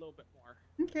 just a little bit more.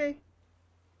 Okay.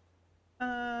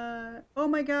 Oh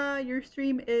my god, your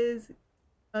stream is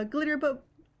a glitter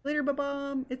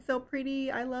bomb. It's so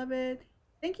pretty. I love it.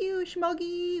 Thank you,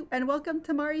 Shmogi, and welcome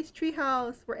to Mari's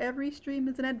Treehouse, where every stream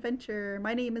is an adventure.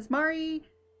 My name is Mari.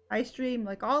 I stream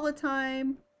like all the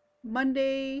time.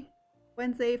 Monday,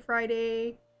 Wednesday,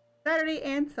 Friday, Saturday,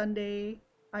 and Sunday.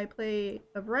 I play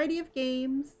a variety of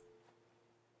games.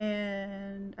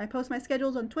 And I post my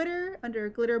schedules on Twitter under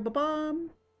Glitter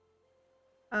Bomb.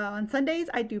 On Sundays,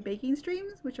 I do baking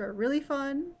streams, which are really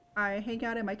fun. I hang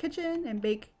out in my kitchen and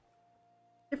bake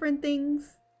different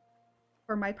things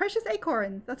for my precious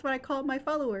acorns. That's what I call my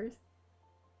followers.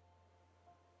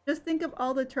 Just think of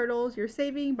all the turtles you're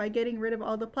saving by getting rid of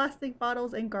all the plastic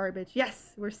bottles and garbage.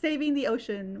 Yes, we're saving the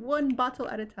ocean, one bottle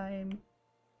at a time.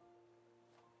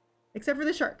 Except for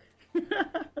the shark.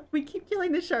 We keep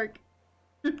killing the shark.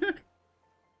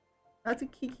 That's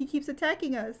what he keeps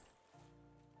attacking us.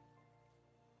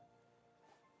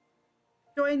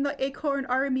 Join the acorn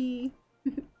army.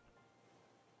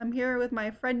 I'm here with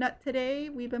my friend Nutt today.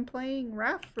 We've been playing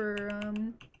Raft for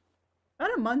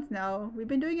about a month now. We've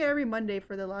been doing it every Monday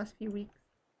for the last few weeks.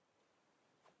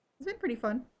 It's been pretty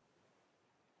fun.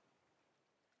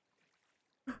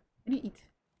 I need to eat.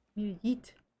 I need to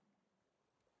eat.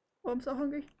 Oh, I'm so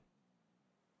hungry.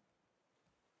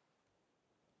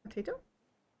 Potato?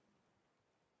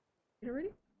 Eat already?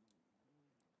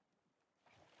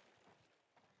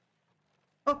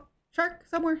 Oh, shark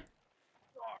somewhere.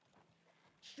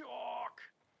 Shark!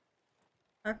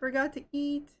 I forgot to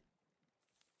eat.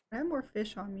 I have more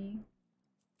fish on me.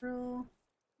 Girl.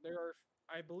 There are,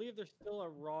 I believe there's still a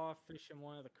raw fish in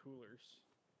one of the coolers.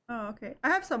 Oh, okay. I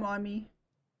have some on me.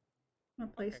 I'm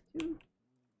gonna place two.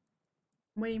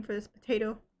 I'm waiting for this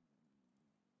potato.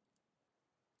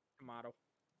 Tomato.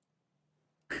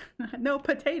 No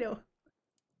potato.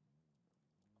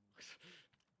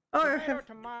 Oh,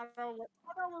 Tomato. Oh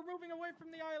no, we're moving away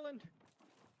from the island.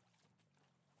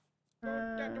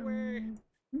 Go that way.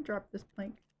 Drop this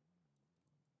plank.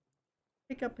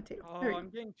 Pick up potato. Oh, I'm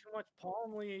getting too much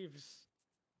palm leaves.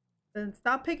 Then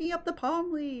stop picking up the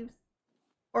palm leaves.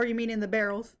 Or you mean in the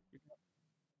barrels? I'm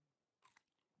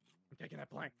taking that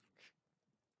plank.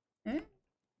 Eh? Do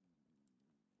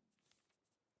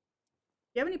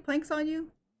you have any planks on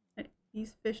you?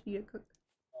 These fish need to cook.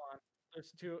 Hold on.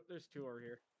 There's two over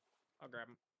here. I'll grab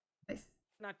them. Nice.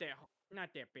 Not that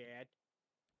bad.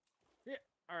 Yeah.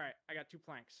 All right. I got 2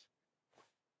 planks.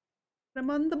 Put them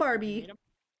on the Barbie.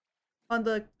 On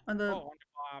the the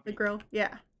grill.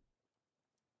 Yeah.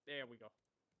 There we go.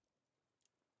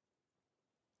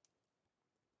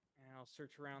 And I'll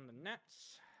search around the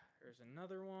nets. There's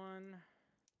another one.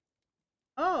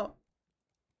 Oh.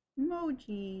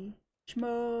 Emoji.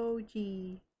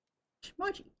 Shmoji.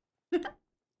 Shmoji.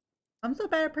 I'm so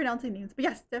bad at pronouncing names. But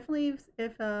yes, definitely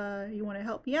if you want to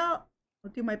help me out,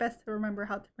 I'll do my best to remember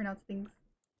how to pronounce things.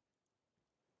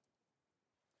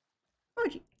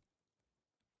 Emoji.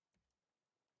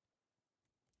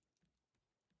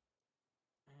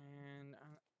 And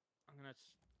I'm gonna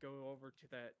go over to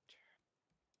that.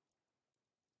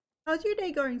 How's your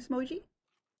day going, Smoji?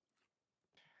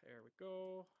 There we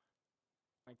go.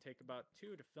 Might take about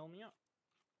 2 to fill me up.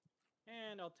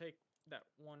 And I'll take that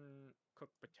 1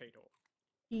 cooked potato.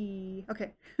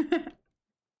 Okay. I'm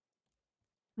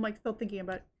like still thinking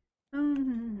about it.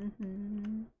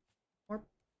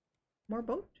 More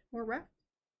boat? More raft?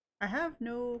 I have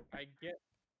no... I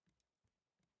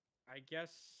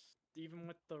guess even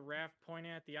with the raft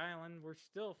pointing at the island, we're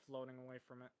still floating away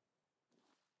from it.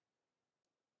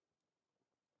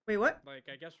 Wait, what? Like,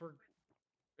 I guess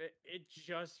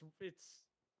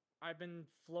I've been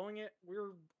flowing it.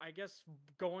 We're, I guess,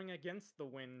 going against the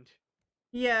wind.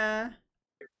 Yeah.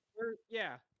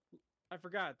 Yeah. I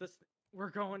forgot. We're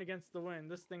going against the wind.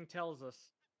 This thing tells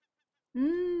us.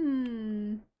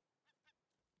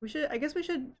 I guess we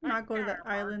should not go to that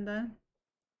island then.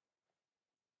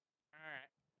 Alright.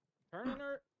 Turning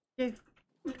her. Okay.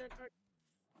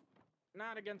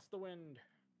 Not against the wind.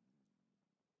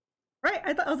 Right,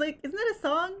 I was like, isn't that a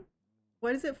song?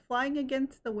 What is it, flying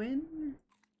against the wind?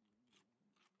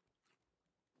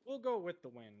 We'll go with the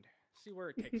wind. See where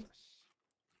it takes us.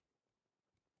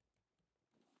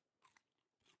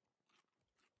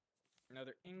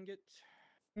 Another ingot.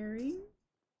 Herring?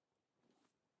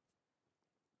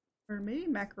 Or maybe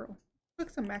mackerel. Cook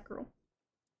some mackerel.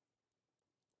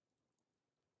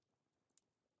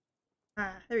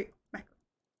 Ah, there you go. Mackerel.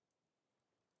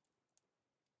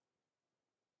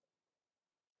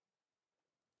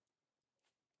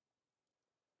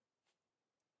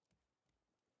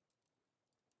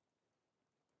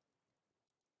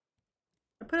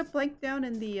 I put a blank down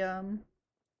in the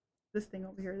this thing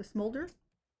over here, the smolder.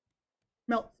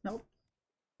 Melt.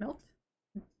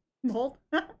 Mold.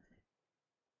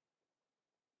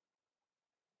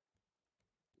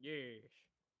 Yes.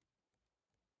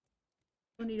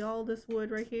 We need all this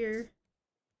wood right here.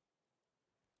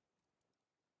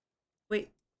 Wait,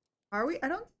 are we? I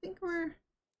don't think we're...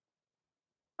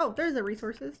 Oh, there's the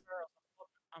resources.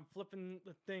 I'm flipping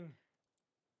the thing.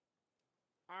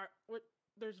 Alright, what?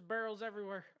 There's barrels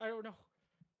everywhere. I don't know.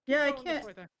 Yeah, I going this can't.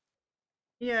 way then.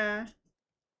 Yeah.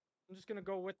 I'm just gonna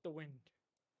go with the wind.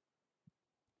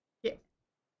 Yeah.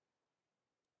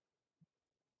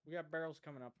 We got barrels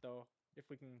coming up though. If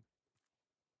we can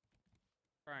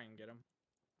try and get them.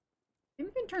 Maybe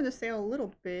we can turn the sail a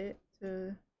little bit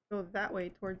to go that way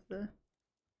towards the.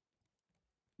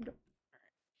 All right,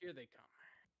 here they come.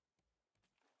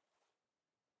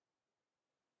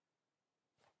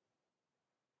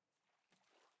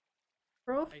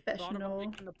 I thought about Professional.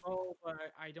 making the bow, but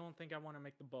I don't think I want to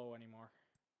make the bow anymore.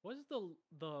 What does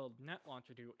the net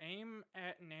launcher do? Aim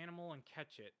at an animal and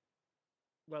catch it.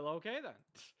 Well, okay then.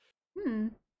 Hmm.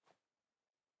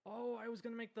 Oh, I was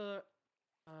gonna make the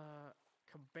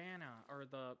cabana or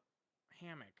the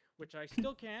hammock, which I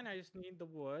still can. I just need the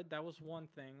wood. That was one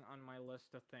thing on my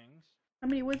list of things. How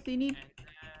many woods do you need? And then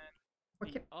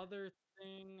What the can... other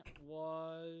thing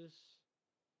was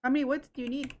How many woods do you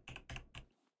need?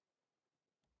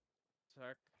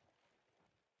 sec.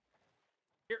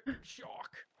 Here, shock.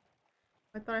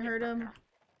 I thought I Get heard back him. here.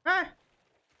 Ah!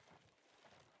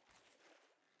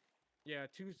 Yeah,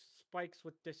 2 spikes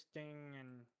with this thing,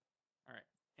 and all right,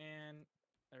 and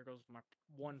there goes my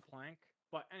one plank.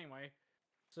 But anyway,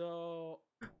 so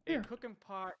a Here. cooking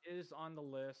pot is on the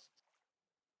list.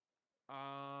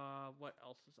 What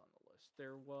else is on the list?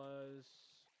 There was.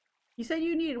 You said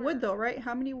you needed wood Where? though, right?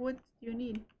 How many woods do you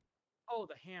need? Oh,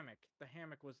 the hammock. The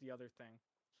hammock was the other thing.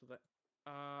 So that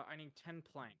I need 10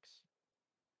 planks.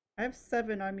 I have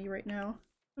 7 on me right now.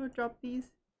 I'm gonna drop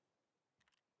these.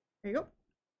 There you go.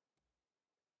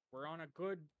 We're on a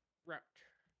good route.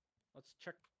 Let's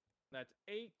check. That's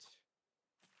 8,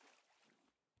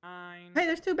 9. Hey,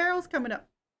 there's 2 barrels coming up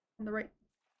on the right.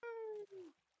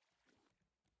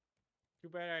 Too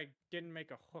bad I didn't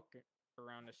make a hook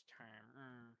around this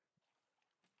time.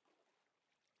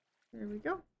 There we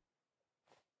go.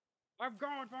 I'm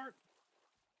going for it.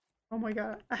 Oh my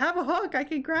god. I have a hook. I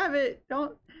can grab it.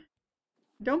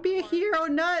 Don't be a hero,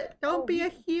 Nut. Don't be a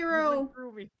hero. He went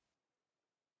through me.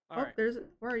 All Oh, right. there's.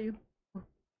 Where are you? Oh,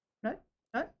 Nut?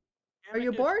 Nut? Are Hammock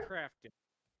you is aboard? crafted.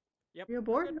 Yep. Are you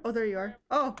aboard? good. Oh, there you are.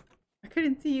 Oh, I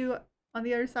couldn't see you on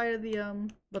the other side of the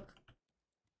look.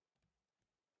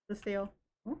 The sail.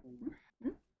 Oh,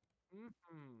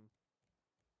 Mm-hmm.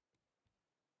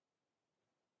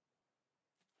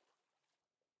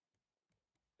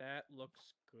 That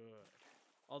looks good.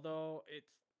 Although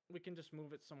we can just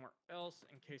move it somewhere else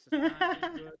in case it's not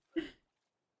as good.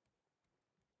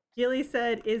 Gilly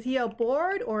said, "Is he a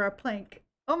board or a plank?"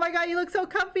 Oh my god, you look so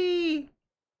comfy.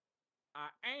 I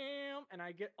am, and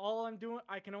I get all I'm doing.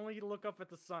 I can only look up at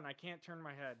the sun. I can't turn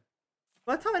my head.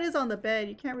 Well, that's how it is on the bed.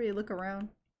 You can't really look around.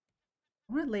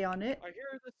 I want to lay on it. I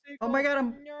hear the seagull. Oh my god,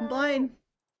 I'm No! blind.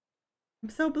 I'm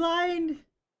so blind.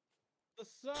 The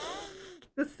sun.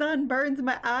 The sun burns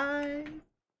my eyes.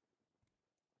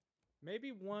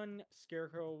 Maybe one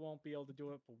scarecrow won't be able to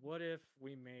do it, but what if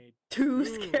we made 2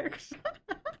 scarecrows?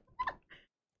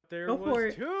 There Go was for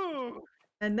it. 2.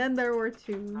 And then there were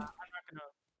 2.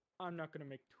 I'm not gonna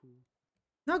make 2.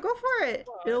 No, go for it.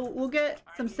 We'll get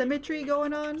some symmetry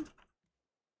going on.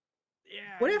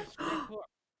 Yeah. What if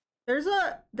there's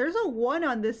a 1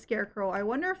 on this scarecrow? I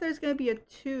wonder if there's gonna be a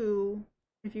 2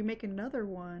 if you make another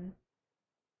one.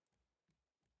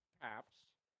 Perhaps.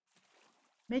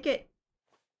 Make it.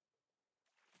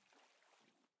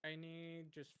 I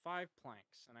need just 5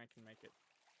 planks, and I can make it.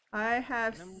 I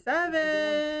have And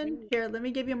then 7. Here, let me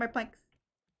give you my planks.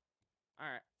 All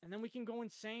right, and then we can go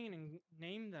insane and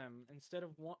name them instead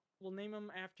of one. We'll name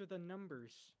them after the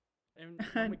numbers, and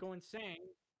when we go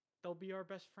insane, they'll be our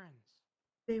best friends.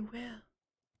 They will.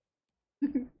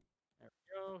 There we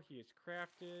go. He is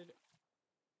crafted.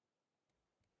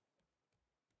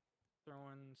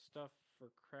 Throwing stuff for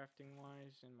crafting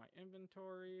wise in my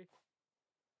inventory.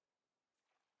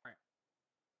 All right.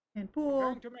 And pool.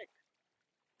 Preparing to make.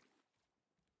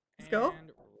 Let's go.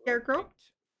 Scarecrow.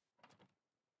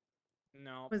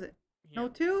 No. Was it? No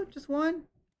 2? Just 1?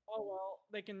 Oh well,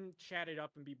 they can chat it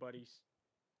up and be buddies.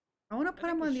 I want to put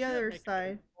them on the other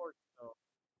side.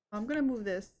 I'm gonna move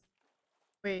this.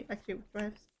 Wait, actually, do I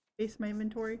have space in my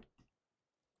inventory?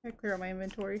 I clear out my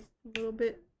inventory a little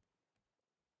bit.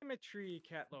 Symmetry,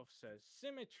 Catloaf says.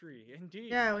 Symmetry,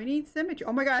 indeed. Yeah, we need symmetry.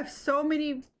 Oh my god, I have so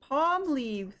many palm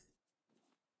leaves.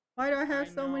 Why do I have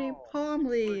so many palm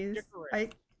leaves? I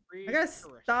gotta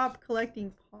stop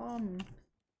collecting palms.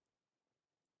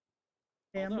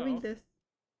 Okay, I'm moving this.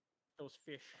 Those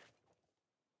fish.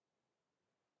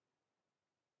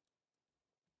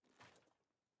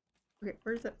 Okay,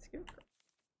 where's that scarecrow?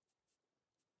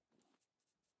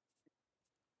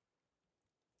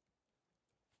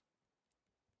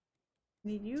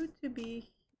 Need you to be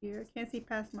here. I can't see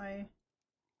past my...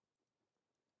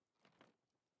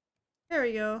 There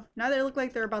we go. Now they look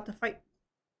like they're about to fight.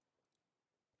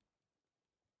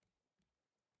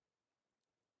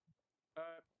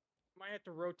 Might have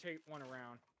to rotate one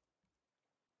around.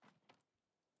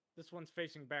 This one's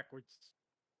facing backwards.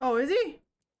 Oh, is he?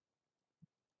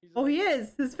 Oh, Like, he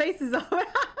is. His face is off. I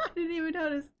didn't even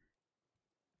notice.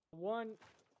 One,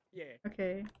 yeah.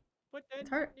 Okay. But then It's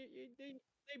hard. They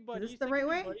buddies. Is this the right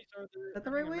way? Buddies, or Is that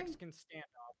the right way? Mexican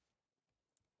standoff.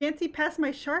 Can't see past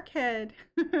my shark head.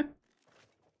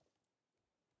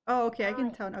 Oh, okay. I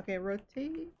can tell. Okay,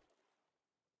 rotate.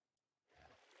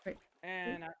 Right.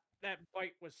 And that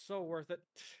bite was so worth it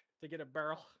to get a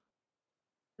barrel.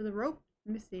 For the rope?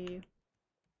 Let me see.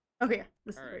 Okay, yeah.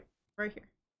 This is right here.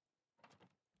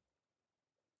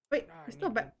 Wait, he's still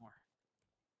back.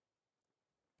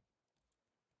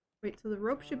 Wait, so the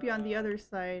rope should be on the other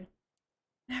side.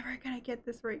 Never gonna get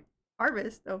this right.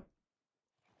 Harvest, though.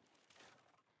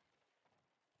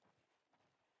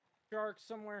 Shark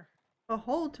somewhere. A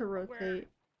hole to rotate.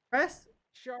 Press.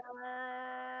 Shark!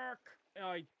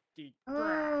 Oh,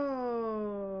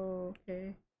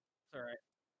 okay. It's alright.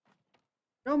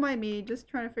 Don't mind me, just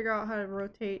trying to figure out how to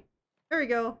rotate. There we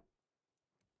go.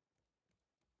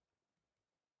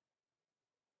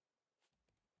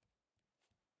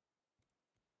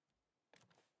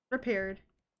 Repaired.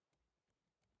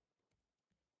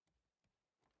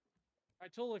 I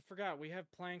totally forgot. We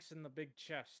have planks in the big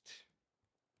chest.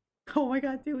 Oh my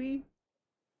god, do we?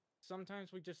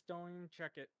 Sometimes we just don't even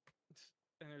check it.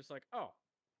 And it's like, oh,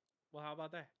 well, how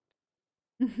about that?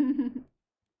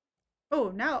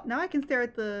 Oh, now I can stare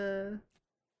at the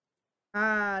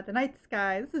night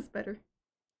sky. This is better.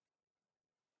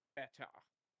 Better.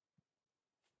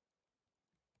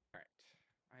 Alright.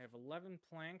 I have 11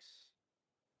 planks.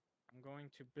 I'm going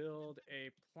to build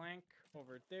a plank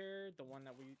over there. The one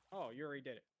that we... Oh, you already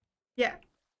did it. Yeah.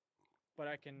 But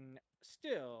I can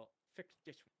still fix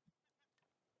this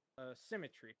one.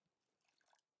 Symmetry.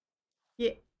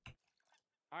 Yeah.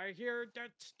 I hear that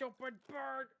stupid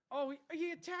bird. Oh,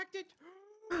 he attacked it.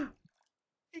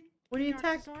 What did he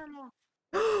attack? His arm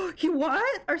off. He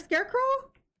what? Our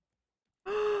scarecrow?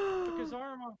 Took his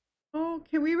arm off. Oh,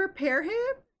 can we repair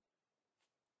him?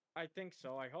 I think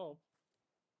so. I hope.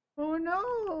 Oh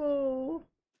no.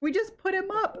 We just put him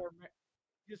up.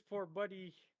 His poor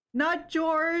buddy. Not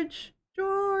George.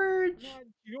 George. Not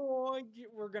George.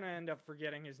 We're gonna end up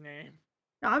forgetting his name.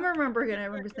 I'm remembering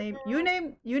his name. You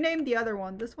name the other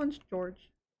one. This one's George.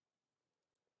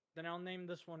 Then I'll name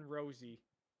this one Rosie.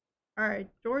 Alright,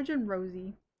 George and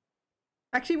Rosie.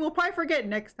 Actually, we'll probably forget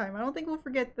next time. I don't think we'll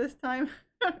forget this time.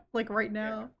 Like right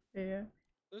now. Yeah.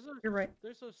 You're right.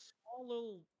 There's a small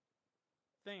little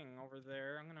thing over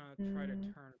there. I'm gonna try to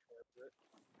turn towards it.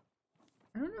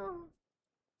 I don't know.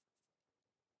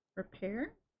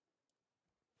 Repair?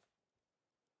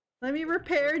 Let me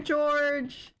repair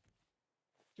George!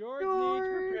 George needs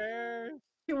repairs!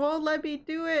 He won't let me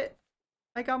do it!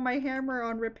 I got my hammer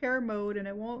on repair mode and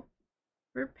it won't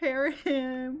repair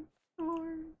him.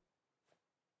 Poor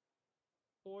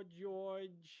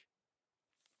George.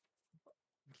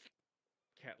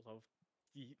 Cat love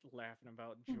laughing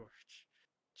about George.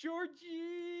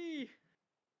 Georgie!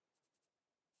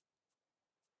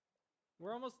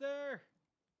 We're almost there.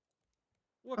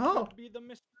 What could be the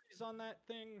mysteries on that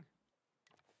thing?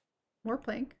 More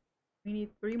plank. We need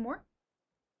 3 more.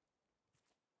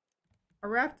 Our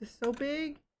raft is so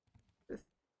big.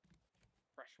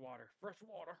 Fresh water. Fresh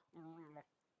water.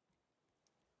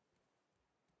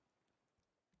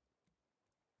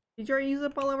 Did you already use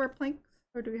up all of our planks?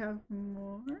 Or do we have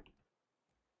more?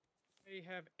 We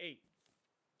have 8.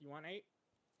 You want 8?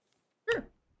 Sure.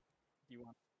 You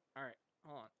want... Alright,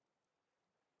 hold on.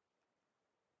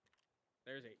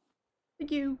 There's 8.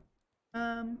 Thank you.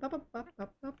 Where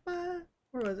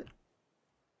was it?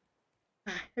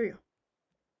 Ah, here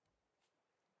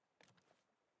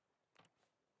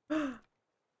we go.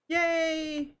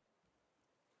 Yay!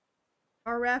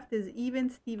 Our raft is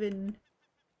even Steven.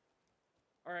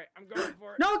 Alright, I'm going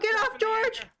for it. No, get off,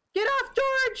 George! Get off,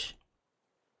 George!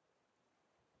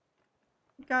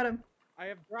 Got him. I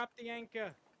have dropped the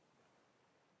anchor.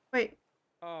 Wait.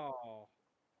 Oh.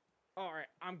 Alright,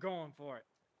 I'm going for it.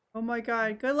 Oh my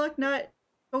god. Good luck, Nutt.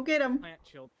 Go get him. Plant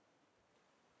children.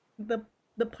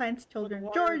 The plant's children.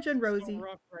 George and Rosie. So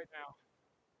rough right now.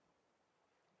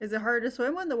 Is it hard to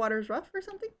swim when the water's rough or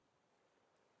something?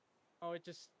 Oh, it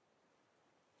just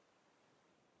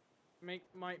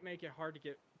might make it hard to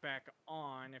get back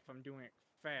on if I'm doing it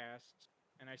fast.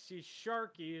 And I see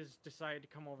Sharky has decided to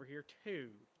come over here too.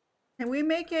 Can we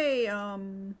make a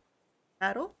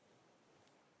paddle?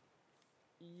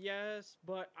 Yes,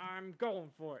 but I'm going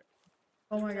for it.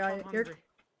 Oh Even my if I'm god, hungry.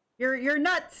 you're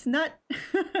nuts, nut.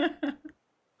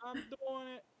 I'm doing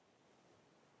it.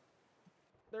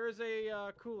 There's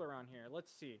a cooler on here.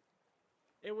 Let's see.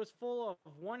 It was full of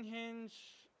 1 hinge,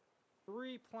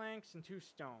 3 planks, and 2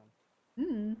 stone.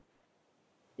 Hmm.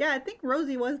 Yeah, I think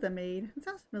Rosie was the maid. It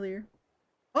sounds familiar.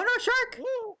 Oh no, shark!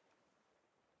 Woo!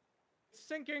 It's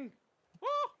sinking.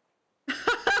 Oh! You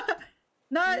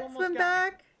Nut, almost swim got me.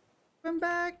 back! Swim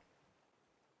back!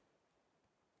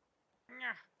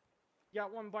 Nyah.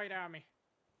 Got 1 bite out of me.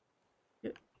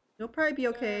 You'll probably be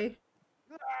okay.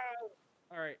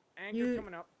 All right, anchor You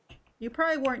coming up. you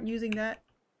probably weren't using that.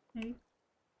 Hey.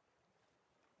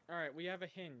 All right, we have a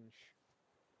hinge.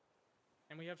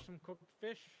 And we have some cooked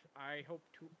fish. I hope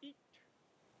to eat.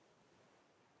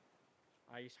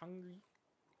 I's hungry.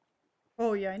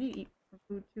 Oh yeah, I need to eat some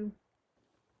food too.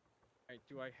 Alright,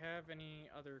 do I have any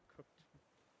other cooked?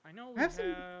 I know I we have some.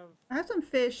 have. I have some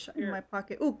fish in Here. my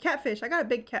pocket. Oh, catfish! I got a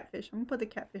big catfish. I'm gonna put the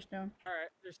catfish down. Alright,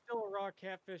 there's still a raw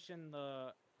catfish in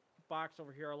the box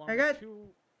over here, along I with got.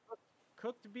 2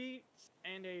 cooked meats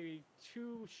and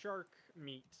 2 shark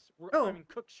meats. I Oh, mean,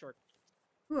 cooked shark.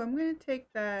 ooh, I'm gonna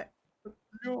take that.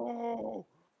 No!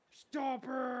 Stop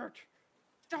it!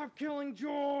 Stop killing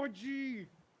Georgie!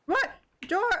 What?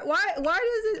 George?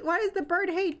 Why does the bird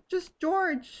hate just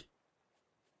George?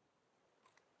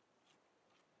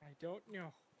 I don't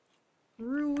know.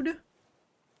 Rude.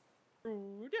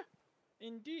 Rude?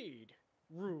 Indeed.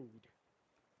 Rude.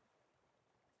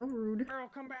 So rude. Barrel,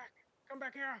 come back! Come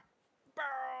back here!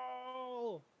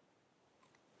 Barrel!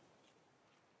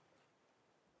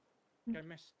 I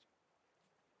missed.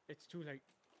 It's too late.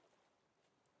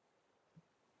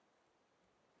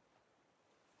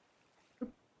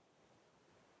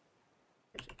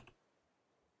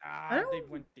 Ah, they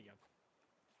went the other.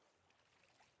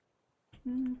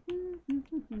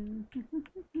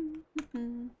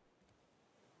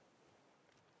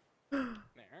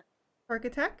 There. Shark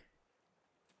attack?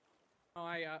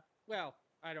 Oh, well,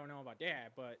 I don't know about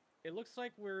that, but it looks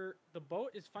like the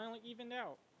boat is finally evened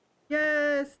out.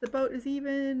 Yes, the boat is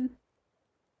even.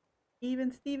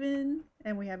 Even Steven.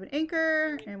 And we have an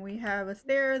anchor, and we have a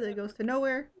stair that goes to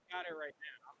nowhere. We got it right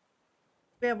now.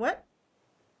 We have what?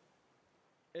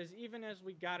 As even as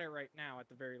we got it right now, at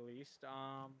the very least.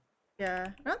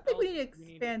 Yeah, I don't think we need to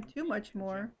expand too much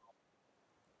more.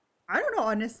 I don't know,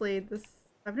 honestly.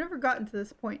 I've never gotten to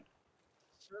this point.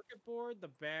 Circuit board, the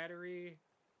battery.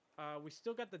 We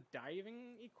still got the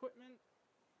diving equipment.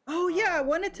 Oh yeah, I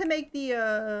wanted to make the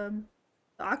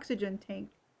oxygen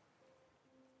tank.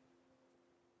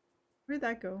 Where'd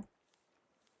that go?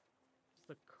 It's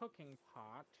the cooking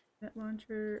pot. Net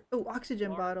launcher. Oh, oxygen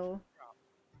Large bottle. drop.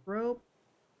 Rope.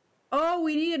 Oh,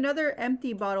 we need another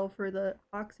empty bottle for the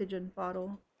oxygen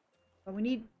bottle. But we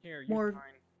need more. Mine.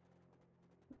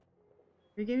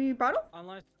 You're giving me a bottle?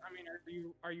 Unless, I mean,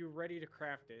 are you ready to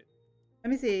craft it?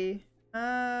 Let me see.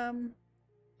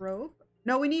 Rope.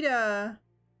 No, we need a.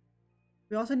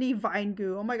 We also need vine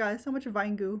goo. Oh my god, so much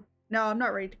vine goo. No, I'm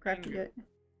not ready to craft it yet.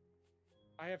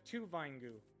 I have 2 vine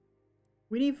goo.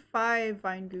 We need 5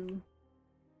 vine goo.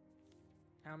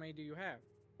 How many do you have?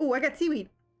 Oh, I got seaweed.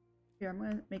 Here, I'm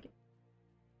gonna make it.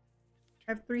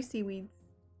 I have 3 seaweeds.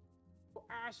 Oh,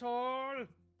 asshole!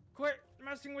 Quit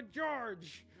messing with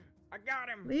George! I got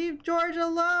him! Leave George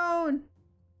alone!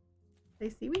 Say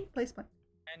seaweed? Place plant.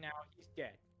 And now he's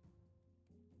dead.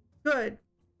 Good.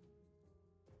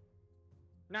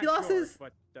 Not He lost George, his...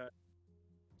 but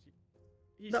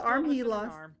the arm he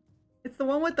lost. Arm. It's the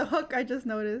one with the hook I just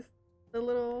noticed. The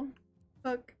little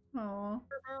hook. Aww.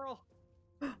 Barrel.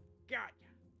 Got ya.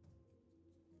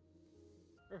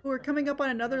 Oh, we're coming up on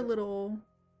another little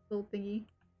thingy.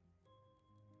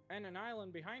 And an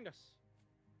island behind us.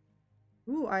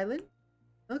 Ooh, island?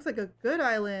 That looks like a good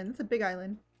island. It's a big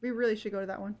island. We really should go to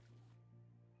that one.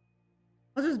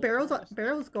 Oh, there's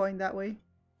barrels going that way.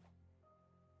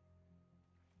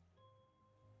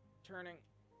 Turning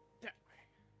that way.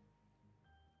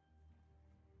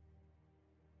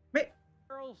 Wait.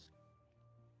 Barrels.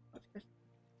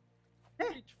 Hey.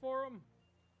 Reach for them.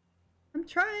 I'm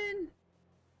trying.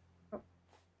 Oh.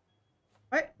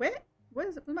 Wait.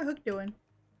 What's my hook doing?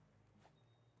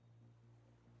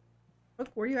 Hook,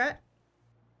 where you at?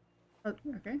 Oh,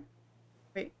 okay.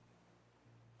 Wait.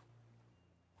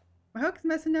 My hook's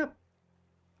messing up.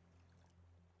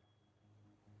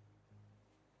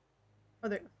 Oh,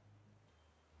 there.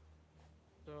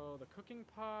 So the cooking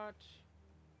pot.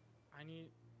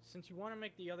 Since you want to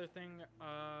make the other thing,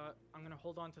 I'm gonna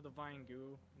hold on to the vine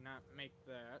goo, not make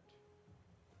that.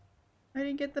 I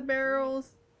didn't get the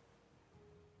barrels.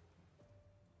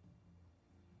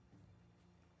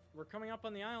 We're coming up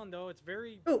on the island though. It's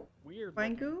very Oh, weird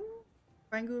vine looking. goo?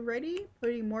 Vine goo ready?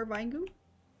 Putting more vine goo?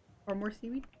 Or more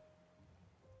seaweed?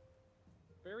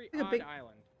 Very Like a odd big...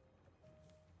 island.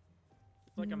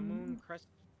 It's like a moon crest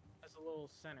as a little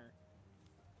center.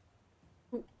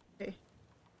 Ooh, okay.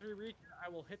 As we reach it, I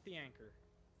will hit the anchor.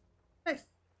 Nice.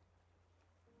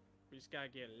 We just gotta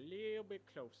get a little bit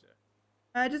closer.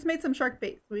 I just made some shark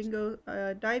bait, so we can go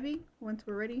diving once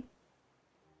we're ready.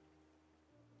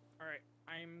 Alright,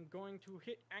 I'm going to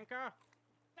hit anchor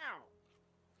now.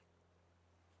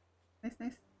 Nice,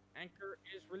 nice. Anchor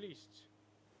is released.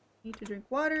 Need to drink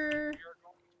water. We are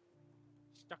going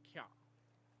stuck here.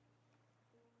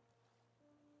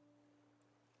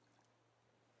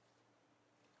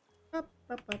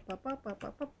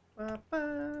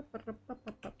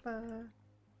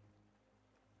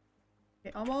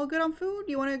 Okay, I'm all good on food.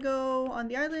 You want to go on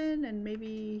the island and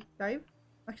maybe dive?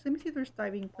 Actually, let me see if there's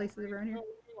diving places around here.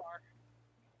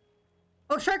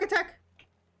 Oh, shark attack!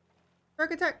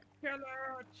 Shark attack! Kill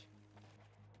it!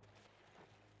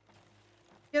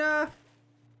 Get off!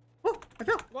 Oh, I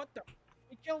fell! What the?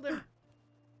 We killed him!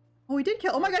 Oh, we did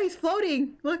kill. Oh my god, he's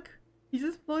floating! Look, he's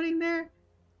just floating there.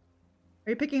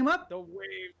 Are you picking him up? The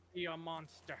wave be a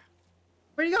monster.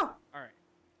 Where'd he go? Alright.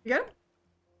 You got him?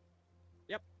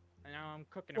 Yep. And now I'm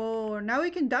cooking him. Oh, now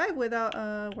we can dive without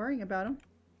worrying about him.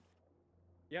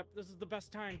 Yep, this is the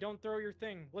best time. Don't throw your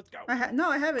thing. Let's go. No,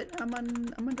 I have it. I'm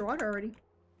underwater already.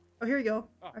 Oh, here we go.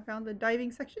 Oh. I found the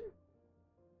diving section.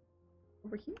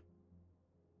 Over here.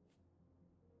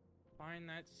 Find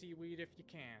that seaweed if you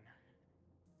can.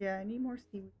 Yeah, I need more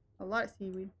seaweed. A lot of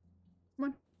seaweed.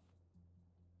 Come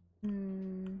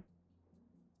on.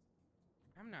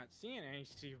 I'm not seeing any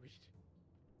seaweed.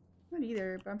 Not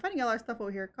either, but I'm finding a lot of stuff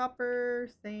over here. Copper,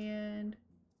 sand.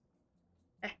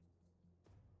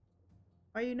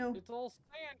 Why you know? It's all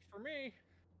sand for me.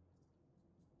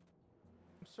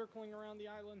 I'm circling around the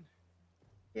island.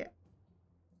 Yeah.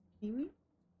 Seaweed?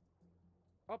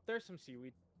 Oh, there's some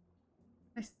seaweed.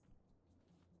 Nice.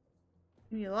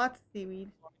 We need lots of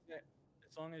seaweed.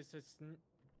 As long as it's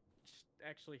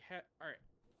actually alright.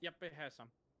 Yep, it has some.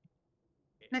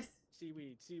 Nice.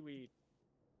 Seaweed, seaweed,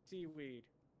 seaweed.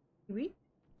 Seaweed?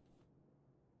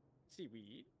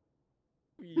 Seaweed.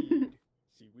 Weed.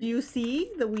 Seaweed. Do you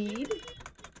see the weed?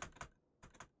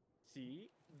 See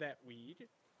that weed?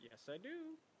 Yes, I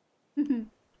do.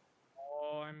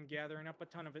 Oh, I'm gathering up a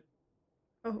ton of it.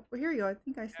 Oh, well, here you go. I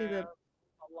think I see the...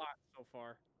 A lot so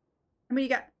far. How many you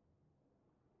got?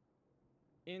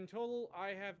 In total, I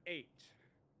have 8.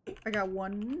 I got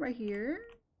 1 right here.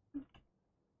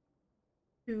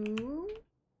 2.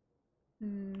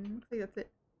 Looks like that's it.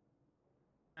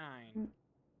 9. 10.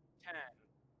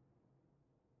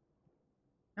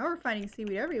 Now we're finding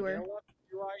seaweed everywhere.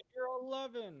 Do I hear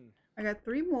 11? I got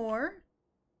 3 more.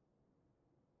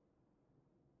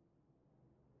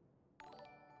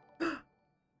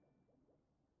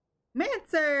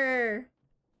 Mancer!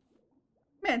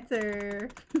 Mancer!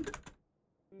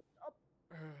 Up.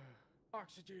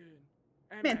 Oxygen.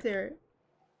 And Mancer.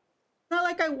 It's not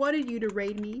like I wanted you to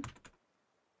raid me.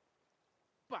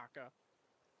 Baka.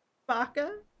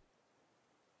 Baka?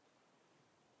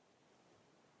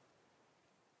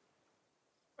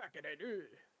 Baka they do.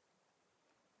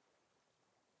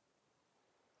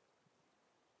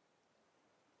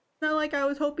 It's not like I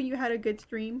was hoping you had a good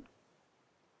stream.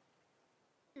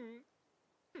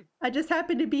 I just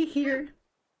happened to be here.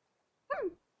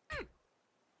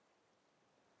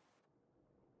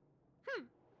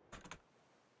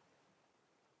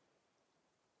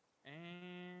 And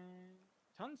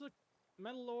tons of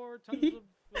metal ore, tons of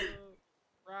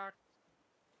rock,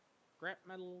 scrap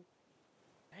metal.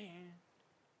 Man.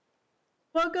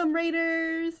 Welcome,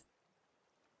 Raiders!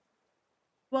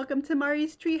 Welcome to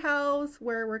Mari's treehouse,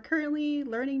 where we're currently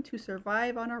learning to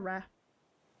survive on a raft.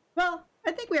 Well,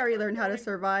 I think we already learned how to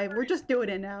survive. We're just doing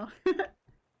it now.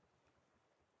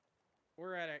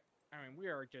 We're at it. I mean, we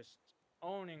are just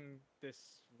owning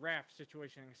this raft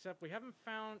situation, except we haven't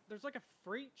found... There's like a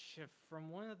freight ship from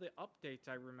one of the updates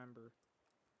I remember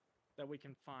that we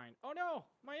can find. Oh no!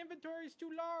 My inventory is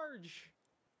too large!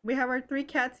 We have our 3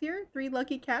 cats here. 3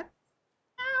 lucky cats.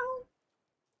 Ow!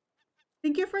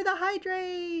 Thank you for the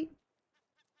hydrate!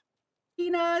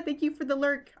 Tina, thank you for the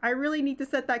lurk. I really need to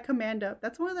set that command up.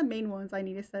 That's one of the main ones I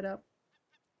need to set up.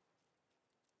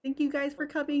 Thank you guys for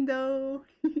coming, though.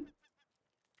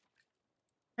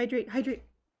 Hydrate, hydrate.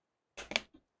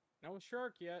 No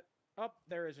shark yet. Oh,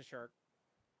 there is a shark.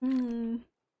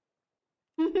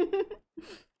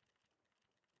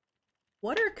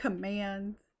 What are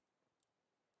commands?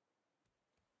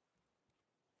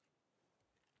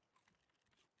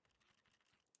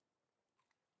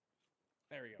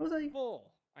 There we What go. was I?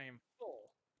 Full. I am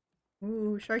full.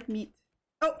 Ooh, shark meat.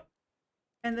 Oh,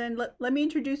 and then let me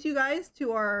introduce you guys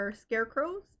to our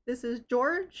scarecrows. This is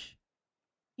George.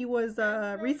 He was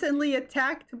And recently Rosie.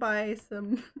 attacked by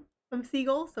some some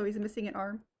seagulls, so he's missing an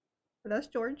arm. So that's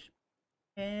George.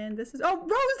 And this is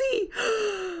Rosie!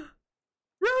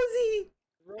 Rosie!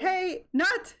 Hey,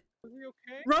 Nutt! Rosie,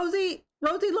 okay?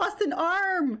 Rosie lost an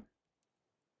arm!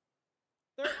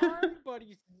 They're arm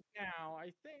buddies now,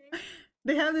 I think.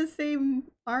 They have the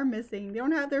same arm missing. They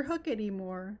don't have their hook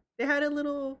anymore. They had a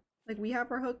little, like we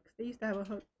have our hooks. They used to have a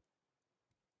hook.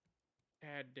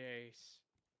 Sad days.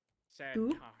 Sad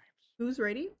Goop. times. Who's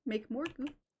ready? Make more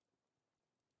goop.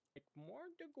 Make more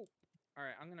to go.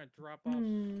 Alright, I'm gonna drop off.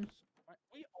 Hmm.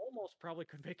 We almost probably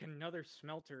could make another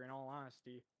smelter, in all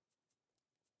honesty.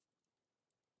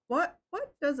 What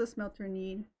does a smelter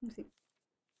need? Let me see.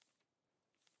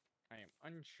 I am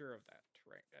unsure of that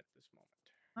right at this moment.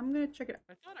 I'm gonna check it out.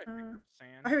 I thought I picked up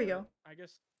sand. Oh, here we go. I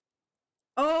guess.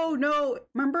 Oh no!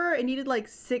 Remember, it needed like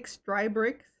 6 dry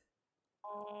bricks.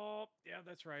 Oh, yeah,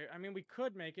 that's right. I mean, we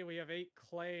could make it. We have 8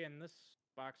 clay in this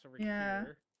box over Yeah.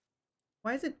 here.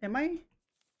 Why is it? Am I?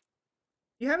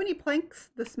 Do you have any planks?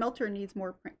 The smelter needs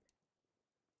more planks.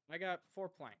 I got 4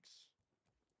 planks.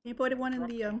 Can you put one in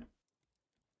the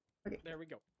Okay. There we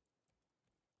go.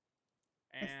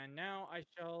 And now I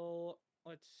shall.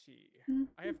 Let's see.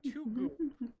 I have 2 goop.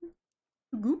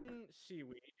 Goop?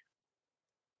 Seaweed.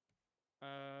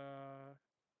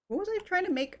 What was I trying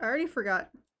to make? I already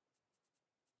forgot.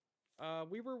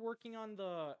 We were working on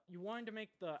the. You wanted to make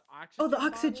the oxygen. Oh, the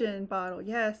oxygen bottle.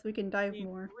 Yes, we can dive need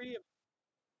more. 3 of,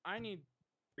 I need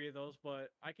 3 of those,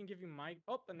 but I can give you my.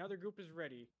 Oh, another goop is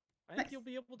ready. I think Nice. you'll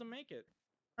be able to make it.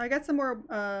 I got some more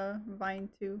vine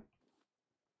too.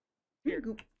 Here.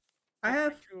 Goop. I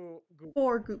have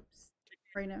 4 goops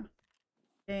right now.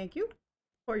 Thank you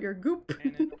for your goop.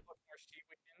 And then we'll put more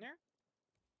seaweed in there.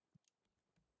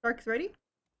 Shark's ready?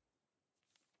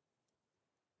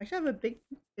 I should have a big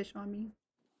fish on me.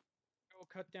 We'll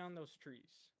cut down those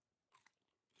trees.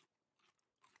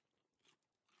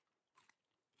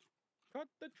 Cut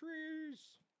the trees!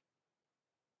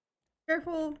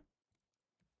 Careful!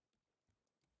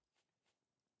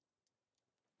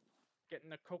 Getting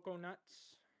the cocoa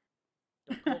nuts.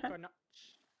 The coconuts.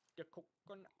 The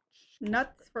coconuts.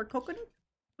 Nuts for coconut?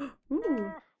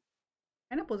 Ooh!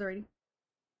 Pineapples already.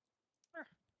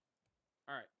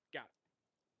 Alright, got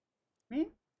it. Me?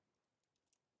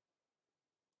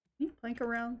 Can you plank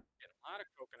around? Get a lot of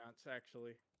coconuts,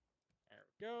 actually. There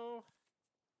we go.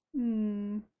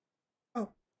 Oh.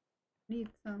 Need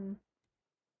some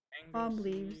Mango palm seed,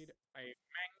 leaves. a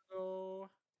mango.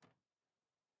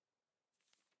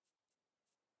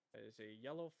 That is a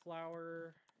yellow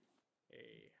flower.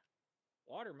 A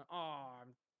watermelon. Oh,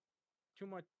 too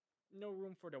much. No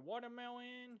room for the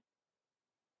watermelon.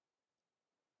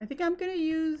 I think I'm gonna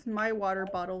use my water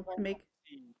bottle to make.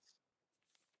 Seeds.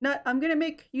 Not. I'm gonna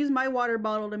use my water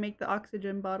bottle to make the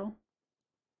oxygen bottle.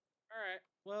 All right.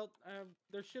 Well,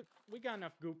 we got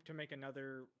enough goop to make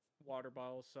another water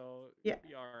bottle, so yeah,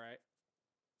 be all right.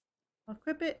 I'll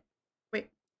equip it.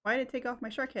 Wait, why did it take off my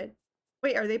shark head?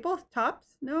 Wait, are they both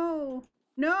tops? No,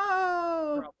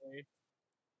 no. Probably.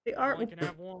 They are. Only can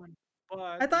have one.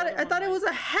 But I thought it was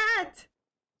a hat.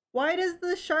 Why does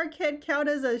the shark head count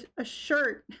as a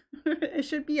shirt? It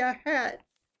should be a hat.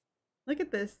 Look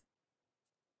at this.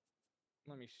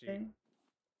 Let me see. Okay.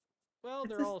 Well,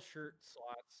 they're all shirt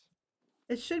slots.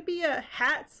 It should be a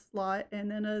hat slot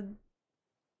and then a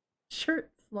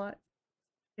shirt slot.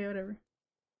 Okay, whatever.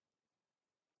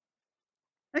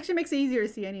 Actually makes it easier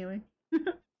to see anyway.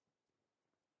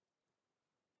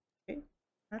 Okay.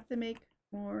 I have to make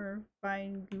more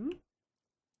vine goo.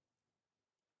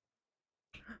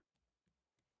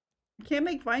 I can't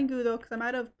make vine goo though because I'm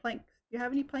out of planks. Do you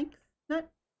have any planks, Nut?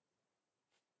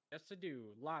 Yes, I do.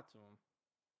 Lots of them.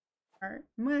 Alright,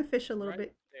 I'm gonna fish a little Right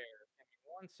bit. there. Give me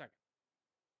 1 second.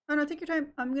 Oh no, take your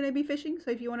time. I'm gonna be fishing,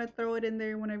 so if you want to throw it in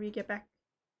there whenever you get back.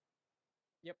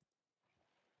 Yep.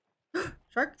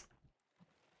 Shark!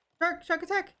 Shark! Shark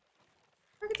attack!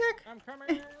 Shark attack! I'm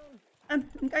coming!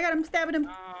 I got him, stabbing him.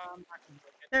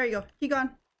 There you go. He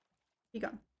gone. He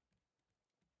gone.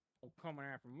 Oh, coming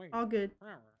after me. All good.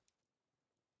 There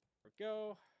we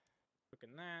go. Look at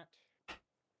that.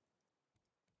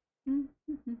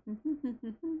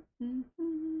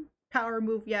 Power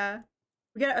move, yeah.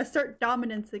 We gotta assert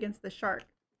dominance against the shark.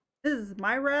 This is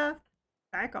my raft.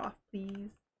 Back off,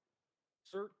 please.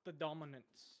 Assert the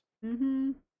dominance.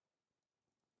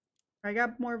 I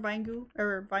got more vine goo,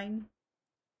 or vine.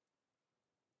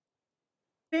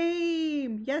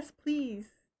 Fame! Yes, please.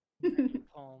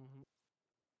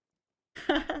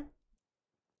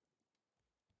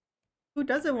 Who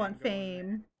doesn't want Mango in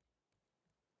there. fame?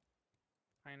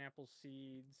 Pineapple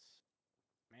seeds.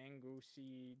 Mango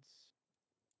seeds.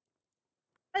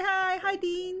 Hi,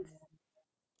 Deans.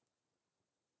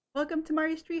 Welcome to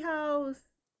Marty's Treehouse.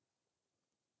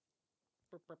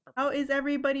 How is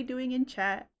everybody doing in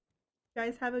chat? You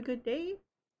guys have a good day?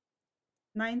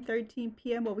 9:13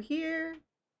 p.m. over here.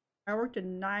 I worked at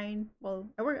 9. Well,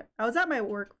 I was at my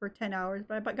work for 10 hours,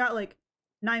 but I got like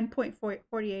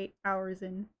 9.48 hours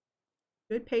in.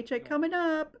 Good paycheck coming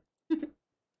up. That's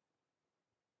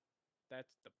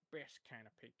the best kind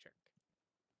of paycheck.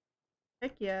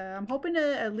 Heck yeah. I'm hoping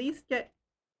to at least get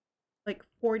like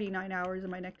 49 hours in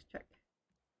my next check.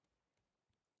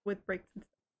 With breaks and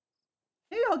stuff.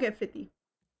 Maybe I'll get 50.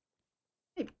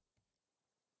 Maybe.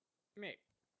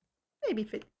 Maybe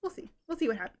 50. We'll see. We'll see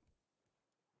what happens.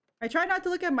 I try not to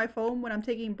look at my phone when I'm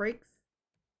taking breaks.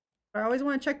 But I always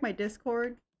want to check my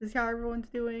Discord to see how everyone's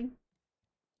doing.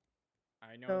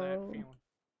 I know that feeling.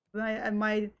 And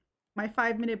my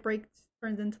 5-minute break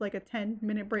turns into like a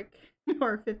 10-minute break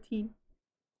or 15.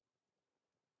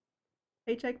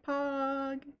 Paycheck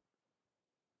pog.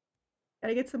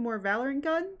 Gotta get some more Valorant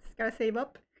guns. Gotta save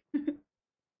up.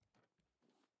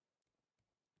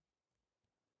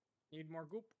 Need more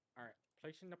goop? Alright,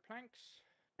 placing the planks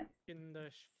in the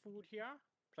food here.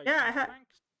 Yeah,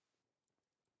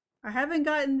 I haven't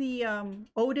gotten the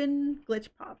Odin glitch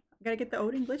pop. I gotta get the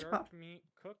Odin glitch pop. Shark meat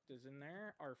cooked is in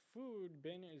there. Our food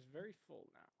bin is very full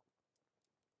now.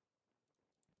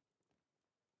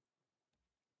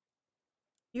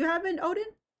 You have an Odin,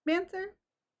 Mancer?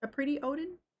 A pretty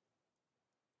Odin?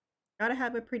 Gotta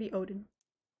have a pretty Odin.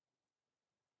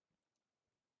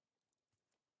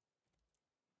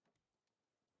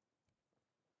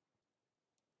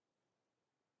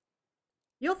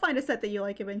 You'll find a set that you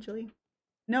like eventually.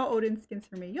 No Odin skins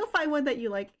for me. You'll find one that you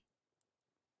like.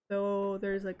 So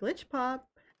there's a glitch pop.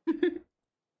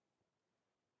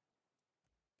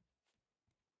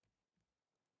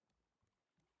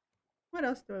 What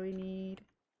else do we need?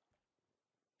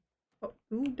 Oh,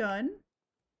 ooh, done.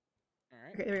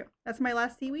 Alright. Okay, there we go. That's my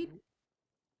last seaweed.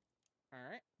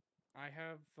 Alright. I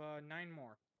have 9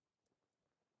 more.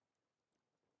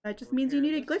 That just means you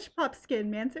need a glitch pop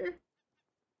skin, Mancer.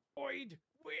 Boyd!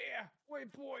 Where?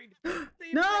 Wait, Boyd!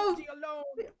 Leave No! Rosie alone!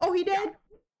 Oh, he did? Yeah.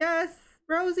 Yes!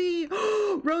 Rosie!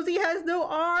 Rosie has no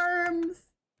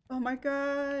arms! Oh my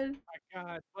god. My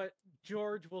god, but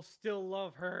George will still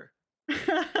love her.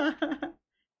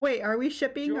 Wait, are we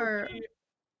shipping our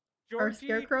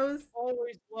scarecrows?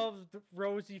 Always loved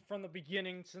Rosie from the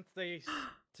beginning since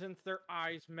their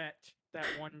eyes met that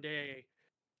one day.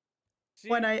 See,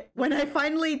 when I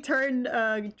finally turned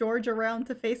George around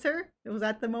to face her, it was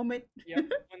at the moment.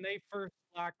 Yep, when they first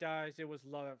locked eyes, it was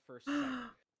love at first sight.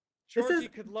 Georgie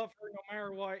could love her no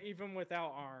matter what, even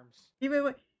without arms.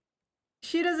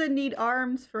 She doesn't need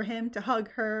arms for him to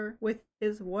hug her with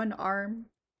his one arm.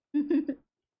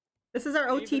 This is our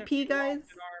OTP, guys.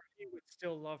 He would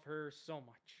still love her so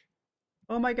much.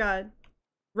 Oh my god.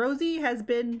 Rosie has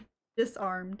been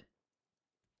disarmed.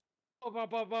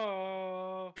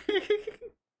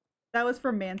 That was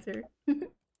from Mancer.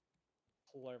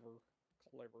 Clever.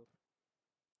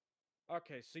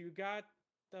 Okay, so you got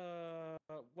the...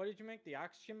 what did you make? The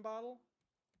oxygen bottle?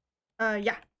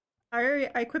 Yeah.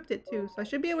 I equipped it too, so I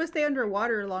should be able to stay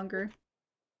underwater longer.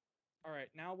 Alright,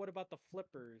 now what about the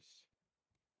flippers?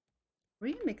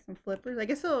 We can make some flippers. I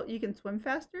guess you can swim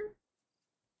faster?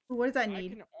 Ooh, what does that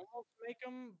need? I can almost make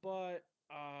them, but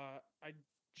I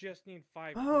just need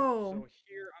 5 goop. So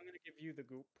here, I'm going to give you the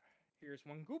goop. Here's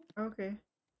 1 goop. Okay.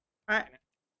 How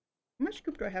much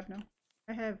goop do I have now?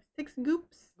 I have 6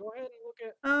 goops. Go ahead and look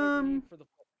at what you need for the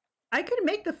flippers. I could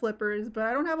make the flippers, but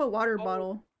I don't have a water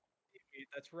bottle. Seaweed,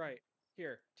 that's right.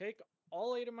 Here, take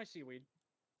all 8 of my seaweed.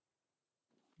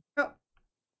 Oh.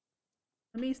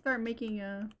 Let me start making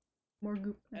more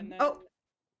goop. And then... oh!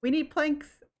 We need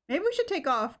planks. Maybe we should take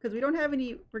off, because we don't have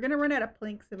any... We're going to run out of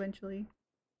planks eventually.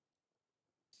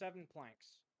 7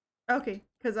 planks. Okay,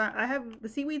 because I have the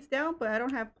seaweeds down, but I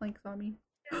don't have planks on me.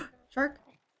 Shark!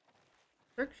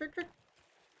 Shark!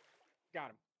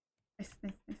 Got him. Nice.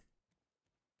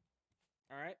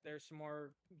 Alright, there's some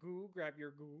more goo. Grab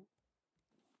your goo.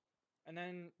 And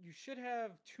then you should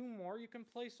have 2 more you can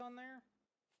place on there.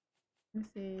 Let me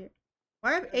see.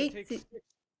 Well, I have 8.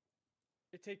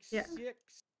 It takes 6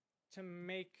 to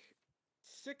make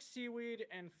 6 seaweed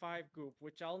and 5 goop,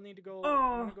 which I'll need to go...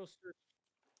 I'm gonna go search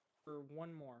for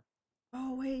 1 more.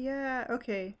 Oh, wait, yeah.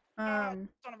 Okay. Son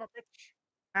of a bitch.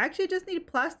 I actually just need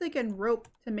plastic and rope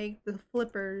to make the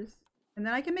flippers. And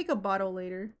then I can make a bottle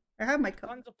later. I have my cup.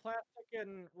 Tons of plastic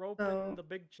and rope in So the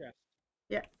big chest.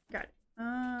 yeah, got it.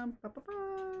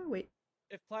 Wait,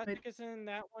 If wait. plastic is in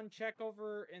that one, check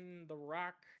over in the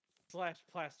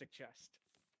rock/plastic chest.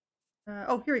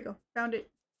 Oh, here we go. Found it.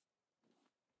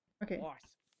 Okay.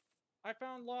 Lost. I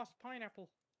found lost pineapple.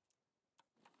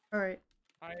 All right.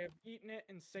 I have eaten it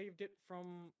and saved it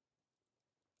from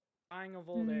dying of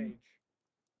old Hmm. age.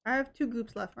 I have 2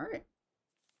 goops left. All right.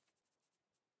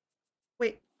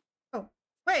 Wait. Oh,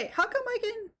 wait. How come I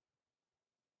can?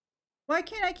 Why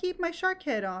can't I keep my shark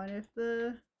head on if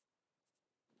the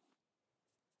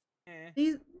Eh.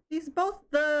 these both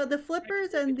the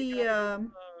flippers Actually, I and think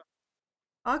the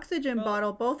oxygen well,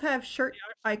 bottle both have the shirt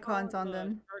oxygen bottle icons and on the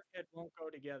them. shark head won't go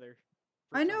together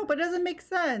for I some know, but it reason. doesn't make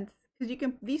sense because you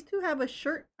can. These two have a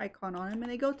shirt icon on them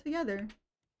and they go together.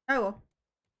 Oh well.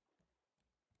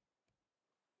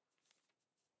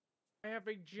 I have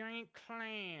a giant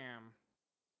clam.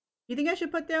 You think I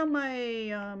should put down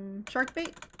my shark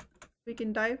bait? We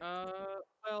can dive.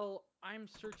 Well, I'm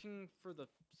searching for the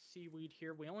seaweed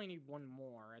here. We only need one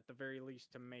more at the very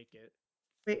least to make it.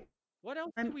 Wait. What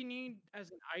else do I'm. we need as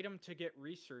an item to get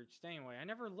researched anyway? I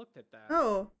never looked at that.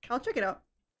 Oh, I'll check it out.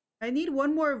 I need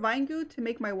one more vine goo to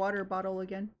make my water bottle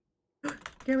again.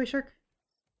 Get away, shark.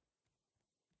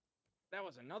 That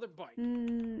was another bite.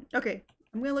 Okay,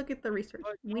 I'm gonna look at the research.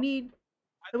 But We need.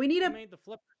 I So we think need you a. made the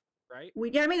flipper, right?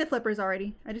 Yeah, I made the flippers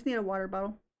already. I just need a water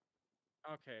bottle.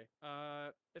 Okay.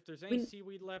 If there's any We.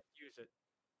 seaweed left, use it.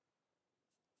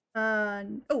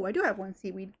 Oh, I do have one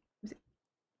seaweed.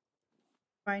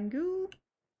 Vine goo.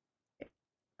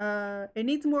 Okay. It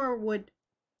needs more wood.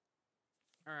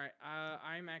 All right.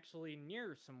 I'm actually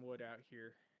near some wood out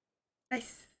here.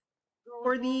 Nice. Go,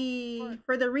 For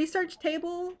go, the research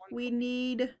table, we one.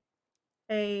 need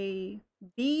a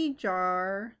bee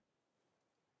jar,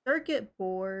 circuit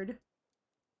board,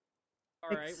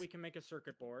 All right, we can make a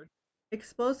circuit board.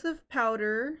 explosive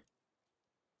powder,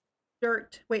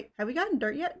 dirt. Wait, have we gotten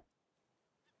dirt yet?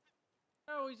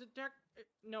 Oh, he's a deck.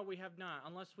 No, we have not.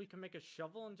 Unless we can make a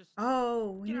shovel and just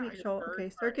Oh, we get need to out make here, sure. bird. Okay, All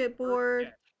circuit right, bird,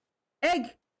 board, yeah.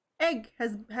 egg, egg.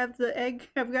 Have the egg?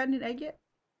 Have we gotten an egg yet?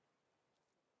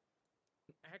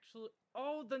 Actually,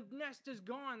 oh, the nest is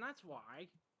gone. That's why.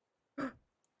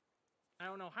 I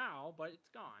don't know how, but it's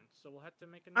gone. So we'll have to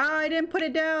make a new Ah, one. I didn't put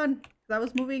it down because I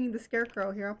was moving the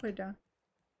scarecrow. Here, I'll put it down.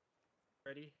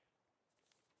 Ready?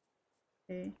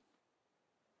 Okay.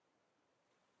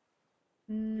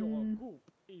 Your goop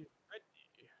is ready.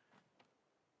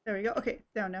 There we go. Okay,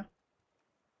 it's down now.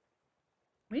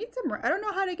 We need some. I don't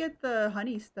know how to get the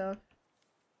honey stuff.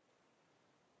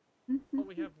 Well,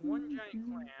 we have one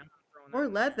giant clam. Or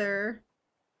leather.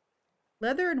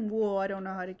 Leather and wool, I don't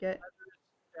know how to get.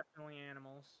 Definitely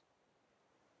animals.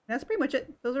 That's pretty much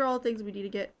it. Those are all things we need to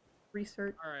get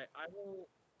research. All right, I will.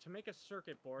 To make a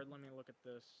circuit board, let me look at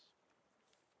this.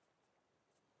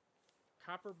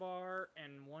 Copper bar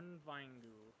and 1 vine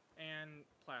goo and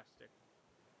plastic.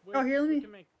 Which Oh, here, let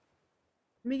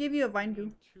me give you a vine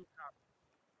goo. 2 copper.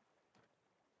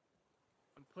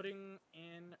 I'm putting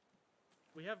in.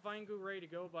 We have vine goo ready to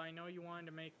go, but I know you wanted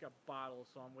to make a bottle,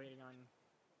 so I'm waiting on.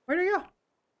 Where'd it go?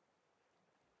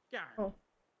 Yeah. Oh,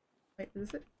 wait, is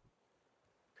this it?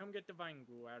 Come get the vine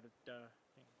goo out of the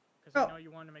thing, because Oh. I know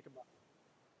you wanted to make a bottle.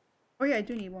 Oh yeah, I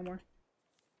do need one more.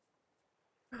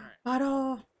 Alright.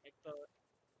 Bottle. Make the.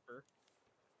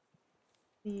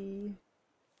 The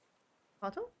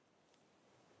bottle.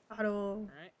 Bottle.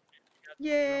 Alright.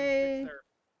 Yay! There.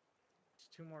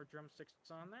 2 more drumsticks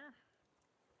on there.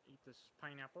 Eat this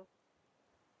pineapple.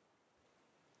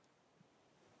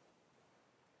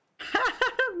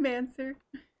 Mancer.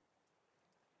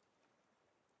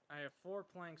 I have 4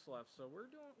 planks left, so we're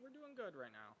doing good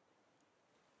right now.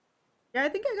 Yeah, I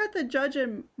think I got the judge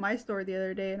in my store the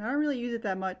other day, and I don't really use it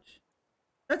that much.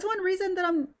 That's one reason that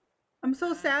I'm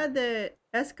so sad that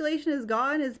escalation is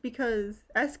gone, is because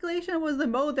escalation was the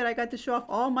mode that I got to show off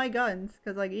all my guns.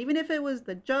 Because like even if it was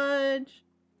the judge,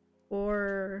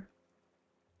 or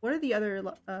what are the other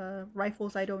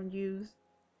rifles I don't use,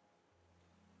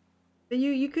 then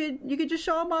you could just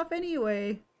show them off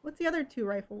anyway. What's the other 2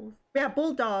 rifles? Yeah,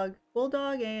 bulldog,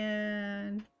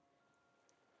 and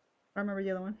I don't remember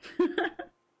the other one.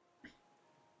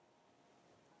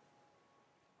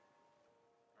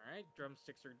 Alright,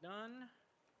 drumsticks are done.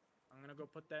 I'm gonna go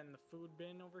put that in the food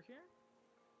bin over here.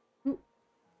 Ooh.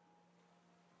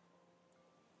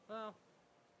 Well,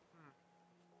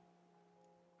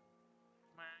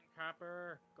 come on,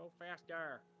 Copper, go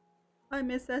faster. I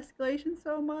miss escalation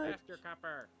so much. Faster,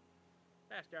 Copper.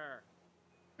 Faster.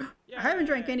 I haven't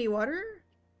drank any water.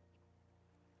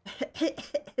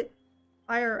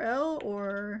 IRL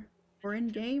or in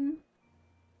game.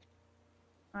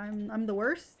 I'm the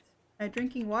worst at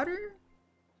drinking water.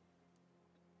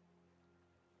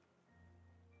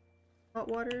 Hot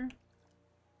water.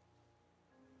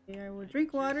 Okay, I will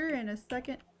drink water in a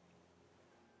second.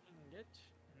 It,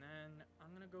 and then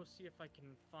I'm gonna go see if I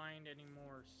can find any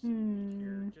more seaweed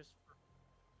here. Just for...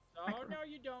 Oh no,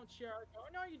 you don't, Shark. Oh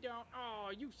no, you don't.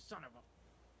 Oh, you son of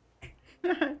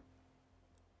a.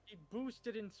 He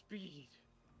boosted in speed.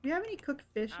 Do you have any cooked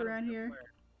fish around here?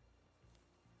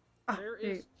 There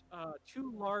is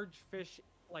 2 large fish,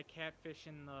 like catfish,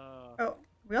 in the. Oh,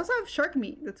 we also have shark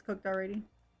meat that's cooked already.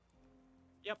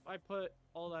 Yep, I put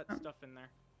all that stuff in there.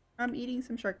 I'm eating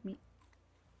some shark meat.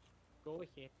 Go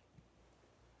ahead.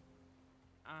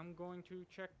 I'm going to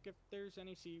check if there's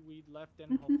any seaweed left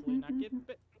and hopefully not get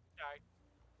bit and die.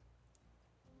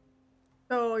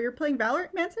 So you're playing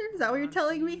Valorant, Mancer? Is that what you're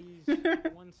telling me?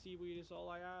 1 seaweed is all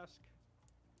I ask.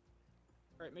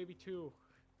 Alright, maybe 2.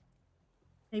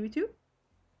 Maybe 2?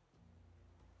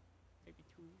 Maybe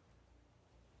 2.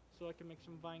 So I can make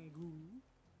some vine goo.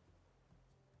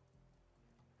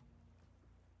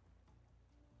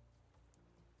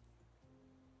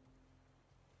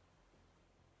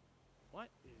 What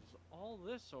is all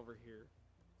this over here?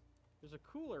 There's a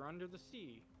cooler under the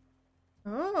sea.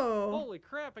 Oh. Holy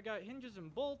crap, I got hinges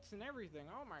and bolts and everything.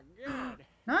 Oh my god.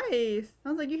 Nice.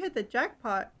 Sounds like you hit the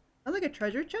jackpot. Sounds like a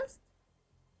treasure chest?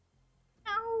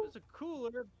 Ow. It's a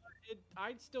cooler, but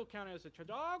I'd still count it as a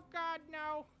treasure. Oh god,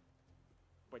 no.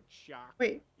 But shock.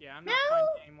 Wait. Yeah, I'm not finding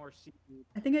any more seafood.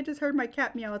 I think I just heard my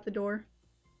cat meow at the door.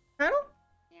 Paddle?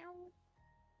 Meow.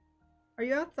 Are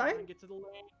you outside? Get to the land.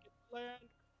 Get to the land.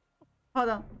 Hold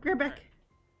on. Be right back. Right.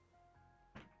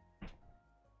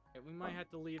 Yeah, we might have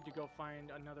to leave to go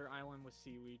find another island with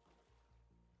seaweed.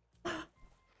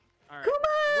 Alright.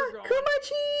 Kuma!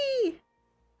 Kumachi!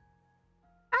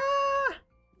 Ah!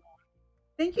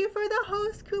 Thank you for the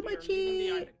host,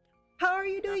 Kumachi! How are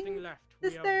you doing, Nothing left.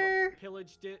 sister? We have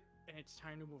pillaged it, and it's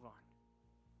time to move on.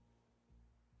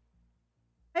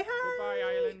 Hi, hi! Goodbye,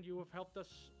 island. You have helped us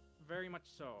very much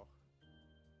so.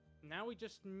 Now we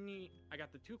just need... I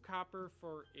got the 2 copper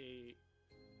for a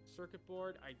circuit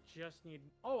board. I just need...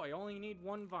 Oh, I only need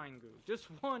 1 vine goo. Just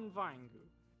 1 vine goo.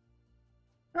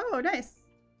 Oh, nice.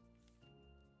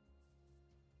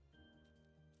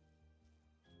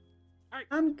 Alright.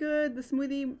 I'm good. The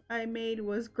smoothie I made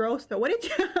was gross though. What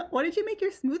did you make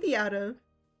your smoothie out of?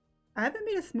 I haven't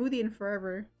made a smoothie in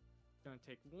forever. Gonna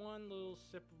take 1 little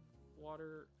sip of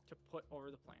water to put over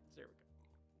the plants. There we go.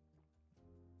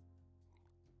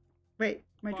 Wait,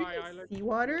 am I drinking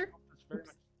seawater?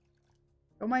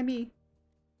 Don't mind me.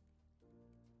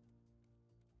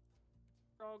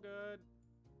 All good.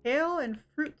 Kale and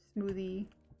fruit smoothie.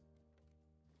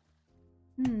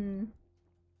 Happen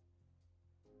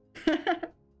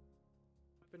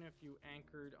if you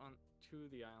anchored on to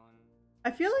the island. I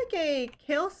feel like a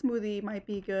kale smoothie might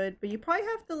be good, but you probably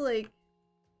have to like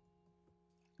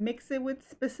mix it with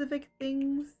specific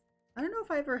things. I don't know if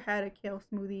I ever had a kale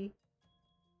smoothie.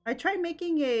 I tried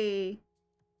making a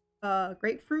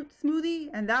grapefruit smoothie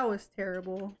and that was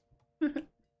terrible.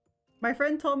 My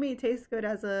friend told me it tastes good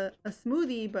as a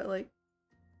smoothie, but like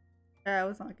yeah, it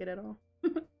was not good at all.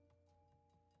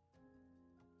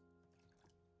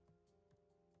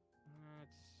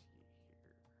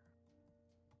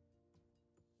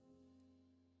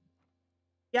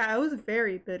 Yeah, it was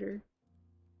very bitter.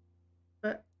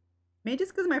 But maybe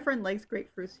just because my friend likes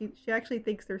grapefruits, she actually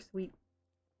thinks they're sweet.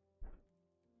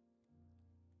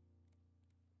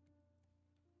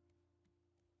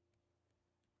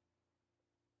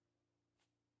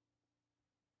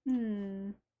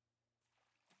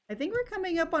 I think we're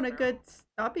coming up on a good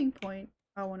stopping point,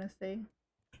 I want to say.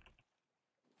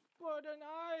 What an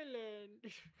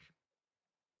island!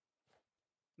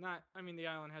 I mean, the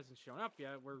island hasn't shown up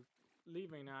yet. We're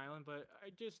leaving the island, but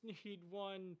I just need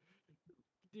 1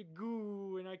 the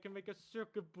goo and I can make a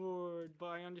circuit board. But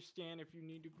I understand if you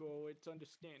need to go, it's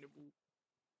understandable.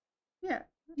 Yeah,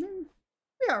 I mean,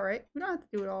 we're alright. We don't have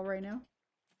to do it all right now.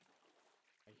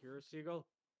 I hear a seagull.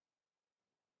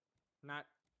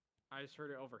 I just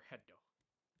heard it overhead though.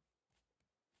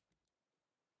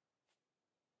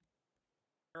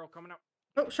 Arrow coming up.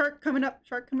 Oh, shark coming up.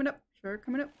 Shark coming up. Shark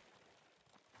coming up.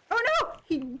 Oh no!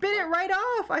 He bit it right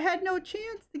off! I had no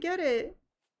chance to get it.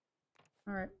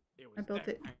 Alright. I built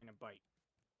it. Kind of bite.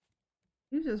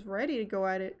 He was just ready to go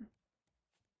at it.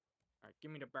 Alright,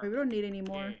 give me the barrel. Wait, we don't need any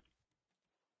more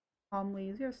palm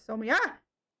leaves. You have so many. Ah!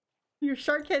 Your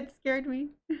shark head scared me.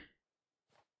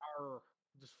 Arr,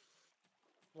 just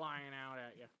flying out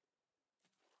at you.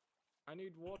 I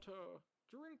need water.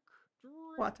 Drink.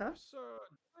 Water? Sir.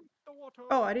 Drink the water.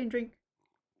 Oh, I didn't drink.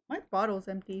 My bottle's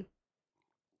empty.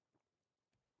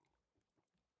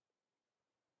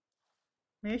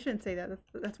 Maybe I shouldn't say that.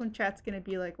 That's when chat's gonna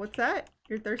be like, "What's that?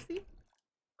 You're thirsty?"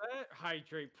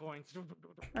 Hydrate points.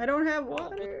 I don't have Oh,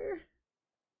 water.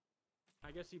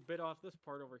 I guess he bit off this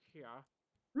part over here.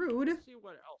 Rude. Let's see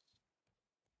what else.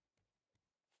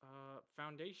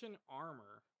 Foundation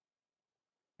armor.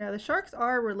 Yeah, the sharks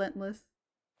are relentless.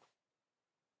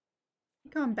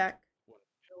 Come back. One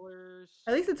pillars.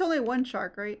 At least it's only one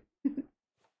shark, right?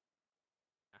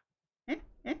 eh,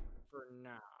 eh. For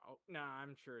now. Nah,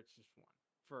 I'm sure it's just one.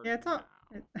 For Yeah, it's now.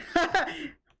 all.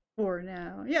 For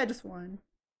now. Yeah, just one.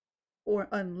 Or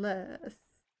unless.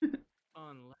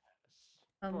 Unless.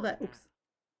 Unless. Oops.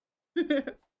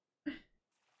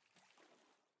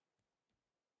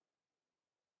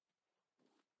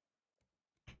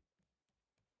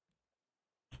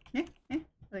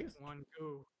 Thanks. One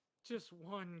goo. Just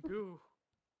one goo.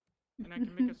 And I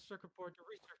can make a circuit board to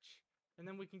research. And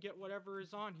then we can get whatever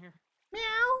is on here.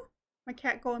 Meow. My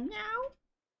cat going meow.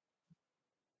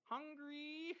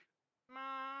 Hungry.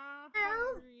 Ma.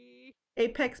 Meow. Hungry.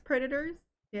 Apex predators.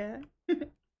 Yeah.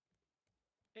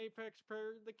 Apex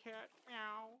predator the cat.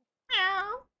 Meow.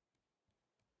 Meow.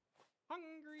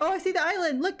 Hungry. Oh, I see the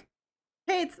island. Look.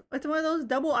 Hey, it's one of those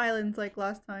double islands like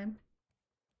last time.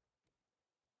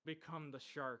 Become the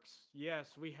sharks.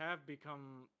 Yes, we have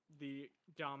become the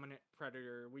dominant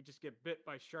predator. We just get bit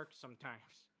by sharks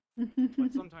sometimes.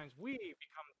 But sometimes we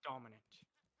become dominant.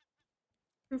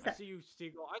 I see you,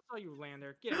 Seagull. I saw you land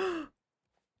there. Get out.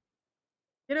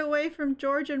 Get away from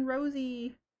George and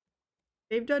Rosie.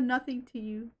 They've done nothing to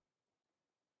you.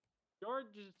 George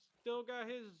has still got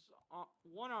his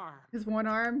one arm. His one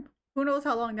arm? Who knows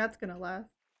how long that's gonna last.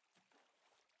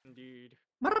 Indeed.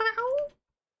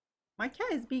 My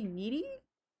cat is being needy?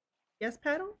 Yes,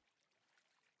 Paddle?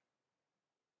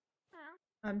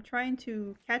 I'm trying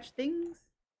to catch things.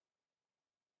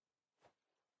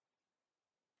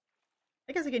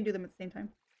 I guess I can do them at the same time.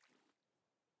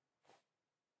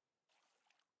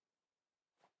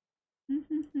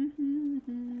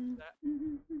 That.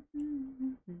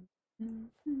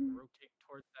 Rotate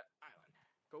towards that island.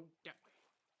 Go that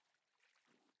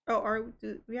way. Oh,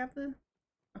 do we have the...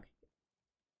 Okay.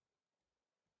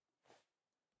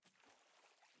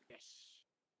 Yes.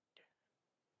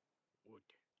 Wood.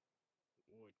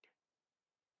 Wood.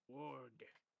 Wood.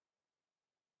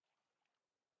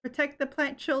 Protect the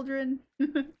plant children.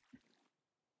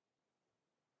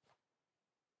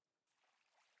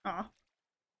 Aw.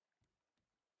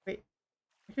 Wait.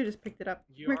 I could've just picked it up.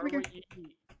 You Come are here, what you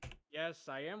eat. Yes,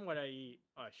 I am what I eat.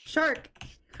 A shark!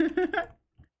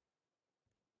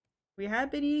 We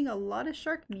have been eating a lot of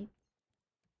shark meat.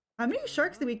 How many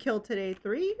sharks did we kill today?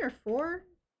 3 or 4?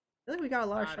 I feel like we got a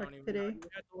lot of sharks today. You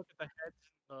had to look at the heads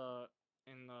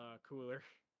in the cooler.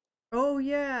 Oh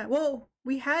yeah. Well,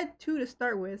 we had 2 to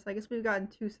start with, so I guess we've gotten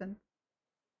 2 since.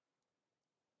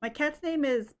 My cat's name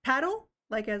is Paddle,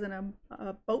 like as in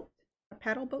a boat, a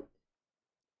paddle boat.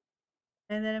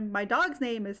 And then my dog's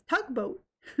name is Tugboat.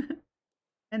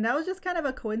 And that was just kind of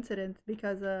a coincidence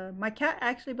because my cat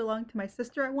actually belonged to my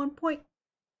sister at one point,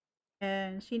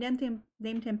 and she named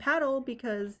him Paddle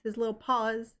because his little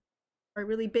paws are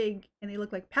really big and they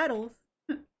look like paddles.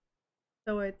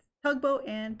 So it's Tugboat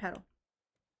and Paddle.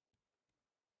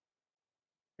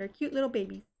 They're cute little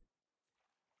babies.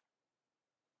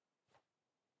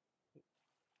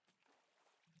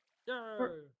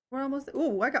 We're almost.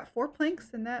 Ooh, I got 4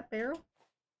 planks in that barrel.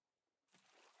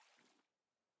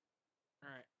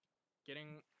 Alright.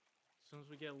 As soon as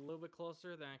we get a little bit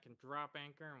closer, then I can drop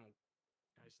anchor and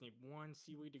I just need 1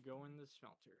 seaweed to go in the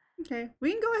smelter. Okay,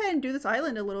 we can go ahead and do this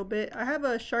island a little bit. I have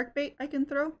a shark bait I can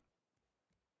throw.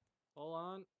 Hold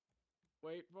on.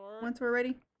 Wait for it. Once we're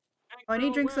ready. Oh, I need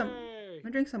to drink some. I'm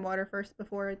gonna drink some water first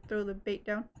before I throw the bait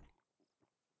down.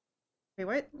 Okay,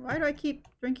 what? Why do I keep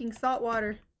drinking salt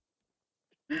water?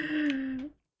 Might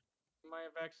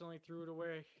have accidentally threw it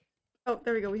away. Oh,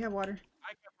 there we go. We have water. I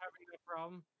kept having that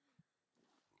problem.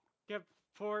 Kept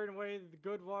pouring away the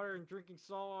good water and drinking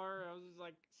salt water. I was just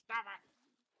like, stop it!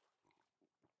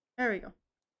 There we go.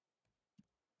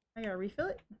 I gotta refill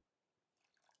it.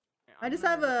 Yeah, I just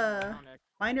have a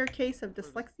minor case of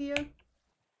dyslexia.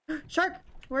 Shark!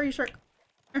 Where are you, shark?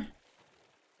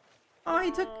 Oh,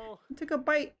 he took a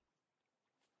bite.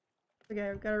 Okay,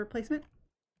 I've got a replacement.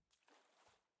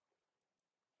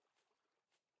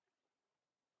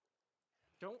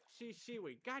 Don't see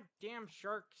seaweed. Goddamn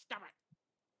shark! Stop it!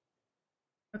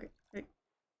 Okay, great.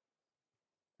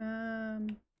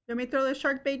 Let me throw the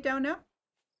shark bait down now.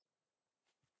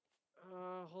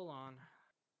 Hold on.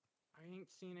 I ain't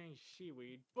seen any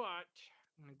seaweed, but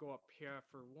I'm gonna go up here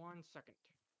for 1 second.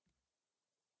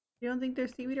 You don't think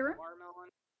there's seaweed around?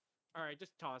 Watermelon. All right,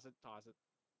 just toss it. Toss it.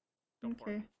 Go for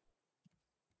Okay.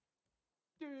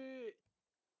 it.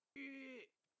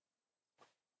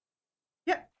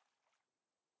 Yeah.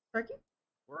 Sharky?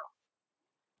 We're off.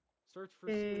 Search for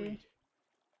Okay. seaweed.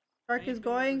 Shark is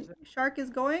going. Shark is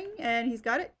going, and he's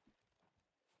got it.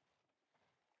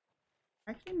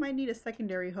 Actually, might need a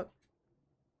secondary hook.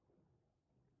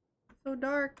 It's so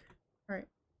dark. All right.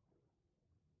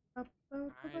 Up,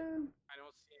 up, I up, up. I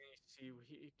don't see any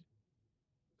seaweed.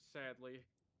 Sadly.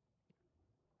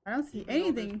 I don't see Even though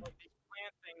there's anything. like these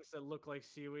plant things that look like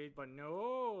seaweed, but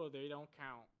no, they don't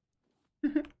count.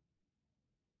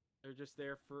 They're just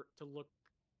there to look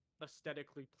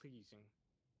aesthetically pleasing.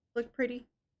 Look pretty.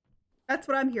 That's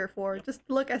what I'm here for. Yep. Just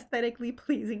look aesthetically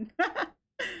pleasing.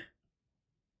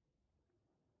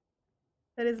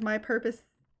 That is my purpose.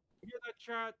 You hear that,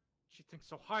 chat? She thinks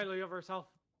so highly of herself.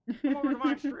 Come over to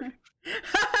my street.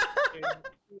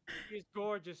 She's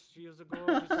gorgeous. She is a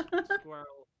gorgeous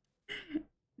squirrel.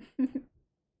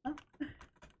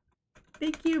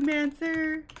 Thank you,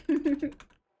 Mancer.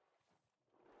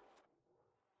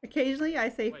 Occasionally, I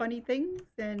say funny things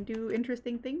and do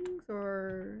interesting things,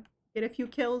 or get a few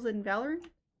kills in Valorant,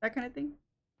 that kind of thing.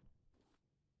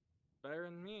 Better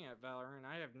than me at Valorant.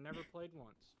 I have never played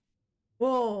once.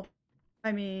 Whoa.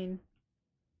 I mean,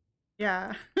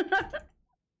 yeah.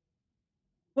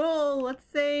 Well, let's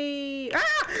say...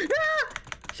 Ah! Ah!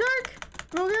 Shark!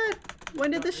 Oh god! When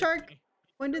did the shark...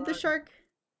 When did the shark...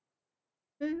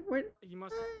 He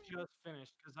must have just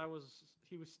finished, because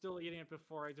he was still eating it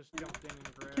before I just jumped in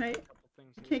and grabbed a couple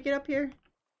things. I can't get up here.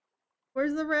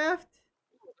 Where's the raft?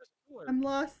 I'm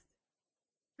lost.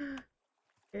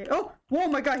 Okay. Oh! Whoa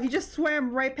my god, he just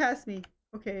swam right past me.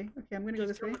 Okay, I'm gonna go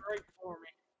this way. Right for me.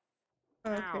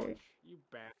 Okay. Ouch, you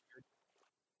bastard.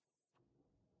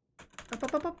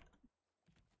 Up.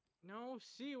 No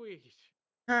seaweed.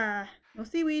 Ah, no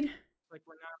seaweed. Like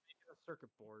we're not making a circuit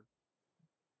board.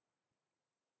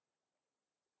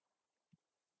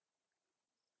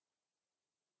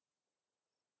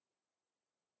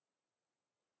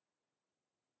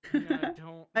 No,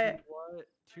 don't. What?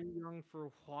 Too young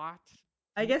for what?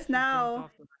 I guess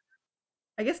now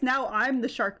I'm the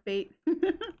shark bait.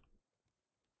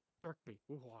 Shark bait.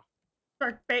 Ooh-ha.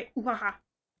 Shark bait. Ooh-ha.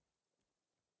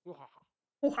 Ooh-ha.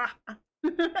 Ooh-ha.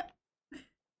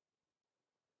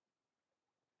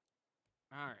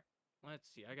 Alright. Let's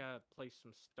see. I gotta place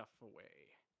some stuff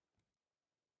away.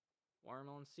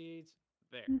 Watermelon seeds.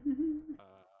 There.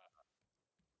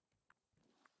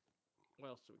 What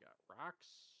else do we got? Rocks?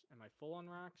 Am I full on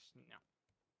rocks? No.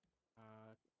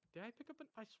 Did I pick up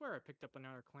I swear I picked up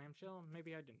another clamshell.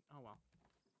 Maybe I didn't. Oh well.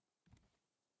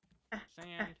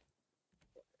 Sand.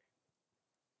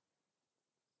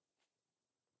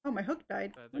 Oh, my hook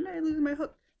died. When did I lose my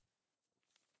hook?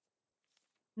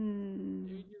 I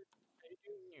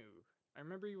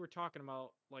remember you were talking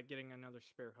about like getting another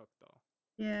spare hook though.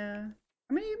 Yeah.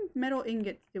 How many metal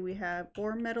ingots do we have?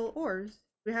 Or metal ores?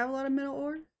 Do we have a lot of metal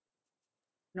ores?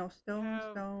 No, stone.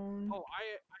 Oh, I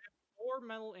have 4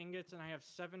 metal ingots and I have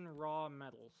 7 raw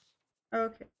metals.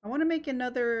 Okay. I want to make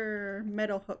another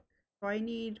metal hook. So I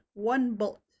need 1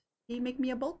 bolt. Can you make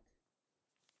me a bolt?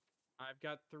 I've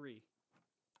got 3.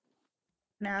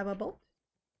 Can I have a bolt?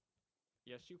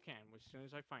 Yes, you can. As soon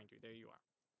as I find you. There you are.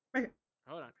 Right here.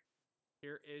 Hold on.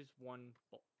 Here is 1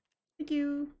 bolt. Thank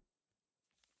you.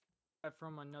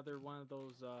 From another one of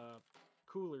those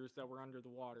coolers that were under the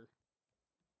water.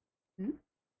 Hmm?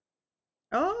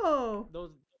 Oh!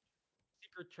 Those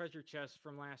secret treasure chests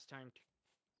from last time.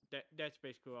 That's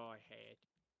basically all I had.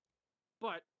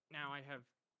 But now I have...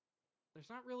 There's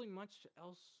not really much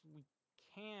else we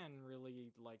can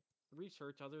really, like,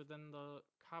 research other than the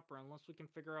copper, unless we can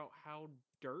figure out how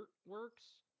dirt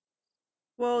works.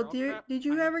 Well, did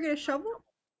you ever get a shovel?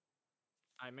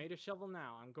 I made a shovel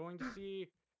now. I'm going to see if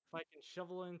I can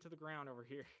shovel into the ground over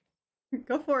here.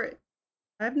 Go for it.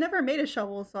 I've never made a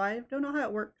shovel, so I don't know how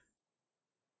it works.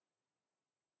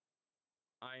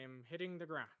 I am hitting the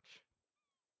ground.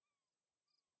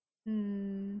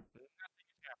 Nothing is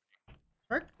happening.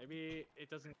 Shark? Maybe it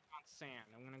doesn't count sand.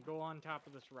 I'm gonna go on top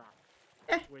of this rock.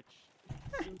 Which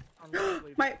seems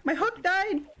unlikely. my hook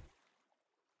died!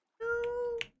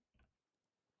 No!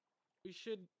 We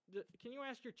should... Can you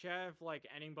ask your chat if, like,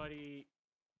 anybody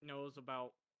knows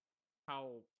about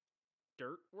how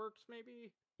dirt works,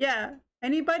 maybe? Yeah.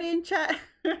 Anybody in chat?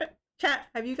 Chat,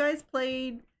 have you guys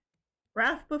played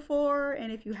Raft before?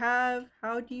 And if you have,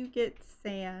 how do you get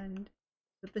sand?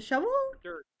 With the shovel?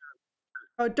 Dirt.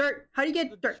 Oh, dirt. How do you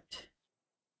get dirt? Yes,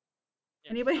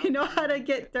 Anybody know how to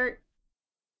get dirt?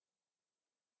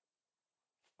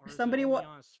 Or Somebody want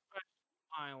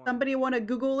to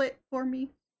Google it for me?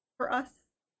 For us?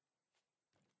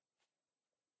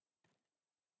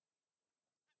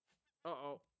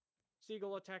 Uh-oh.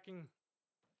 Seagull attacking.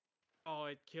 Oh,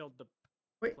 it killed the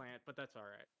Wait. plant, but that's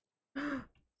alright.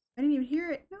 I didn't even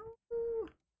hear it. No.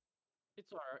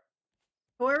 It's alright.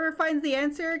 Whoever finds the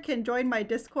answer can join my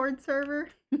Discord server.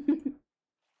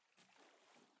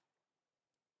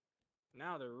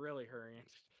 Now they're really hurrying.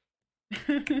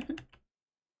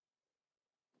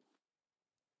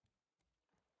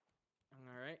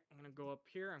 Alright, I'm gonna go up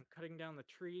here. I'm cutting down the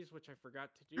trees, which I forgot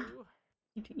to do.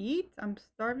 Need to eat? I'm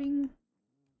starving.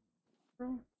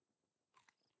 Bro.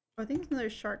 Oh, I think there's another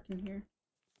shark in here.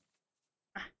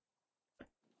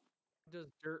 Does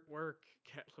dirt work?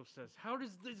 Catlow says. How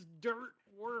does this dirt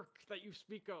work that you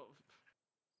speak of?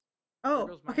 There Oh,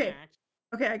 goes my okay. axe.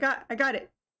 Okay, I got it.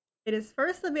 It is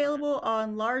first available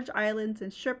on large islands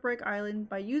and Shipwreck Island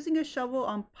by using a shovel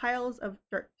on piles of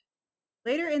dirt.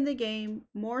 Later in the game,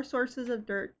 more sources of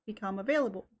dirt become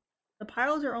available. The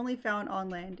piles are only found on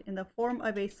land in the form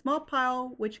of a small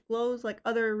pile which glows like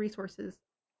other resources.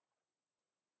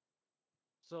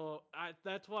 So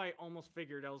that's why I almost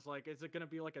figured. I was like, is it gonna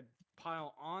be like a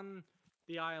pile on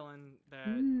the island that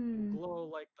will glow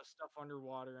like the stuff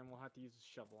underwater, and we'll have to use a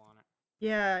shovel on it?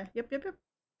 Yeah, yep.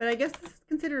 But I guess this is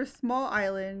considered a small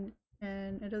island,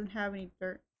 and it doesn't have any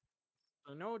dirt.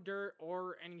 So no dirt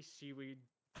or any seaweed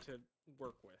to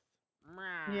work with.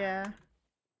 Yeah.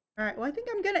 Alright, well I think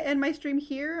I'm gonna end my stream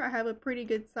here. I have a pretty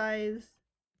good size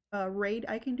raid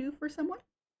I can do for someone.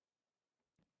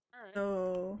 Alright.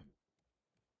 So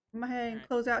I'm gonna go ahead and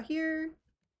close out here.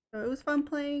 So it was fun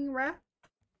playing Raft.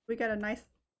 We got a nice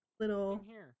little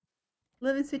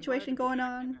living situation going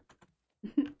on.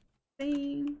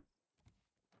 Same.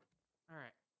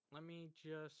 Alright, let me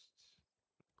just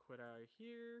quit out of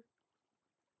here.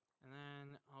 And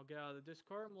then I'll get out of the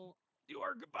Discord and we'll do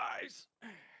our goodbyes.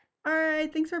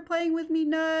 Alright, thanks for playing with me,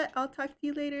 Nutt. I'll talk to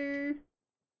you later.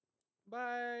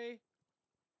 Bye.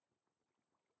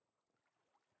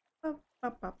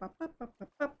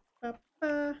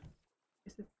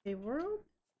 Is it a world?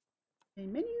 A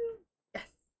menu? Yes.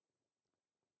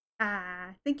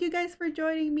 Thank you guys for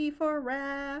joining me for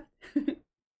Raft. I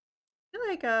feel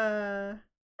like, I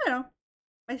don't know.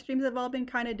 My streams have all been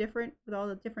kind of different with all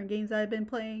the different games I've been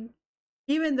playing.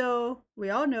 Even though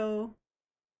we all know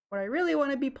what I really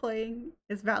want to be playing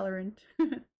is Valorant.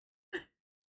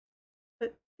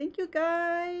 But thank you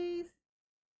guys.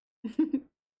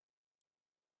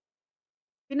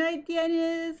 Good night,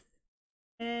 Dennis.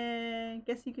 And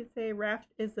guess you could say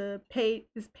Raft is pay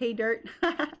dirt.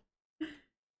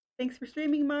 Thanks for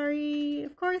streaming, Mari.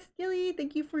 Of course, Gilly,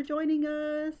 thank you for joining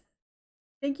us.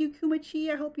 Thank you,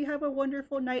 Kumachi. I hope you have a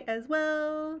wonderful night as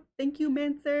well. Thank you,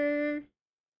 Manser.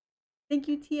 Thank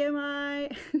you,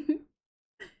 TMI.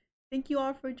 Thank you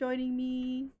all for joining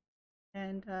me.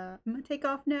 And I'm gonna take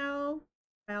off now.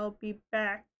 I'll be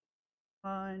back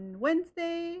on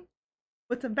Wednesday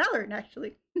with some Valorant,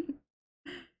 actually.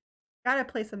 Gotta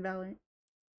play some Valorant.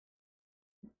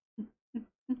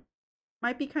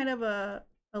 Might be kind of a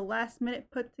last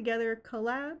minute put together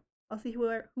collab. I'll see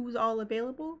who's all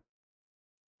available.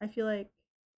 I feel like,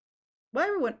 well,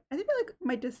 everyone. I think like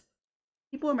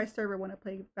people on my server want to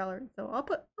play Valorant, so I'll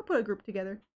put a group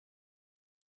together.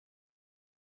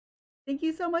 Thank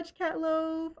you so much,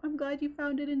 Catloaf. I'm glad you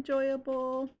found it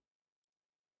enjoyable.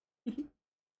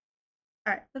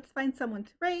 Alright, let's find someone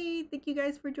to raid. Thank you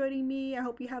guys for joining me. I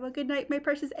hope you have a good night, my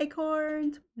precious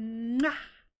acorns. Mwah!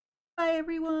 Bye,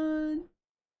 everyone.